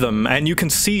You eye them, and you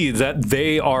can see that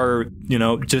they are,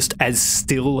 just as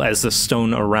still as the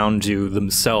stone around you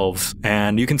themselves.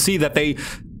 And you can see that they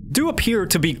do appear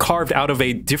to be carved out of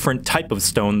a different type of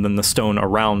stone than the stone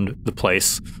around the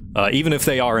place, even if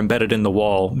they are embedded in the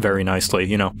wall very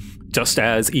nicely, just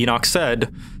as Enoch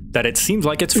said, that it seems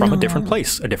like it's from a different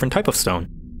place, a different type of stone.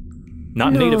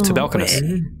 Not native to Belkinus.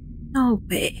 No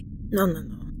way. No.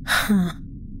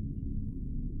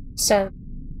 So,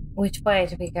 which way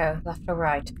do we go? Left or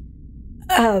right?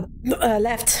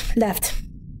 Left.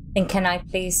 And can I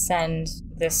please send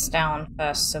this down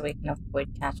first so we can avoid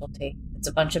casualty? It's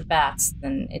a bunch of bats,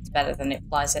 then it's better than they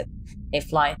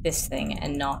fly at this thing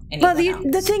and not anyone else.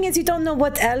 The thing is, you don't know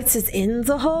what else is in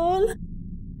the hole.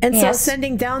 And so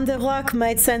sending down the rock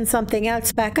might send something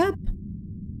else back up.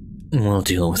 We'll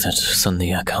deal with it. Send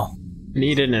the echo.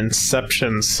 Need an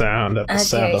inception sound at the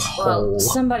sound of hole.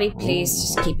 Somebody please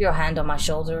just keep your hand on my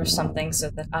shoulder or something so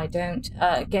that I don't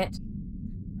get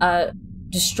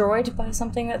destroyed by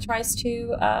something that tries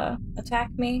to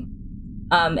attack me.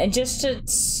 And just to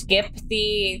skip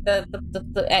the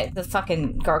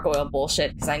fucking gargoyle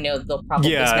bullshit, because I know they'll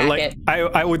probably smack it.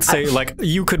 I would say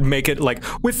you could make it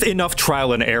with enough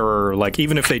trial and error.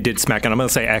 Even if they did smack it, I'm gonna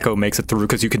say Echo makes it through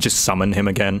because you could just summon him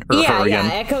again or her again.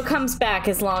 Yeah. Echo comes back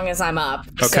as long as I'm up.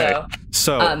 Okay.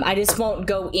 So I just won't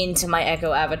go into my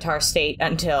Echo avatar state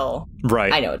until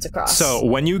I know it's across. So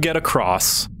when you get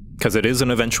across, because it is an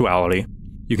eventuality,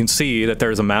 you can see that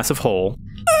there's a massive hole,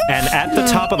 and at the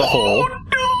top of the hole,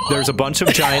 there's a bunch of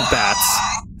giant bats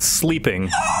sleeping.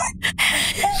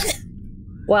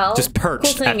 Well, just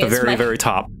perched at the very, very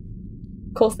top.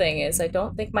 Cool thing is, I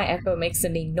don't think my Echo makes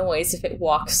any noise if it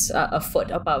walks a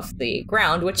foot above the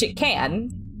ground, which it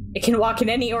can. It can walk in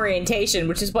any orientation,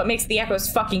 which is what makes the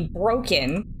Echoes fucking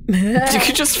broken. You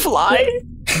could just fly.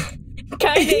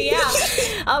 Kinda, yeah.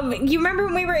 You remember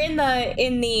when we were in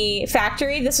the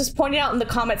factory? This was pointed out in the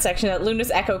comment section that Luna's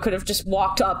Echo could have just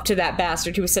walked up to that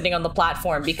bastard who was sitting on the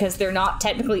platform because they're not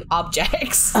technically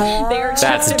objects. They're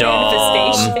just a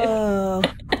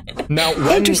manifestation. Now,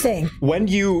 Interesting. When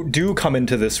you do come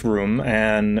into this room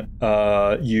and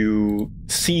you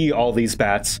see all these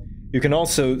bats, you can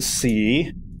also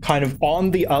see kind of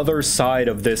on the other side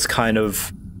of this kind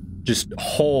of just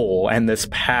hole and this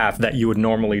path that you would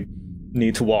normally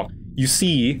need to walk, you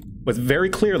see with very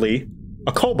clearly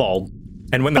a kobold.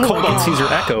 And when the kobold sees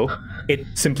your Echo, it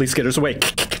simply skitters away.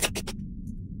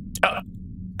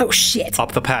 Oh shit.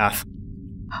 Up the path.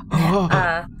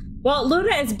 Well,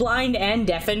 Luna is blind and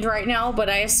deafened right now, but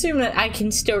I assume that I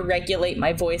can still regulate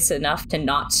my voice enough to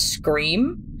not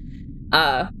scream.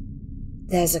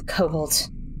 There's a kobold.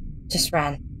 Just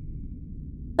ran.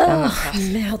 Oh,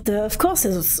 merde. Of course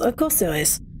there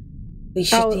is. We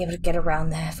should be able to get around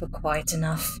there if we're quiet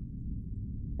enough.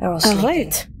 All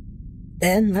right.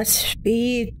 Then let's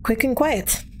be quick and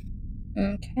quiet.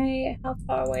 Okay, how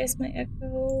far away is my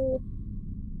echo?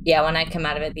 Yeah, when I come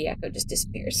out of it, the echo just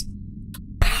disappears.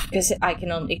 Because it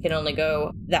can only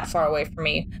go that far away from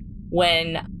me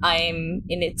when I'm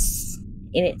in its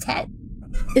head.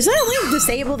 Is there a way to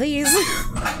disable these?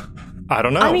 I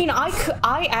don't know. I mean,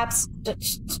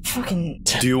 fucking.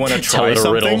 Do you want to Tell try it a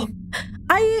something? riddle.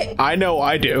 I know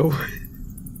I do.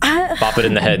 Pop it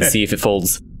in the head, see if it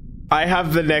folds. I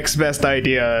have the next best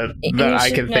idea that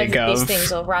I can think of. These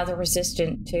things are rather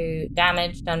resistant to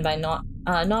damage done by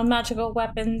non-magical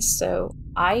weapons, so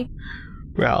I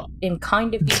am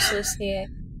kind of useless here.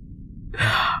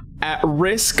 At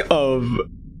risk of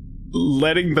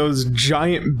letting those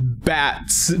giant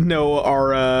bats know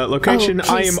our location,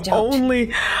 I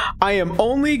am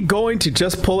only going to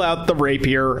just pull out the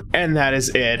rapier, and that is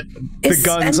it. The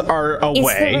guns are away. Is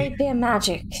the rapier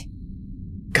magic?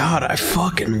 God, I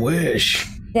fucking wish.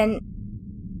 Then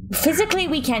physically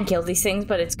we can kill these things,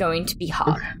 but it's going to be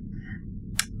hard.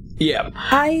 Yeah.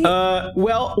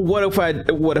 Well, what if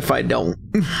I don't?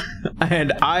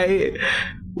 And I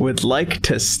would like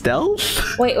to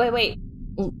stealth? Wait.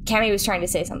 Cammy was trying to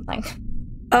say something.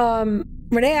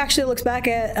 Renee actually looks back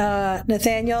at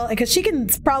Nathaniel, because she can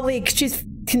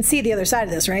see the other side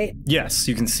of this, right? Yes,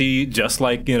 you can see, just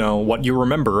like, what you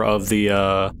remember of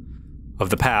the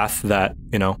path, that,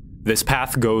 this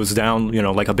path goes down,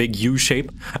 like a big U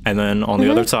shape, and then on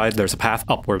the other side, there's a path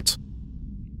upwards.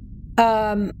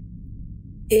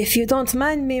 If you don't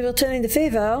mind me returning the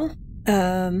favor,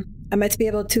 I might be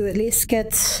able to at least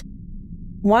get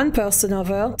one person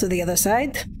over to the other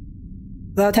side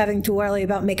without having to worry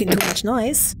about making too much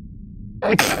noise.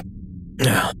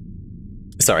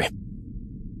 Sorry.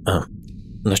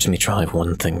 Let me try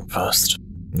one thing first.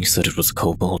 You said it was a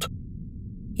kobold.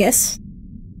 Yes.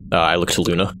 I looked to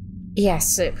Luna.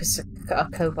 Yes, it was a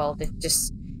kobold. It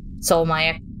just saw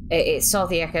it saw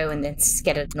the echo and then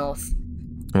scattered north.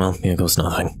 Well, here goes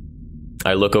nothing.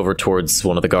 I look over towards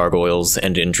one of the gargoyles,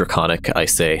 and in Draconic, I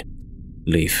say,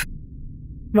 leave.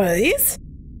 What are these?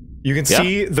 You can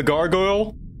see the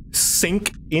gargoyle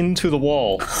sink into the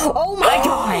wall. Oh my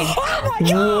god! Oh my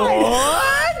god!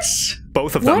 What?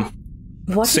 Both of them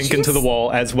What sink into the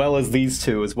wall, as well as these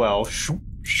two as well. Shoop,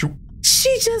 shoop.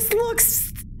 She just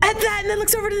looks at that and then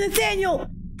looks over to Nathaniel.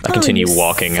 I continue you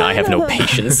walking. son I have of no a-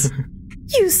 patience.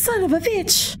 You son of a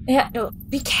bitch. Yeah, no,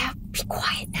 be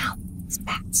quiet now. It's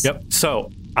bats. Yep, so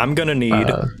I'm gonna need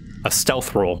a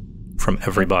stealth roll from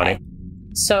everybody. Okay.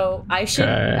 So I should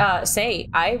say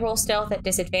I roll stealth at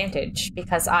disadvantage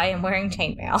because I am wearing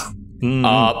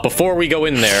chainmail. Before we go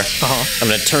in there, I'm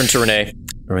going to turn to Renee.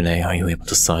 Renee, are you able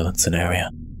to silence an area?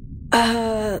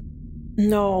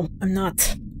 No, I'm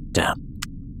not. Damn.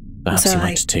 Perhaps you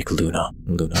might take Luna.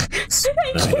 Luna is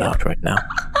very loud right now.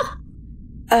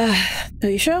 Are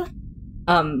you sure?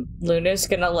 Luna's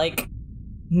gonna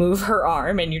move her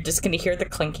arm, and you're just gonna hear the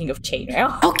clinking of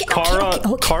chainmail.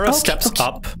 Kara steps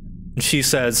up. She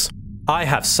says, I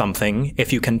have something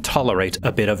if you can tolerate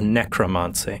a bit of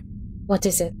necromancy. What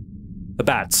is it? The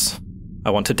bats. I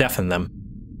want to deafen them.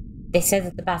 They said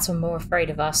that the bats were more afraid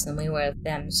of us than we were of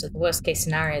them, so the worst case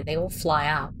scenario, they all fly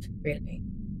out, really.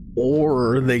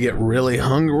 Or they get really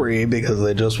hungry because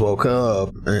they just woke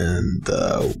up and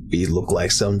we look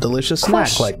like some delicious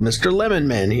snack like Mr. Lemon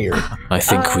Man here. I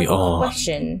think we all...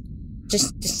 Question.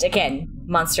 Just again,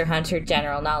 Monster Hunter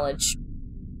general knowledge.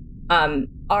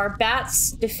 Are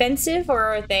bats defensive or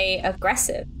are they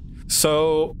aggressive?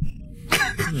 So...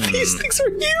 These things are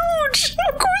huge!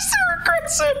 Of course they're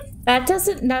aggressive!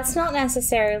 That's not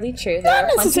necessarily true. There are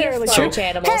plenty of large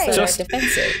animals that are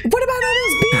defensive. What about all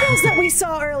those beetles that we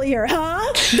saw earlier,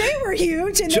 huh? They were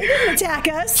huge and they didn't attack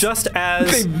us. Just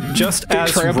as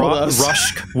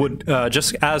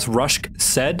Rushk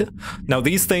said, now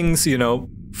these things,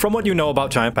 from what you know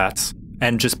about giant bats,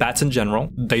 and just bats in general,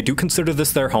 they do consider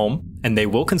this their home, and they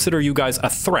will consider you guys a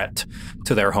threat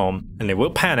to their home, and they will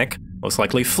panic, most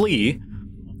likely flee.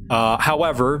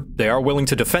 However, they are willing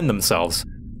to defend themselves.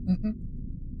 Mm-hmm.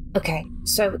 Okay,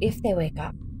 so if they wake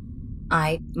up,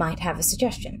 I might have a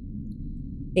suggestion.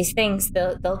 These things,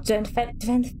 they'll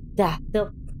defend.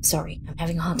 Sorry, I'm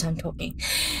having a hard time talking.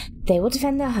 They will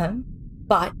defend their home,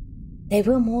 but they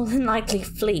will more than likely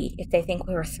flee if they think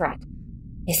we're a threat.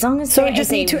 As long as So there we just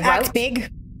is a need to route, act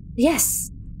big. Yes.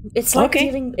 It's like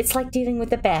Okay. dealing with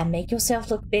the bear. Make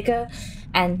yourself look bigger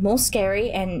and more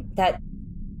scary, and that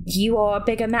you are a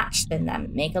bigger match than them.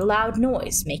 Make a loud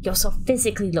noise. Make yourself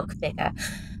physically look bigger.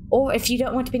 Or if you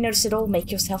don't want to be noticed at all,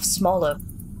 make yourself smaller.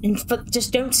 And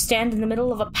just don't stand in the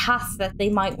middle of a path that they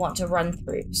might want to run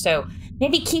through. So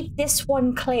maybe keep this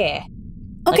one clear.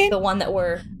 Okay. Like the one that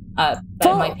we're that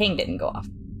my ping didn't go off.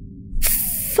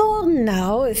 For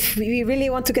now, if we really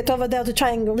want to get over there to try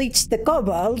and reach the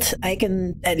kobold, I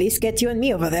can at least get you and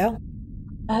me over there.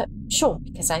 Sure,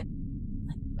 because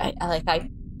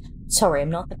sorry, I'm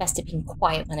not the best at being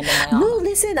quiet when I'm in my No, armor.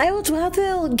 listen, I would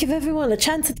rather give everyone a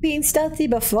chance at being stealthy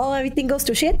before everything goes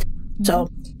to shit. So,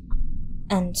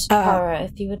 And Kara,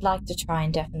 if you would like to try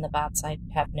and deafen the bats, I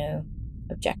have no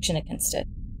objection against it.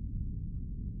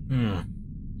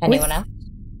 Anyone else?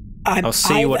 I'll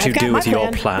see what you I've got do my with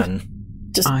your plan.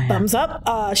 Just thumbs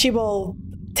up. She will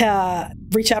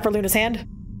reach out for Luna's hand.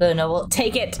 Luna will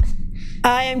take it.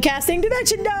 I am casting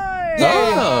Dimension Door!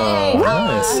 Oh,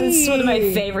 nice. It's one of my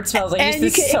favorite spells. I use And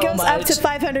this so it goes much. up to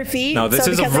 500 feet. Now, this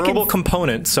so is a because I verbal can...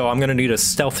 component, so I'm going to need a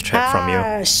stealth check from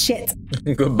you. Shit.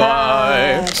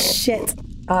 Goodbye. Shit.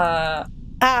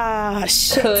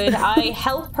 Shit. Could I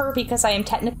help her because I am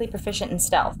technically proficient in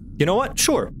stealth? You know what?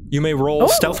 Sure. You may roll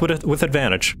stealth with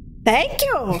advantage. Thank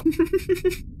you.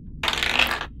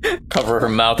 Cover her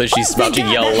mouth as she's about to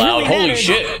God, yell that loud. really Holy mattered.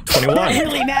 shit! 21. That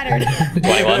really mattered.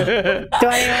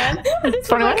 21.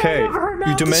 21? Okay.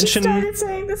 You dimension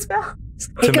saying the spell.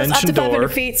 It goes up dimension to 500 door.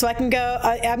 feet, so I can go.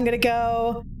 I'm going to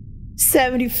go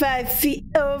 75 feet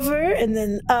over and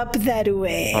then up that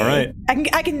way. All right.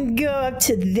 I can go up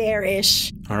to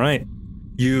there-ish. All right.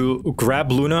 You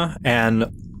grab Luna,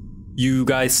 and you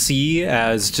guys see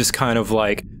as just kind of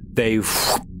like they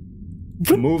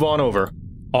move on over,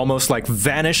 almost like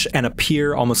vanish and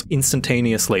appear almost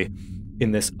instantaneously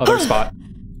in this other spot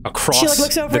across She, like,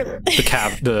 looks over.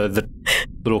 the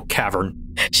little cavern.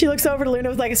 She looks over to Luna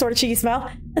with like a sort of cheeky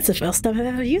smile. That's the first time I've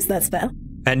ever used that spell.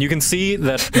 And you can see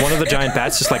that one of the giant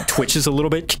bats just like twitches a little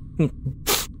bit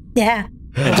Yeah.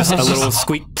 and just a little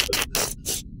squeak.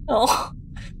 Oh,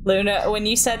 Luna, when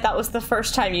you said that was the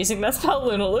first time using that spell,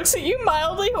 Luna looks at you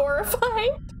mildly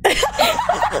horrified.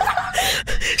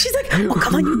 She's like, oh,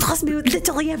 come on, you trust me with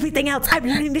literally everything else. I'm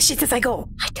learning this shit as I go.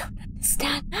 I don't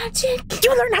understand magic.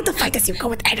 You learn how to fight as you go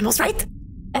with animals, right?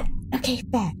 Okay,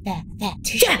 fair.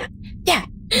 Touche. Yeah.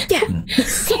 Get off my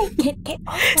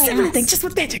Similar ass. thing, just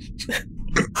with magic.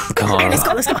 Come Alright,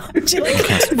 on. let's go. She like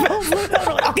rolls Luna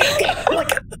over, like, okay. I'm like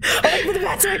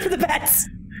for the bats.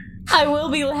 I will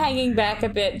be hanging back a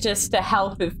bit just to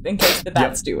help in case the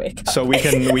bats do wake up. So we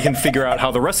can figure out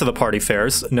how the rest of the party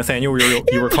fares. Nathaniel,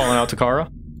 you were calling out to Kara?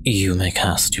 You may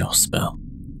cast your spell.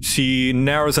 She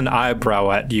narrows an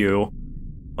eyebrow at you.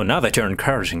 Well, now that you're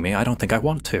encouraging me, I don't think I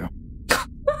want to.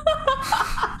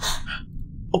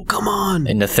 Oh, come on.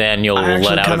 And Nathaniel I will actually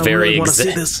let out a kinda very really want to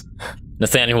see this.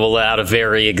 Nathaniel will let out a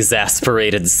very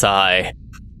exasperated sigh.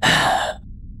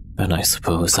 Then I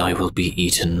suppose I will be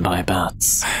eaten by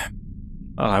bats.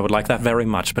 I would like that very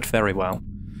much, but very well.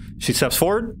 She steps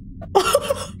forward.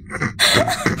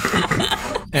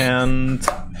 And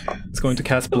is going to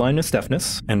cast Blindness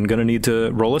Deafness, and gonna need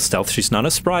to roll a stealth. She's not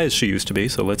as spry as she used to be,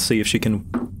 so let's see if she can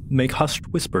make hushed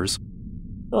whispers.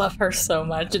 Love her so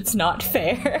much, it's not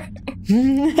fair.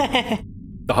 The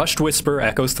hushed whisper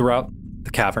echoes throughout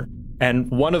the cavern, and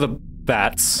one of the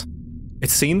bats, it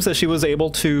seems that she was able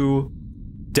to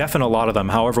deafen a lot of them.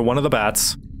 However, one of the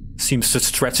bats seems to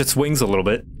stretch its wings a little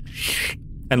bit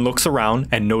and looks around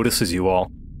and notices you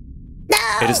all.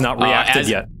 It has not reacted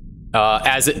yet.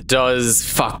 As it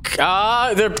does,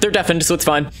 they're deafened, so it's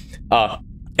fine.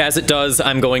 As it does,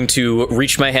 I'm going to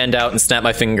reach my hand out and snap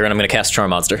my finger, and I'm going to cast Charm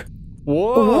Monster.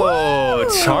 Whoa!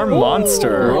 Charm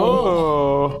Monster.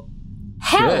 Oh.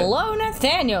 Hello,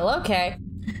 Nathaniel, okay.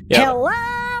 Yep.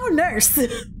 Hello, nurse.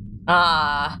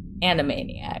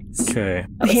 Animaniacs. Okay.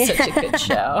 That was such a good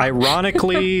show.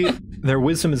 Ironically, their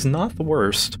wisdom is not the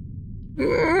worst.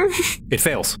 It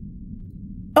fails.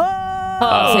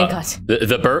 Oh, thank God.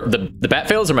 The bat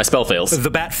fails or my spell fails?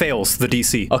 The bat fails the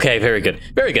DC. Okay, very good.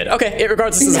 Very good. Okay, it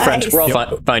regards us as a friend. Nice. We're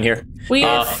all fine here. We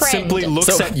are friends. Simply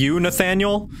looks So- at you,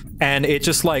 Nathaniel, and it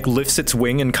just like lifts its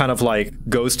wing and kind of like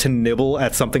goes to nibble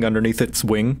at something underneath its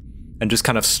wing and just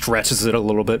kind of stretches it a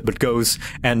little bit, but goes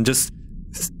and just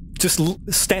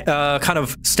kind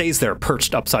of stays there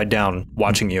perched upside down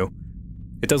watching you.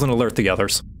 It doesn't alert the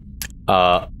others.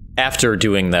 After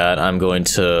doing that, I'm going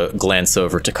to glance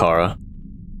over to Kara.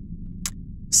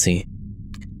 See,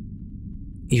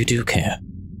 you do care.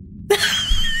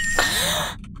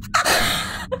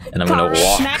 and I'm gonna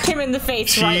walk. Smack him in the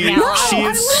face right now. She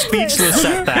is speechless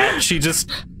at that. She just...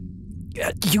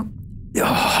 As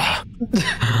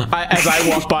I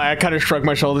walk by, I kind of shrug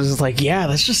my shoulders. It's like, yeah,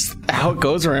 that's just how it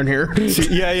goes around here. You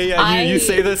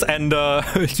say this, and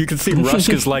you can see Rusk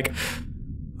is like,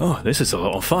 Oh, this is a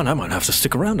lot of fun. I might have to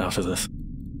stick around after this.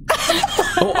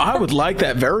 Oh, I would like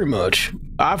that very much.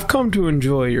 I've come to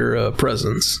enjoy your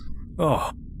presence.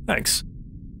 Oh, thanks.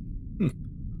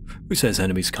 Who says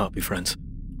enemies can't be friends?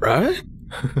 Right?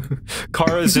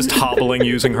 Kara is just hobbling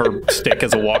using her stick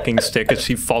as a walking stick as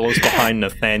she follows behind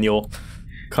Nathaniel,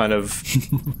 kind of.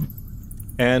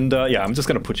 And yeah, I'm just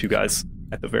gonna put you guys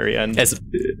at the very end. As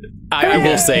I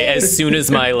will say, as soon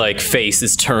as my face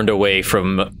is turned away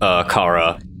from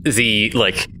Kara, the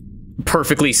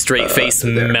perfectly straight face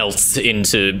melts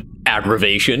into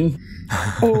aggravation.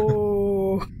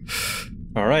 Oh.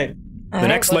 All right. The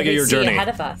next leg of your journey. Ahead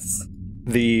of us.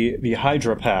 The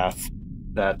Hydra path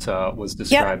that was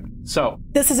described. Yep. So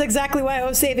this is exactly why I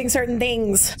was saving certain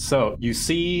things. So you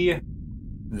see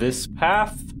this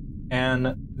path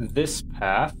and this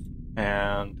path,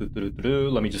 and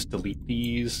let me just delete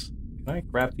these. Can I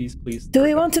grab these, please? Do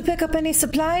we want to pick up any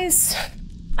supplies?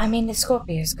 I mean, the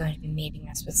Scorpio is going to be meeting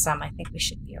us with some. I think we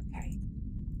should be okay.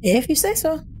 If you say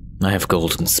so. I have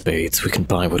golden spades. We can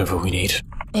buy whatever we need.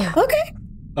 Yeah. Okay.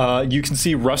 You can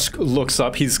see Rusk looks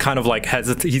up. He's kind of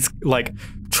he's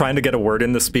trying to get a word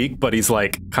in to speak, but he's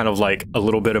kind of a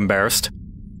little bit embarrassed.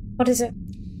 What is it?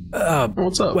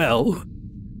 What's up? Well,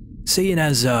 seeing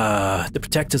as the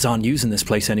protectors aren't using this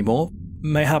place anymore,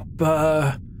 mayhap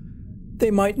they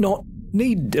might not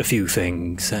need a few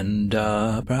things, and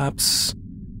perhaps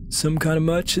some kind of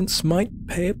merchants might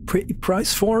pay a pretty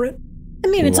price for it. I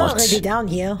mean, it's already down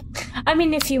here. I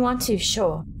mean, if you want to,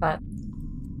 sure, but...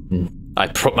 I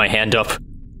put my hand up.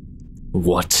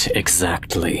 What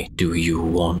exactly do you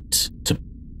want to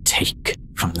take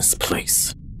from this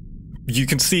place? You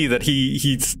can see that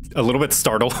he's a little bit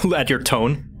startled at your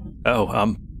tone. Oh,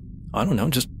 I don't know,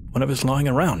 just whatever's lying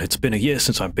around. It's been a year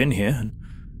since I've been here, and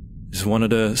just wanted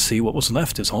to see what was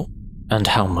left is all. And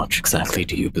how much exactly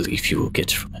do you believe you will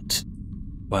get from it?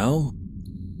 Well,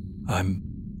 I'm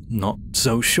not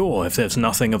so sure. If there's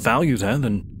nothing of value there,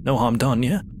 then no harm done,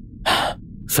 yeah?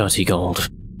 30 gold.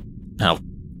 I'll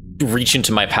reach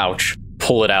into my pouch,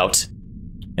 pull it out,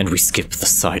 and we skip the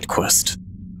side quest.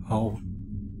 Oh,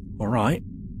 all right.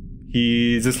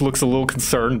 He just looks a little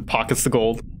concerned, pockets the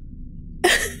gold.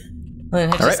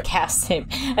 Luna just casts him.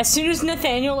 As soon as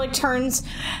Nathaniel turns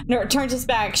his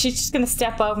back, she's just gonna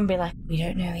step over and be like, "We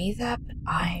don't know either, but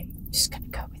I'm just gonna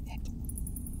go with it."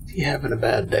 You having a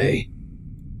bad day?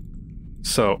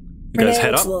 So you guys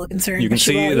head up. You can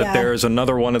see that there's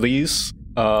another one of these.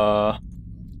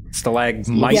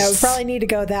 Stalagmites. Yeah, we probably need to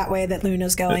go that way that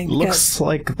Luna's going. It looks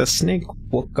like the snake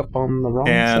woke up on the wrong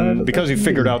side. And because you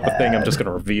figured out the thing, I'm just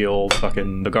gonna reveal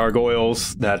fucking the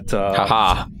gargoyles that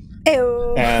haha.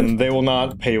 Ew. And they will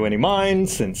not pay you any mind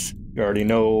since you already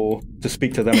know to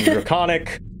speak to them in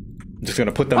Draconic. I'm just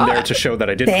gonna put them there to show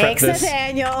that I did prep this.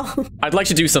 Nathaniel. I'd like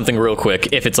to do something real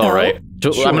quick, if it's all right.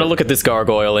 Sure. I'm gonna look at this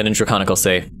gargoyle, and in Draconic I'll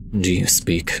say, "Do you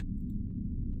speak?"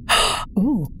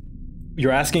 Ooh.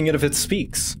 You're asking it if it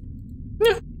speaks.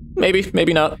 Yeah, maybe,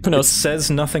 maybe not. Who knows? It says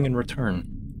nothing in return.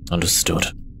 Understood.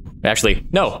 Actually,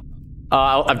 no.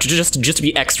 I'll just to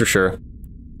be extra sure.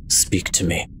 Speak to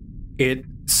me. It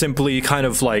simply kind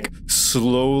of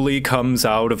slowly comes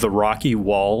out of the rocky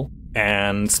wall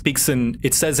and speaks in.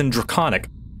 It says in Draconic,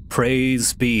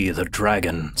 "Praise be the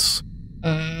dragons."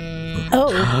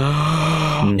 Oh.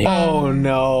 Oh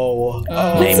no.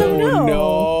 Name, so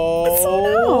no.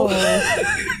 So no.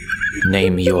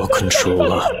 Name your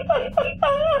controller.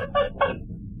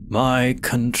 My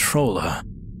controller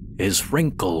is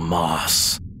Wrinkle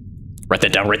Moss. Write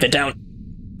that down, write that down.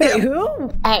 Wait,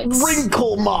 who?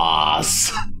 Wrinkle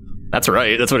Moss. That's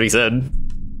right, that's what he said.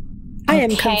 I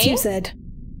am confused.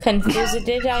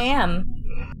 Confused I am.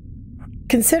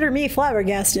 Consider me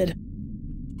flabbergasted.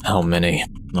 How many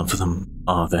of them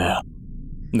are there?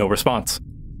 No response.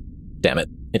 Damn it,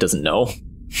 it doesn't know.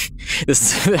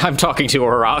 I'm talking to a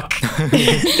rock.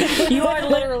 You are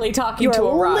literally talking to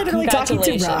a rock. Literally talking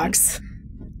to rocks.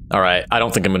 All right, I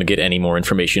don't think I'm going to get any more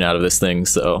information out of this thing,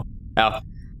 so...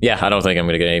 yeah, I don't think I'm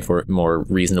going to get any more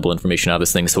reasonable information out of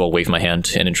this thing, so I'll wave my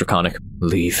hand and in Draconic,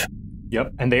 leave.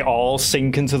 Yep, and they all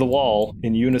sink into the wall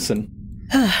in unison.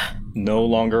 No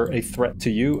longer a threat to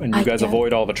you, and you guys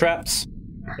avoid all the traps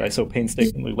that I so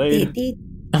painstakingly laid.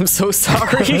 I'm so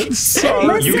sorry.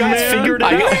 Sorry, you guys figured it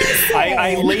out.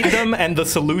 I laid them, and the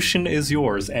solution is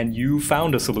yours, and you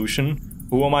found a solution.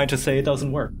 Who am I to say it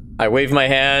doesn't work? I wave my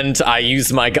hand. I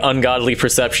use my ungodly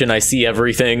perception. I see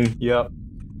everything. Yep.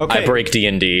 Okay. I break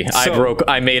D&D.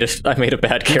 I made a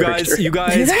bad character. You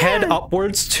guys head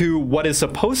upwards to what is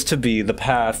supposed to be the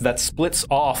path that splits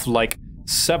off like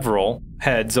several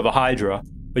heads of a hydra,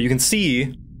 but you can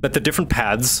see that the different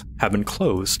paths have been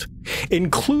closed,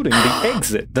 including the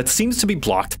exit that seems to be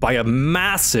blocked by a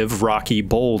massive rocky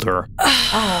boulder.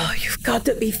 Oh, you've got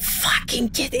to be fucking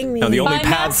kidding me. Now, the only By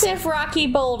massive rocky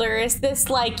boulder, is this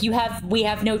like we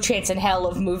have no chance in hell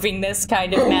of moving this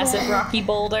kind of massive rocky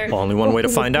boulder? Only one way to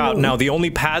find out. Now, the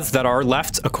only paths that are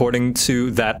left, according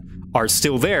to that are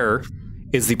still there,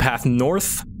 is the path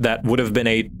north that would have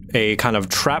been a kind of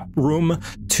trap room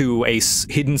to a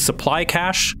hidden supply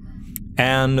cache,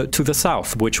 and to the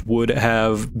south, which would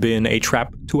have been a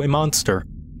trap to a monster.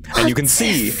 And you can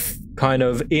see, kind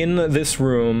of in this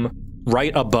room,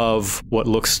 right above what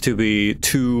looks to be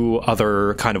two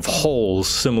other kind of holes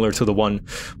similar to the one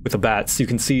with the bats, you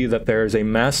can see that there's a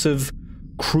massive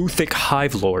Kruthic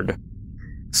Hive Lord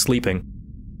sleeping.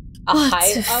 A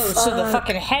hive? Oh, so the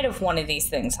fucking head of one of these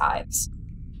things hives.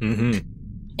 Mm-hmm.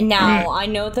 Now, I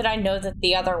know that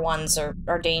the other ones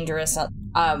are dangerous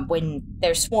when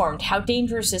they're swarmed. How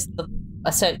dangerous is the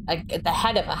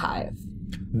head of a hive?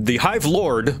 The Hive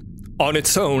Lord, on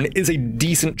its own, is a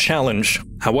decent challenge.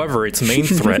 However, its main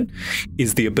threat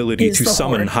is the ability to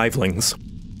summon hivelings.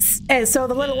 And so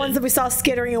the little ones that we saw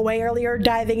skittering away earlier,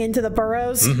 diving into the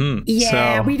burrows,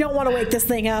 we don't want to wake this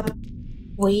thing up.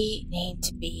 We need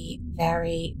to be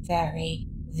very, very,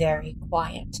 very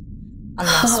quiet.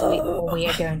 Unless we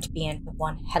are going to be in for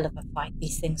one hell of a fight.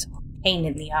 These things are a pain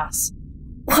in the ass.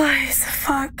 Why the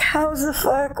fuck? How the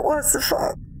fuck? What's the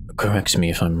fuck? Correct me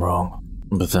if I'm wrong,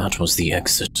 but that was the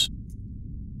exit.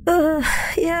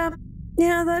 Yeah,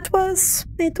 it was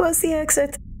the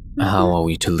exit. How are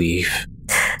we to leave?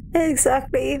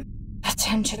 Exactly.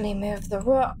 Potentially move the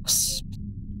rocks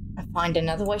and find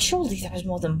another way. Surely there was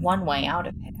more than one way out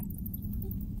of here.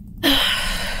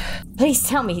 Please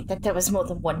tell me that there was more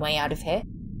than one way out of here.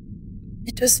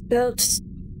 It was built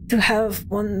to have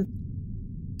one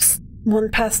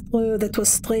path through that was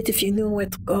straight if you knew where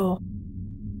to go.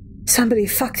 Somebody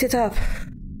fucked it up.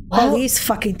 All these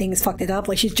fucking things fucked it up.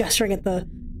 Like, she's gesturing at the,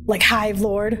 like, Hive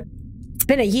Lord. It's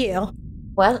been a year.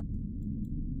 Well,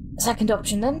 second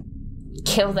option then.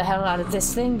 Kill the hell out of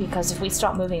this thing, because if we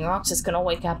stop moving rocks, it's gonna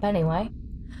wake up anyway.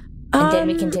 And then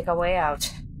we can take our way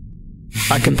out.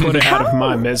 I can put it out of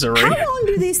my misery. How long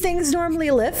do these things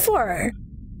normally live for?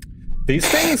 These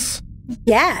things?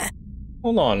 Yeah.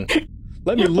 Hold on.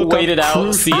 Let me look Wait it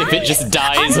out, see if it just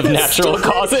dies of natural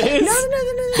causes.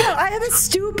 No. I have a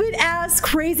stupid ass,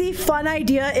 crazy, fun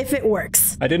idea if it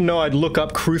works. I didn't know I'd look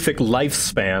up Kruthic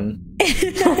lifespan.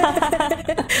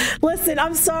 Listen,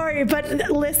 I'm sorry, but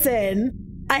listen.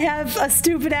 I have a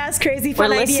stupid ass, crazy,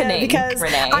 fun idea because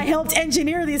Renee. I helped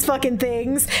engineer these fucking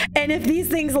things. And if these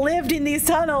things lived in these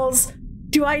tunnels,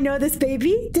 do I know this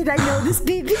baby? Did I know this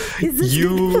baby? Is this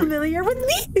baby familiar with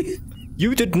me?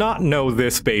 You did not know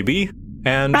this baby.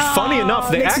 And funny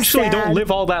enough, they actually don't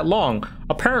live all that long.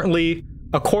 Apparently,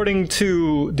 according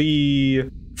to the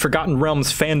Forgotten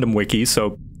Realms fandom wiki,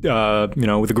 so,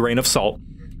 with a grain of salt,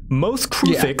 most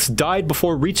Kruthics died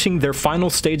before reaching their final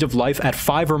stage of life at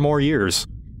 5 or more years.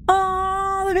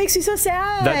 Oh, that makes me so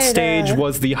sad. That stage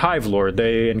was the Hive Lord.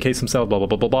 They encase themselves, blah, blah,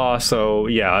 blah, blah, blah. So,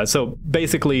 yeah, so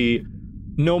basically,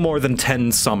 no more than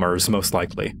 10 summers, most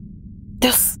likely.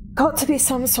 There's got to be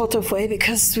some sort of way,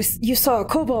 because you saw a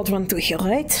kobold run through here,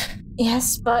 right?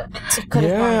 Yes, but it could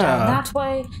have gone down that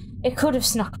way. It could have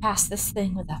snuck past this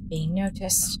thing without being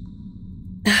noticed.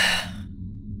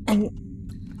 And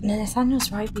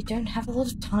Nathaniel's right, we don't have a lot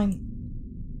of time.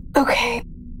 Okay.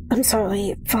 I'm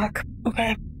sorry. Fuck.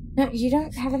 Okay. No, you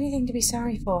don't have anything to be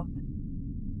sorry for.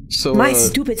 So, my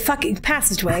stupid fucking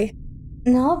passageway.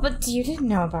 No, but you didn't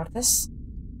know about this.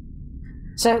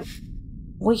 So,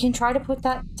 we can try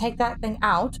to take that thing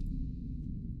out.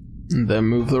 And then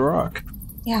move the rock.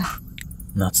 Yeah.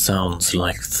 That sounds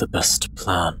like the best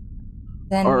plan.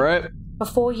 Then, all right.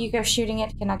 Before you go shooting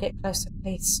it, can I get closer,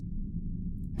 please?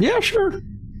 Yeah, sure.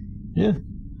 Yeah.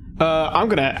 I'm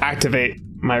gonna activate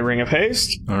my Ring of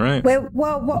Haste. All right. Wait,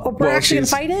 we're actually gonna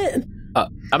fight it?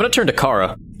 I'm gonna turn to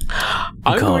Kara.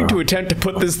 I'm going to attempt to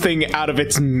put this thing out of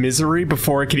its misery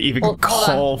before it can even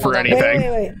call for anything.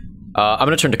 Wait. I'm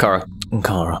gonna turn to Kara.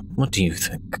 Kara, what do you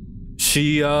think?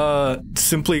 She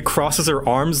simply crosses her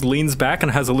arms, leans back,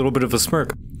 and has a little bit of a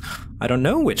smirk. I don't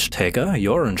know, Witch Taker.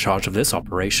 You're in charge of this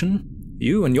operation.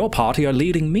 You and your party are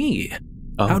leading me.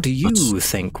 How do you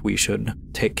think we should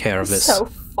take care of this? So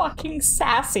fucking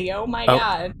sassy, oh my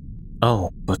god.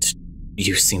 Oh, but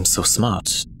you seem so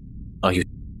smart. Are you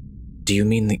Do you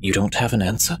mean that you don't have an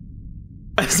answer?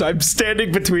 So I'm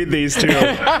standing between these two.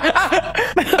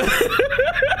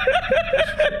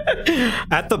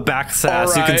 At the back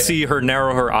sass, you can see her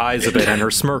narrow her eyes a bit and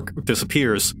her smirk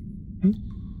disappears.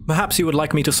 Perhaps you would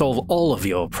like me to solve all of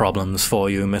your problems for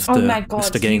you, Mr. Oh my God,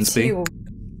 Mr. Gainsby. you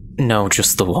too. No,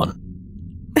 just the one.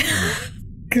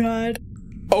 God.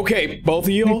 Okay, both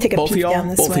of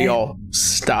y'all,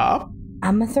 stop.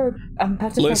 I'm about to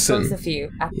throw Listen. both of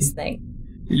you at this thing.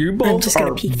 You I'm both just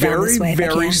gonna are peek down this very, way if I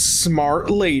very can. smart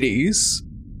ladies,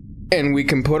 and we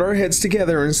can put our heads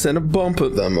together instead of bump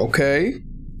at them, okay?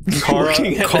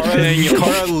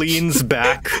 Kara leans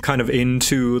back kind of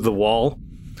into the wall.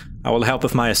 I will help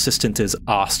if my assistant is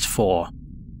asked for.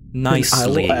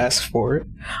 Nicely. I will ask for it.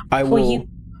 I will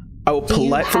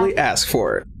politely ask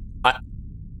for it.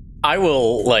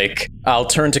 I'll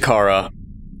turn to Kara,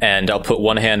 and I'll put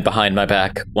one hand behind my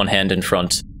back, one hand in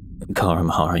front. Kara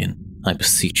Maharian, I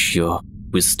beseech your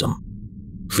wisdom.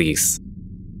 Please,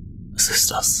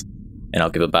 assist us. And I'll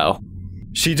give a bow.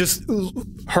 She just,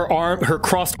 her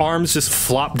crossed arms just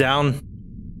flop down.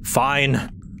 Fine.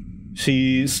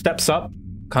 She steps up,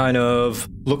 kind of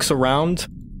looks around,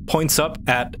 points up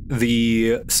at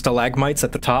the stalagmites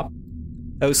at the top.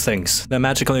 Those things, they're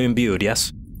magically imbued,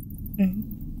 yes?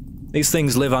 Mm-hmm. These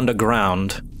things live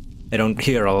underground. They don't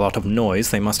hear a lot of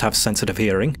noise, they must have sensitive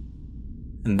hearing.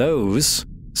 And those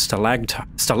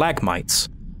stalagmites,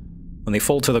 when they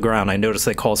fall to the ground, I notice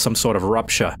they cause some sort of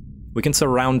rupture. We can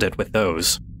surround it with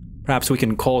those. Perhaps we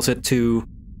can cause it to,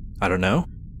 I don't know,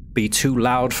 be too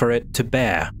loud for it to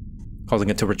bear, causing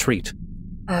it to retreat.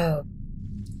 Oh,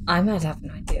 I might have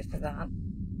an idea for that.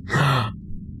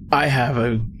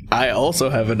 I also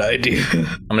have an idea.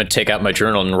 I'm going to take out my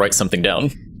journal and write something down.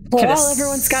 Well,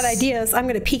 everyone's got ideas. I'm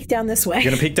going to peek down this way.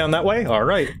 You're going to peek down that way? All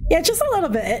right. Yeah, just a little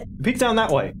bit. Peek down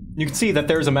that way. You can see that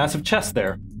there's a massive chest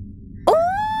there. Ooh!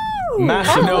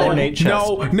 Massive ornate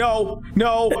chest. No.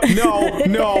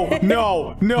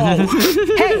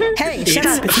 Hey, shut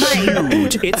up. It's mine.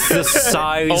 Huge. It's the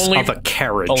size of a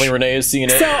carriage. Only Renee has seen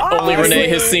it. So Only Renee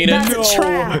has seen it. That's a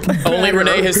trap. Only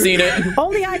Renee has seen it.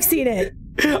 Only I've seen it.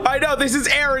 I know, this is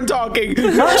Aaron talking.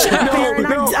 Shut up, Aaron.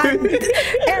 Aaron,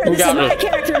 this is my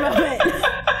character moment.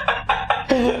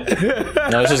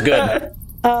 No, this is good.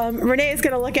 Renee is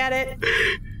going to look at it.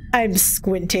 I'm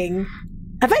squinting.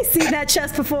 Have I seen that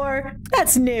chest before?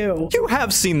 That's new. You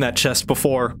have seen that chest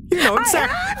before.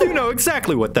 You know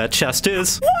exactly what that chest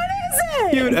is.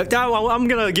 What is it? I'm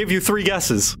gonna give you 3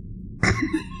 guesses.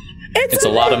 It's a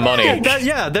lot of money.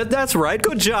 That's right.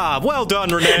 Good job. Well done,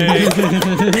 Renee.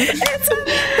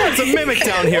 That's a mimic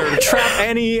down here to trap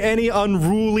any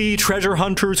unruly treasure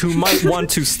hunters who might want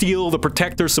to steal the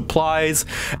Protector's supplies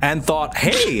and thought,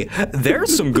 hey,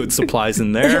 there's some good supplies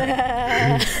in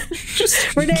there.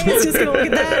 Renee is just gonna look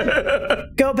at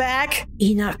that. Go back.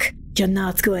 Enoch, you're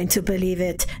not going to believe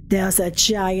it. There's a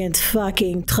giant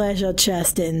fucking treasure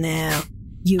chest in there.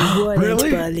 You wouldn't Really?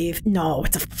 believe. No,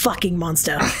 it's a fucking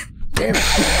monster. Damn it.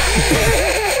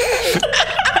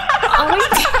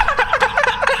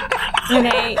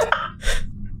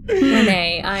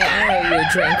 Renee, I owe you a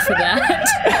drink for that.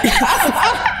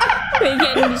 We're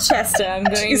getting to Chester. I'm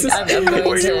going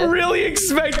Were you to. really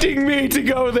expecting me to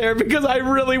go there? Because I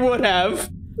really would have.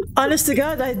 Honest to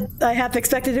God, I half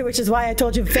expected it, which is why I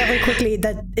told you very quickly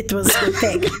that it was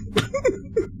fake.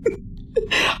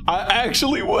 I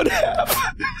actually would have.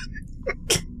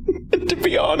 To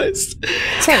be honest,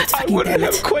 I wouldn't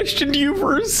have questioned you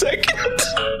for a second.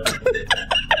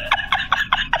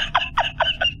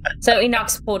 So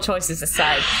Enoch's poor choices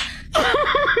aside.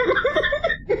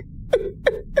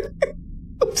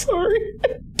 I'm sorry.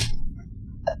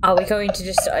 Are we going to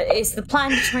just... is the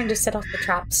plan trying to set off the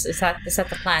traps? Is that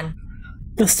the plan?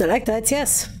 The stalactites,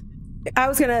 yes. I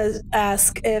was gonna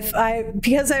ask if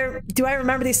do I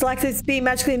remember these stalactites being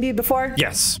magically imbued before?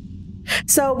 Yes.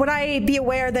 So would I be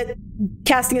aware that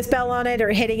casting a spell on it or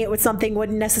hitting it with something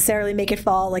wouldn't necessarily make it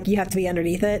fall? Like you have to be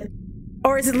underneath it,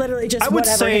 or is it literally just? I would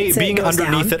whatever say hits being it goes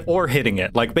underneath down? it or hitting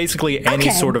it, like basically any Okay,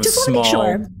 sort of just wanna make small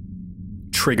sure.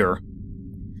 trigger.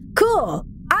 Cool.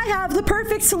 I have the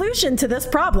perfect solution to this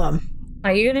problem.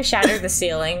 Are you going to shatter the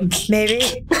ceiling? Maybe.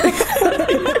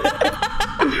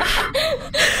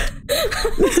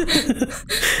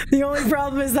 The only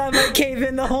problem is that might cave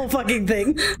in the whole fucking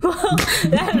thing. Well,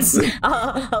 that's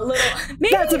a little...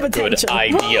 Maybe That's a Good potential.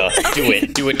 idea. Do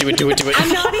it. I'm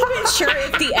not even sure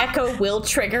if the echo will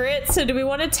trigger it, so do we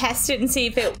want to test it and see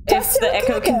if the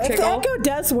echo can If trigger? the echo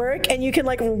does work and you can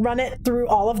like run it through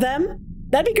all of them,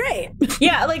 That'd be great.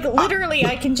 Yeah, like literally,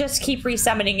 I can just keep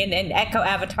resummoning and echo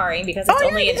avataring because it's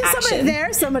only an action. Summon it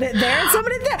there, summon it there, and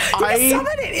summon it there.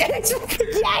 Summon it.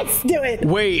 Yes, do it.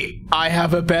 Wait, I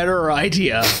have a better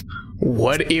idea.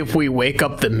 What if we wake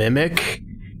up the mimic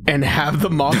and have the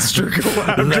monster go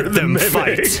after the mimic?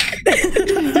 Fight.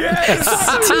 Yes.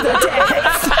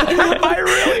 I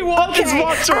really want this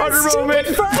Monster Hunter moment.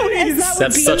 Please.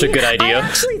 That's such a good idea. I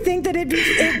actually think that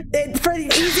for the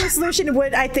easier solution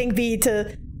would, I think, be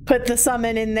to put the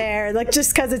summon in there, like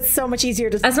just because it's so much easier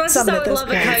to as much summon as I would love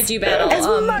a kaiju battle. As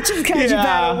much as kaiju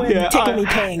battle would tickle me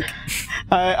pink.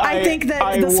 I think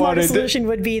that the smarter solution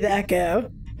would be the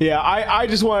echo. Yeah, I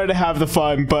just wanted to have the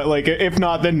fun, but like if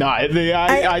not, then not.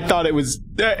 I thought it was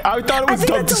dumb to start with. I think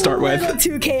that's a little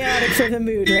too chaotic for the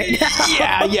mood right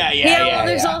now. Yeah. Well,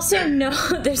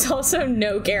 there's also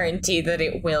no guarantee that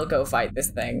it will go fight this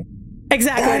thing.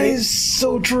 Exactly. That is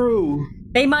so true.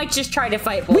 They might just try to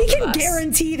fight both We can of us.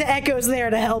 guarantee the Echo's there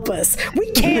to help us.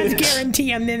 We can't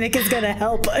guarantee a Mimic is going to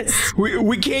help us.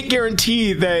 We can't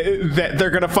guarantee that they're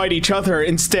going to fight each other.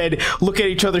 Instead, look at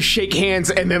each other, shake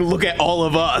hands, and then look at all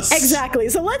of us. Exactly.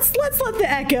 So let's let the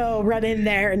Echo run in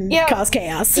there and cause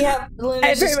chaos. Yeah,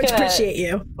 I very much appreciate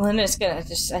you. Luna's gonna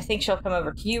I think she'll come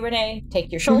over to you, Renee,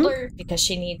 take your shoulder, because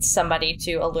she needs somebody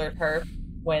to alert her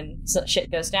when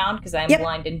shit goes down, because I'm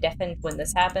blind and deafened when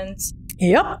this happens.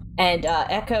 Yep. And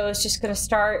Echo is just gonna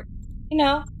start,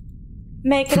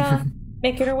 making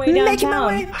her way downtown. Making my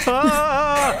way.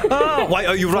 Why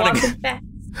are you running?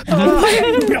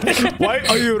 Why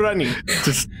are you running?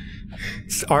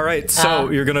 All right, so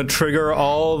you're gonna trigger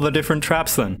all the different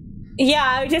traps then. Yeah,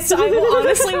 I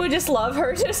honestly would just love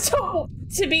her just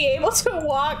to be able to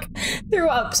walk through.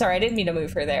 Oh, sorry, I didn't mean to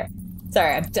move her there.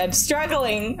 Sorry, I'm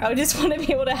struggling. I just want to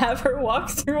be able to have her walk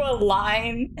through a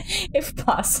line, if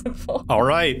possible. All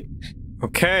right.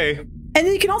 Okay. And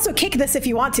then you can also kick this if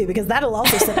you want to, because that'll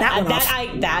also set that one off.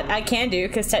 That I can do,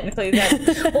 because technically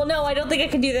that... Well, no, I don't think I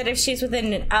can do that if she's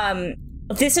within...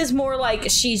 This is more like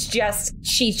she's just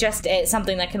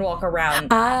something that can walk around.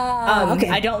 Okay.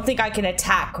 I don't think I can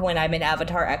attack when I'm in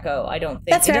Avatar Echo. I don't think.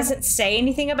 That's fair. It doesn't say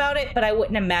anything about it, but I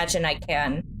wouldn't imagine I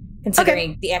can,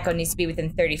 considering the Echo needs to be within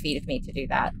 30 feet of me to do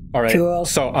that. All right. Cool.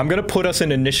 So I'm going to put us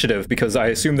in initiative, because I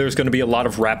assume there's going to be a lot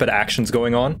of rapid actions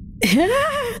going on.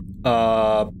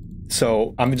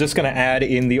 So I'm just going to add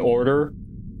in the order.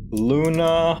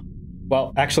 Luna...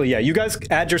 Well, actually, yeah, you guys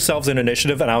add yourselves in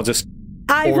initiative, and I'll just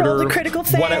I rolled a critical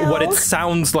fail. What it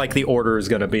sounds like the order is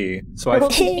going to be. So I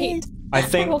think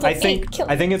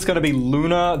it's going to be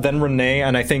Luna, then Renee,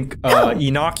 and I think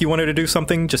Enoch, you wanted to do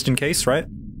something just in case, right?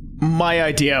 My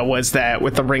idea was that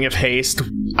with the Ring of Haste,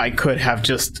 I could have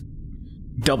just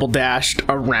double dashed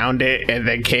around it and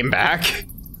then came back.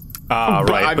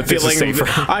 Right, but this is safer.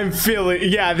 I'm feeling,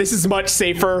 yeah, this is much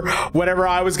safer. Whatever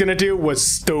I was going to do was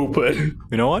stupid.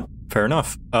 You know what? Fair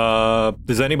enough.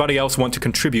 Does anybody else want to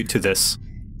contribute to this?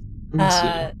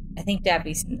 I think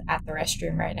Dabby's at the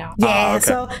restroom right now. Yeah, okay.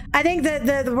 So I think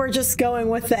that we're just going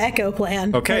with the Echo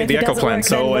plan. Okay, the Echo plan.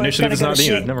 So initiative is not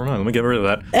needed. Never mind. Let me get rid of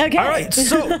that. Okay. All right.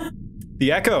 So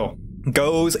the Echo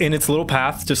goes in its little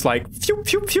path, just like phew,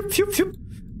 phew, phew, phew, phew,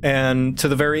 and to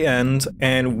the very end.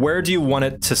 And where do you want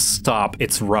it to stop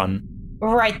its run?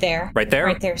 Right there. Right there?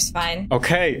 Right there's fine.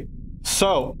 Okay.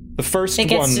 So the first one...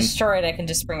 If it gets destroyed, I can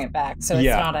just bring it back. So it's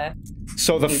not a...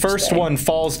 So the first one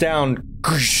falls down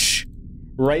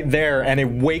right there, and it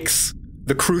wakes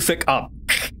the Kruthic up.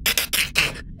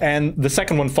 And the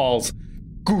second one falls,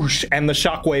 and the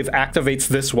shockwave activates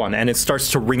this one, and it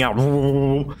starts to ring out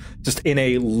just in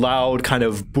a loud, kind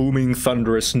of booming,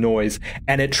 thunderous noise.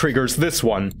 And it triggers this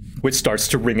one, which starts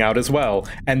to ring out as well.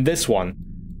 And this one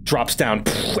drops down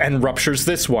and ruptures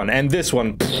this one, and this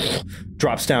one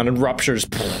drops down and ruptures,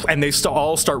 and they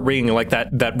all start ringing like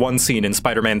that one scene in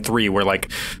Spider-Man 3 where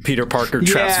like Peter Parker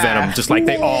traps Venom, just like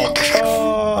they all.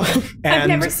 I've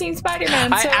never seen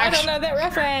Spider-Man, so I don't know that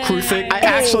reference. Kruthic, I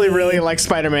actually really like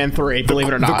Spider-Man 3, believe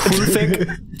it or not. The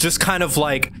Kruthic just kind of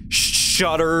like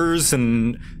shudders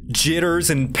and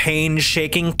jitters and pain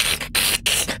shaking,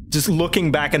 just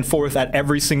looking back and forth at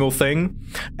every single thing,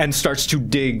 and starts to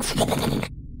dig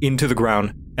into the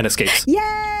ground and escapes. Yay!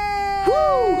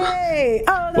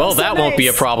 Oh, well, that won't be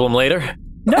a problem later.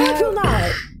 No, it will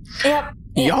not. Yep.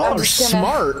 Y'all are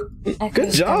smart.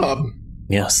 Good job.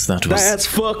 Yes, that's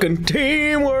fucking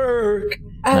teamwork.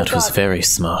 That was very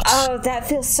smart. Oh, that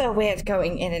feels so weird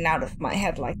going in and out of my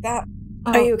head like that.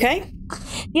 Are you okay?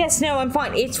 Yes, no, I'm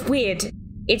fine. It's weird.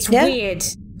 It's weird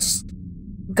just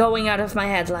going out of my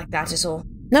head like that is all.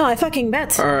 No, I fucking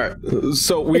bet. All right,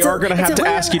 so we are going to have to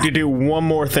ask you to do one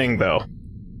more thing, though.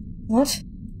 What?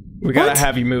 We got to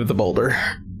have you move the boulder.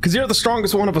 Because you're the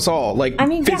strongest one of us all, like, I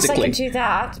mean, yes, I physically. can do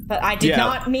that, but I did Yeah.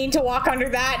 not mean to walk under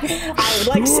that. I would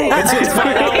like to say It's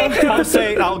fine. I'll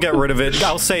say I'll get rid of it.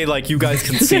 I'll say like you guys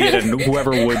can see it, and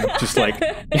whoever would just like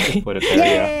put it there.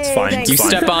 Yeah, it's fine. thanks. It's You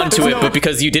fine. step onto it, but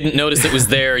because you didn't notice it was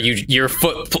there, your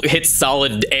foot hits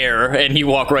solid air, and you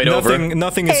walk right over.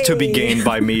 Nothing is to be gained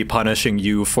by me punishing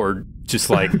you for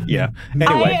just like I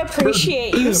Anyway,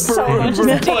 appreciate you so much, For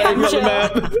the playing DM on the show.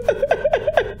 map.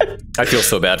 I feel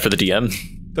so bad for the DM.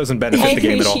 doesn't benefit the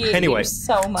game at all. appreciate you Anyway,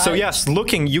 so much. so yes,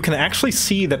 looking, you can actually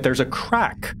see that there's a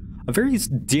crack, a very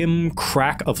dim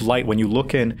crack of light when you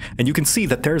look in, and you can see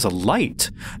that there's a light,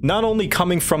 not only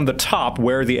coming from the top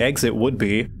where the exit would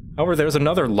be, however, there's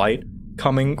another light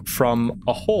coming from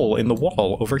a hole in the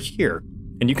wall over here.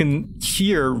 And you can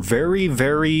hear very,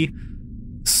 very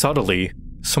subtly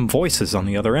some voices on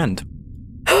the other end.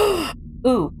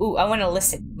 Ooh, I want to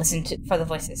listen for the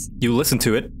voices. You listen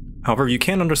to it, however, you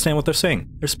can't understand what they're saying.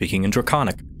 They're speaking in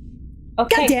Draconic.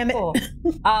 Okay, God damn it. cool.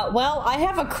 Well, I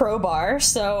have a crowbar,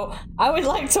 so I would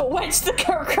like to wedge the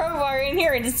crowbar in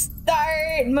here and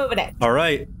start moving it. All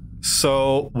right.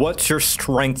 So, what's your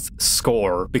strength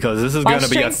score? Because this is My going to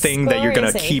be a strength thing that you're score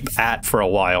going to is a- keep at for a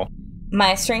while.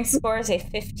 My strength score is a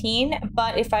 15,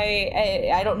 but if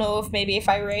I don't know if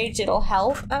I rage, it'll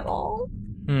help at all.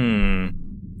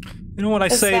 You know what? I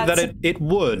say that it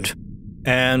would.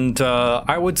 And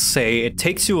I would say it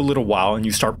takes you a little while, and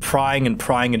you start prying and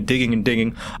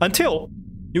digging until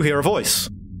you hear a voice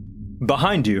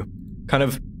behind you,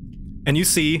 and you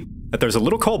see that there's a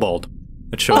little kobold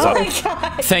that shows Oh up. my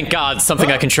god! Thank God, something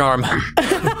I can charm.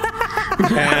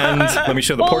 And let me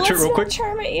show the portrait real quick. Let's not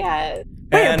charm it yet.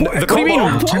 And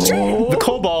the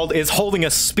kobold is holding a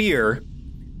spear,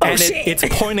 and it's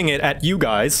pointing it at you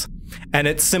guys, and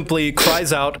it simply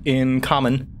cries out in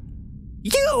common,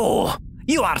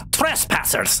 You are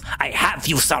trespassers. I have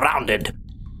you surrounded.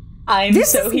 I'm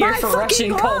This so is here my for fucking Russian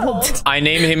gold. kobold. I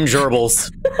name him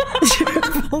Gerbils.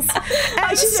 And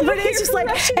but it's just like,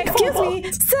 excuse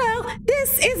me, so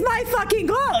this is my fucking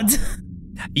gold.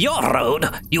 Your road,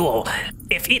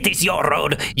 if it is your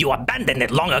road, you abandoned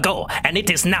it long ago, and it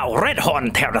is now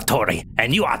Redhorn territory,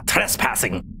 and you are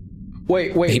trespassing.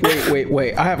 Wait.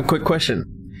 I have a quick question.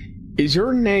 Is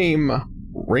your name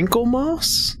Wrinkle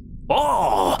Moss?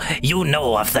 Oh, you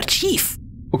know of the chief.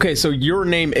 Okay, so your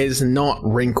name is not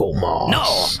Wrinkle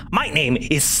Moss. No, my name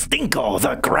is Stinko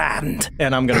the Grand.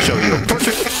 and I'm going to show you a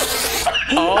portrait.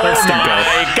 Oh There's Stinko.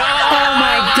 my God! Oh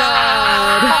my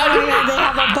god.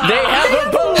 They have a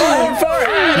bow for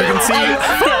him! You can see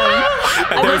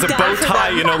there's a die bow for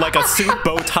tie, them. like a suit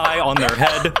bow tie on their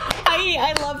head.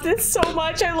 I love this so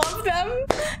much. I love them.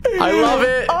 I love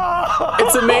it.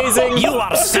 It's amazing. You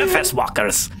are surface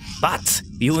walkers, but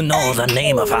you know the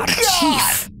name of our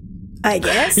chief. I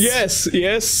guess.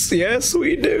 Yes,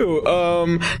 we do.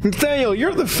 Nathaniel,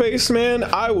 you're the face man.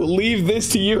 I will leave this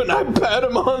to you, and I pat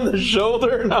him on the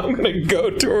shoulder, and I'm gonna go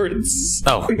towards.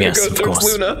 Oh, yes, of course.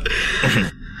 Luna.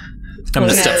 I'm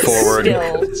gonna step forward.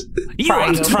 You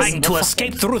are trying to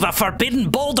escape through the forbidden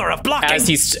boulder of blocking.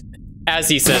 As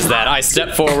he says that, I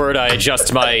step forward, I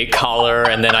adjust my collar,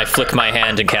 and then I flick my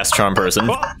hand and cast Charm Person.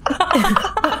 We're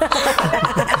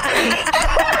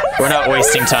not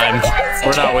wasting time.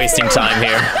 We're not wasting time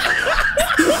here.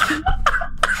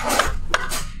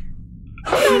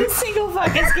 Not a single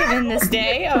fuck is given this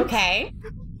day. Okay.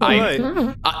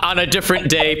 On a different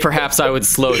day, perhaps I would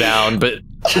slow down, but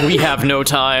we have no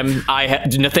time.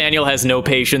 Nathaniel has no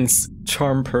patience.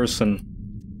 Charm person.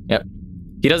 Yep.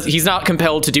 He's not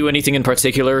compelled to do anything in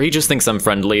particular. He just thinks I'm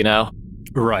friendly now.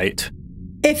 Right.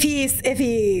 If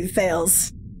he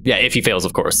fails. Yeah, if he fails,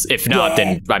 of course. If not,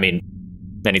 Yeah. then,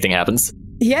 anything happens.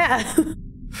 Yeah.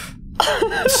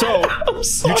 So,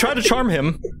 you try to charm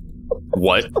him,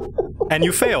 What? and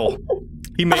you fail.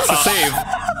 He makes a save.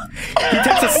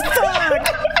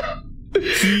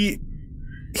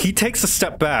 He takes a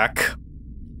step back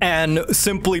and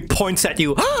simply points at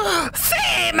you,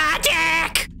 Fey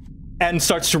magic! and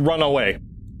starts to run away.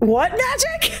 What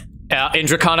magic? In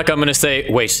Draconic, I'm gonna say,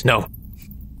 wait, no.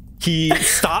 He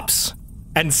stops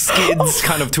and skids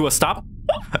kind of to a stop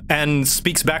and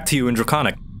speaks back to you in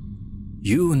Draconic.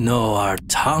 You know our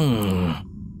tongue.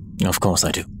 Of course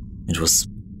I do. It was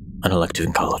an elective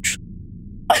in college.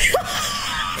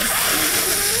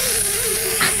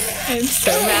 I'm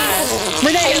so mad.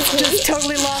 Renee has just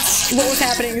totally lost what was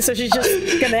happening, so she's just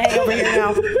gonna hang over here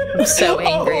now. I'm so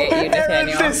angry at you,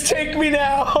 Nathaniel. Just take me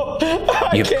now.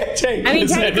 I can't take I mean,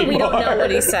 this technically, we don't know anymore.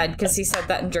 what he said because he said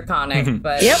that in Draconic,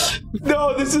 but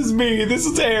No, this is me. This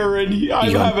is Aaron.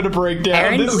 I'm having a breakdown.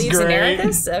 Aaron this is believes in great.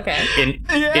 Arathis? Okay. In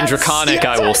Yes, Draconic,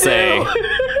 yes, I will do. say...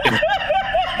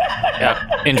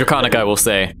 Yeah. In Draconic, I will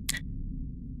say,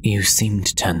 You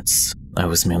seemed tense. I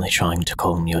was merely trying to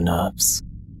calm your nerves.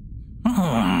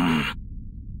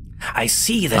 I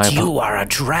see that you are a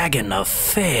dragon of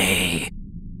Fae.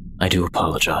 I do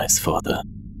apologize for the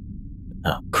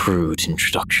crude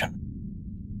introduction.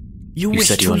 You wish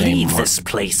said to your name leave was- this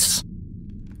place.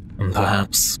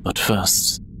 Perhaps, but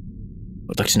first,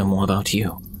 I'd like to know more about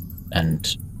you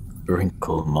and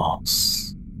Wrinkle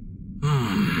Moss.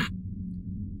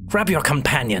 Grab your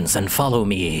companions and follow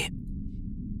me.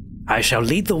 I shall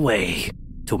lead the way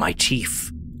to my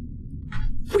chief.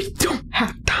 We don't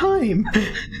have time.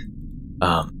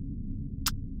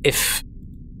 If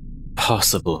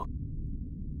possible.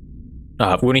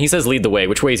 when he says lead the way,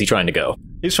 which way is he trying to go?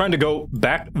 He's trying to go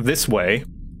back this way.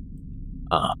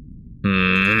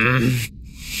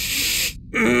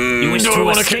 You wish to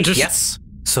escape, yes?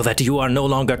 So that you are no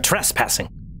longer trespassing.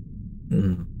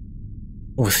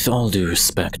 With all due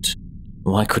respect,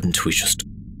 why couldn't we just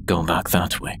go back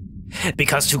that way?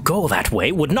 Because to go that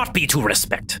way would not be to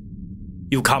respect.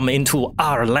 You come into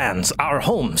our lands, our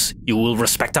homes. You will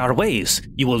respect our ways.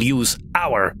 You will use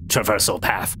our traversal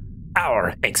path,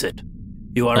 our exit.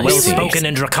 You are I well see. spoken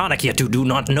in Draconic, yet you do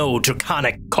not know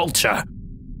Draconic culture.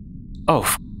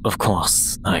 Oh, of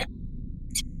course.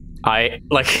 I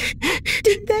like.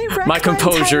 Did they wreck My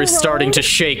composure entire is starting road? to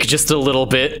shake just a little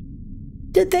bit.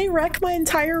 Did they wreck my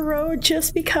entire road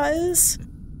just because?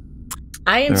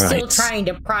 I am still Right. trying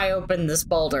to pry open this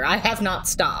boulder. I have not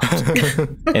stopped.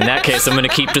 In that case, I'm going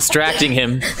to keep distracting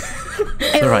him.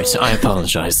 Right, I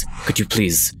apologize. Could you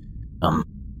please,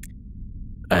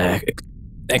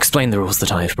 explain the rules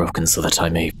that I have broken so that I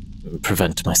may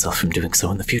prevent myself from doing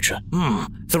so in the future?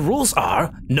 The rules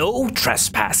are no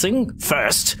trespassing,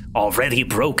 first, already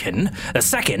broken. The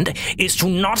second is to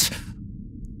not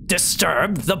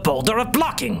disturb the boulder of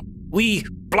blocking. We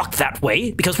block that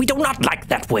way because we do not like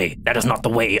that way. That is not the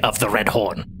way of the Red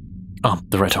Horn. Oh,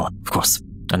 the Red Horn, of course.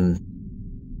 And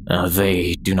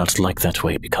they do not like that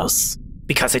way because...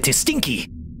 Because it is stinky.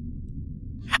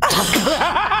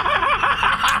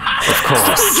 Of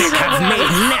course. They have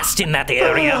made nest in that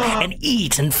area and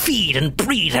eat and feed and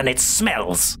breed, and it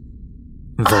smells.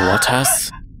 The what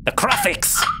has? The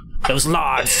Cruffics, those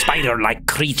large spider-like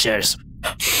creatures.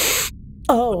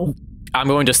 Oh, I'm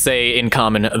going to say in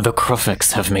common, The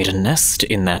Cruffics have made a nest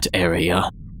in that area.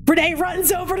 Renee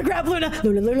runs over to grab Luna.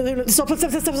 Luna,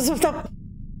 stop.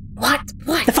 What?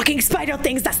 What? The fucking spider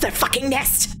things, that's their fucking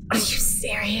nest. Are you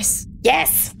serious?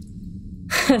 Yes.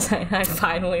 I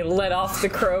finally let off the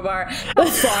crowbar. How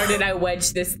far did I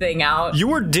wedge this thing out? You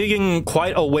were digging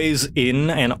quite a ways in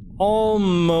and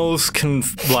almost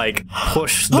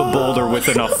push the boulder with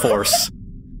enough force.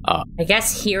 I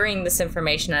guess hearing this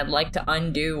information, I'd like to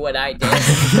undo what I did.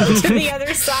 Go to the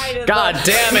other side of God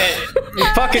the... damn it! You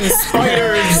fucking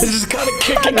spiders! Just kind of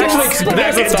kicking Actually,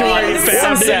 Back that's into fine. the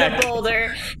side of Sec. the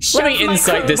boulder. Let Shove me my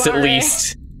insight this at crowbar in.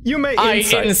 least. You may I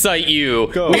insight. insight you.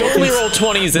 Go. We only roll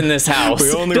 20s in this house.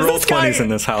 We only Does roll this guy- 20s in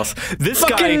this house. This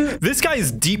guy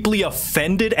is deeply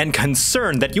offended and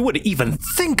concerned that you would even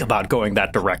think about going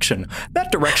that direction.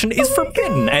 That direction is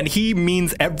forbidden, and he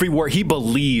means every word. He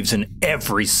believes in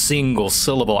every single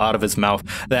syllable out of his mouth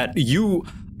that you...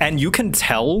 And you can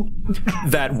tell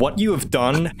that what you have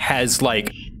done has,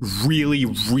 really,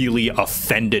 really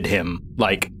offended him,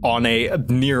 on a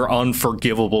near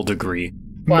unforgivable degree.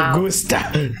 Wow.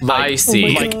 I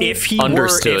see. If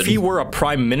Understood. he were a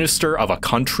prime minister of a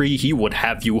country, he would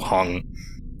have you hung.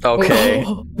 Okay.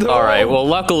 All right. Well,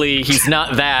 luckily he's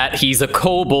not that. He's a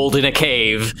kobold in a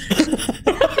cave.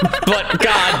 But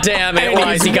god damn it,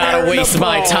 why has he gotta waste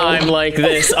my time like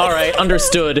this? All right,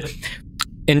 understood.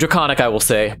 In Draconic, I will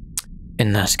say,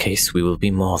 In that case, we will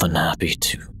be more than happy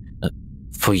to...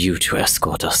 for you to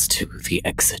escort us to the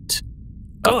exit.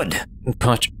 Good.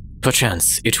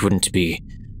 Perchance, it wouldn't be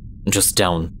just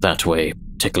down that way,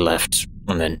 take a left,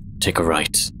 and then take a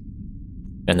right,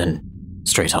 and then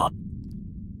straight on.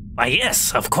 Why,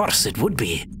 yes, of course it would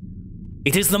be.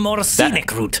 It is the more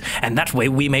scenic route, and that way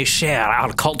we may share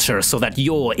our culture so that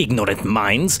your ignorant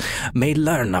minds may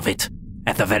learn of it,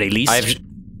 at the very least.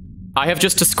 I have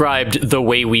just described the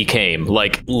way we came.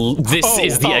 This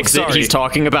is the exit sorry. he's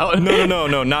talking about.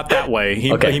 No, not that way.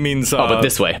 He means but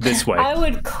this way. This way. I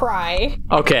would cry.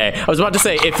 Okay, I was about to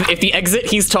say, if the exit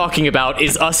he's talking about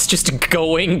is us just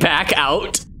going back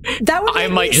out, That would I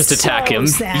make might me just attack so him.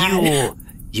 sad.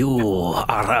 You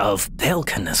are of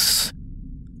Belkinus.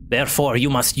 Therefore, you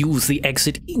must use the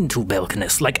exit into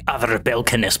Belkinus, like other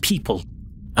Belkinus people.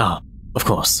 Ah, of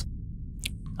course.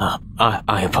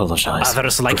 I apologize.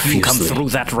 Others like you come profusely. through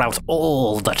that route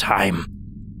all the time.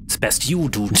 It's best you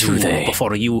do too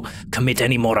before you commit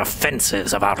any more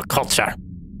offenses of our culture.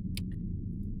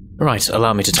 Right,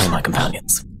 allow me to tell my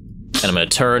companions. And I'm going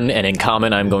to turn, and in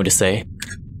common, I'm going to say,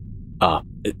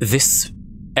 this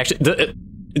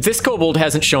kobold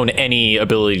hasn't shown any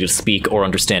ability to speak or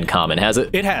understand common, has it?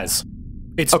 It has.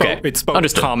 It spoke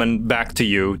Understood. common back to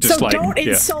you, just So like don't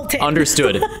insult it.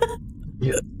 Understood.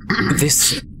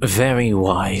 This very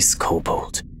wise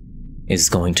kobold is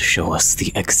going to show us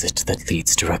the exit that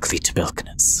leads directly to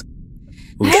Belkinus.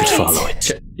 We should follow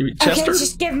it. Okay,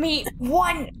 just give me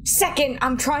 1 second.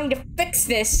 I'm trying to fix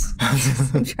this.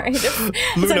 I'm trying to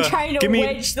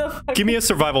wedge the. Give me a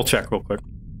survival check real quick.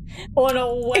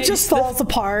 It just falls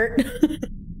apart.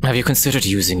 Have you considered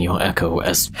using your echo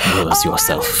as well as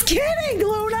yourself? I'm just kidding,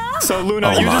 Luna. So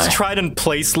Luna, you just tried and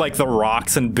place like the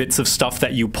rocks and bits of stuff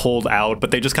that you pulled out,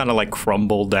 but they just kind of like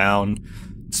crumble down.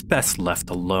 It's best left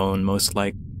alone, most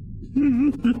like.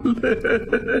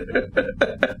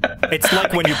 It's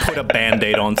like when you put a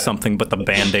band-aid on something, but the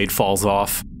band-aid falls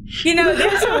off. You know,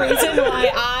 there's a reason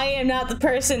why I am not the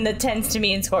person that tends to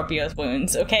me in Scorpio's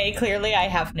wounds, okay? Clearly, I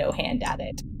have no hand at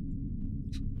it.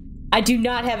 I do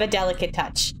not have a delicate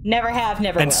touch. Never have,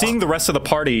 never will. And seeing the rest of the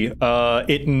party,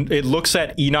 it looks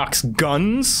at Enoch's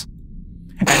guns,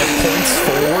 and it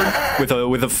points forward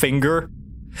with a finger.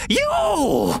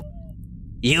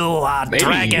 You are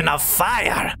dragon of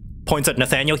fire. Points at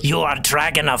Nathaniel. You are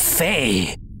dragon of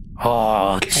Fae.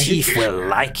 Oh, Chief will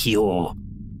like you.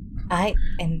 I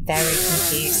am very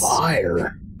confused.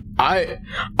 Fire. I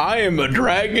am a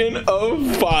dragon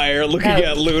of fire. Looking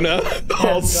at Luna,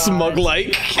 all smug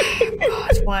like.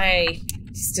 God, why?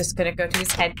 He's just gonna go to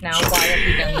his head now. Why have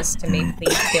you done this to me?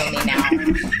 Please kill me now.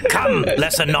 Come,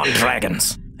 lesser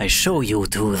non-dragons. I show you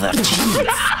to the chief.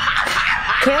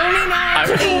 Kill me now,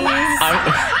 please.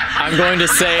 I'm going to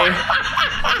say,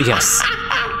 Yes,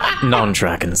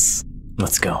 non-dragons.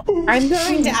 Let's go. I'm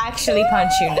going to actually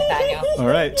punch you, Nathaniel. All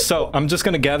right, so I'm just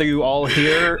going to gather you all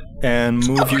here and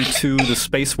move you to the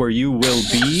space where you will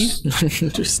be.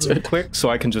 Just real quick, so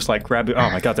I can just like grab you.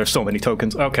 Oh my god, there's so many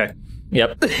tokens. Okay.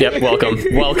 Yep, welcome.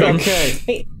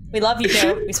 Okay. We love you,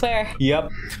 Joe. We swear.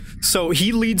 Yep. So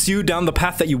he leads you down the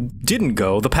path that you didn't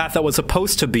go, the path that was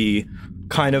supposed to be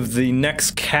kind of the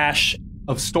next cache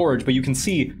of storage, but you can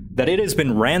see that it has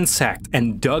been ransacked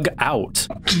and dug out.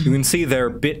 You can see there are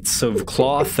bits of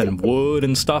cloth and wood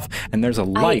and stuff, and there's a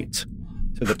light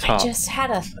to the top. I just had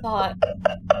a thought.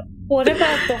 What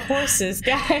about the horses,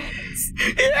 guys?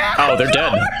 Oh, they're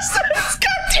dead.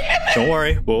 Don't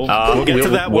worry, we'll get to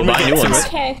that we'll when we buy get new to ones.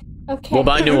 it. Okay. We'll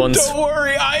buy new ones. Don't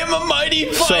worry, I am a mighty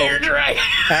fire dragon.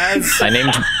 As I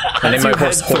named my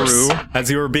horse Horse. As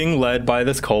you are being led by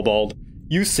this kobold,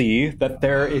 you see that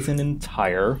there is an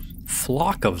entire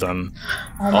flock of them.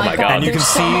 Oh my god. And you can there's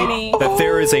so see many. that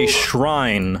there is a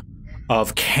shrine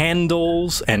of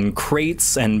candles and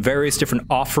crates and various different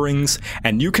offerings,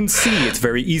 and you can see, it's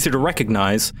very easy to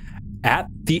recognize, at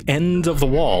the end of the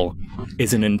wall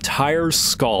is an entire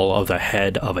skull of the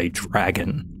head of a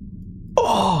dragon.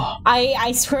 Oh,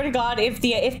 I swear to God, if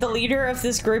the leader of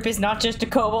this group is not just a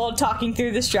kobold talking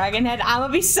through this dragon head, I'm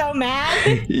gonna be so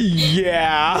mad.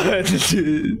 yeah.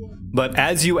 But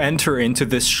as you enter into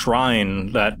this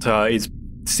shrine that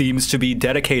seems to be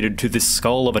dedicated to this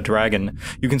skull of a dragon,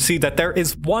 you can see that there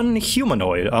is one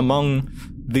humanoid among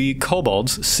the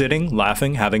kobolds sitting,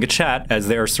 laughing, having a chat as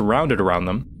they are surrounded around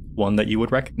them, one that you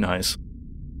would recognize.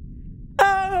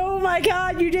 Oh my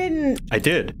god, you didn't. I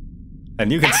did.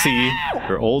 And you can see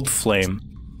your old flame.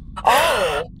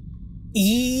 Oh.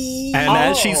 And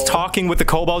as she's talking with the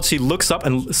kobold, she looks up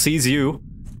and sees you.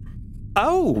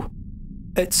 Oh,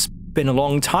 it's been a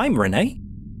long time, Renee.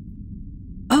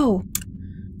 Oh.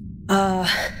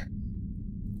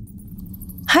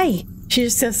 Hi. She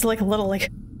just does like a little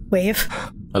like wave.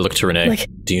 I look to Renee. Like-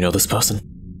 Do you know this person?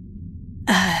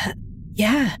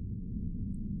 Yeah.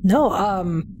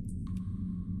 No,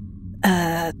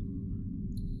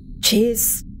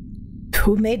 she's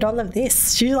who made all of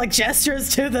this. She like gestures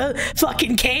to the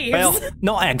fucking caves. Well,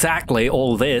 not exactly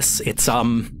all this. It's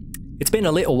been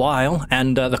a little while,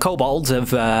 and the kobolds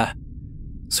have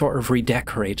sort of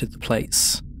redecorated the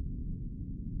place.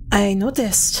 I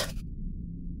noticed.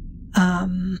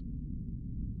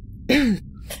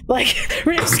 Like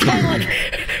Riv's kind of like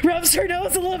rubs her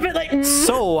nose a little bit, like.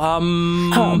 So,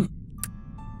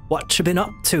 what you been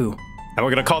up to? And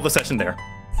we're gonna call the session there.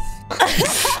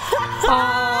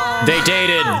 They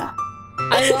dated.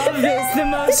 I love this. The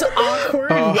most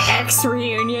awkward ex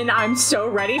reunion. I'm so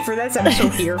ready for this. I'm so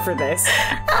here for this.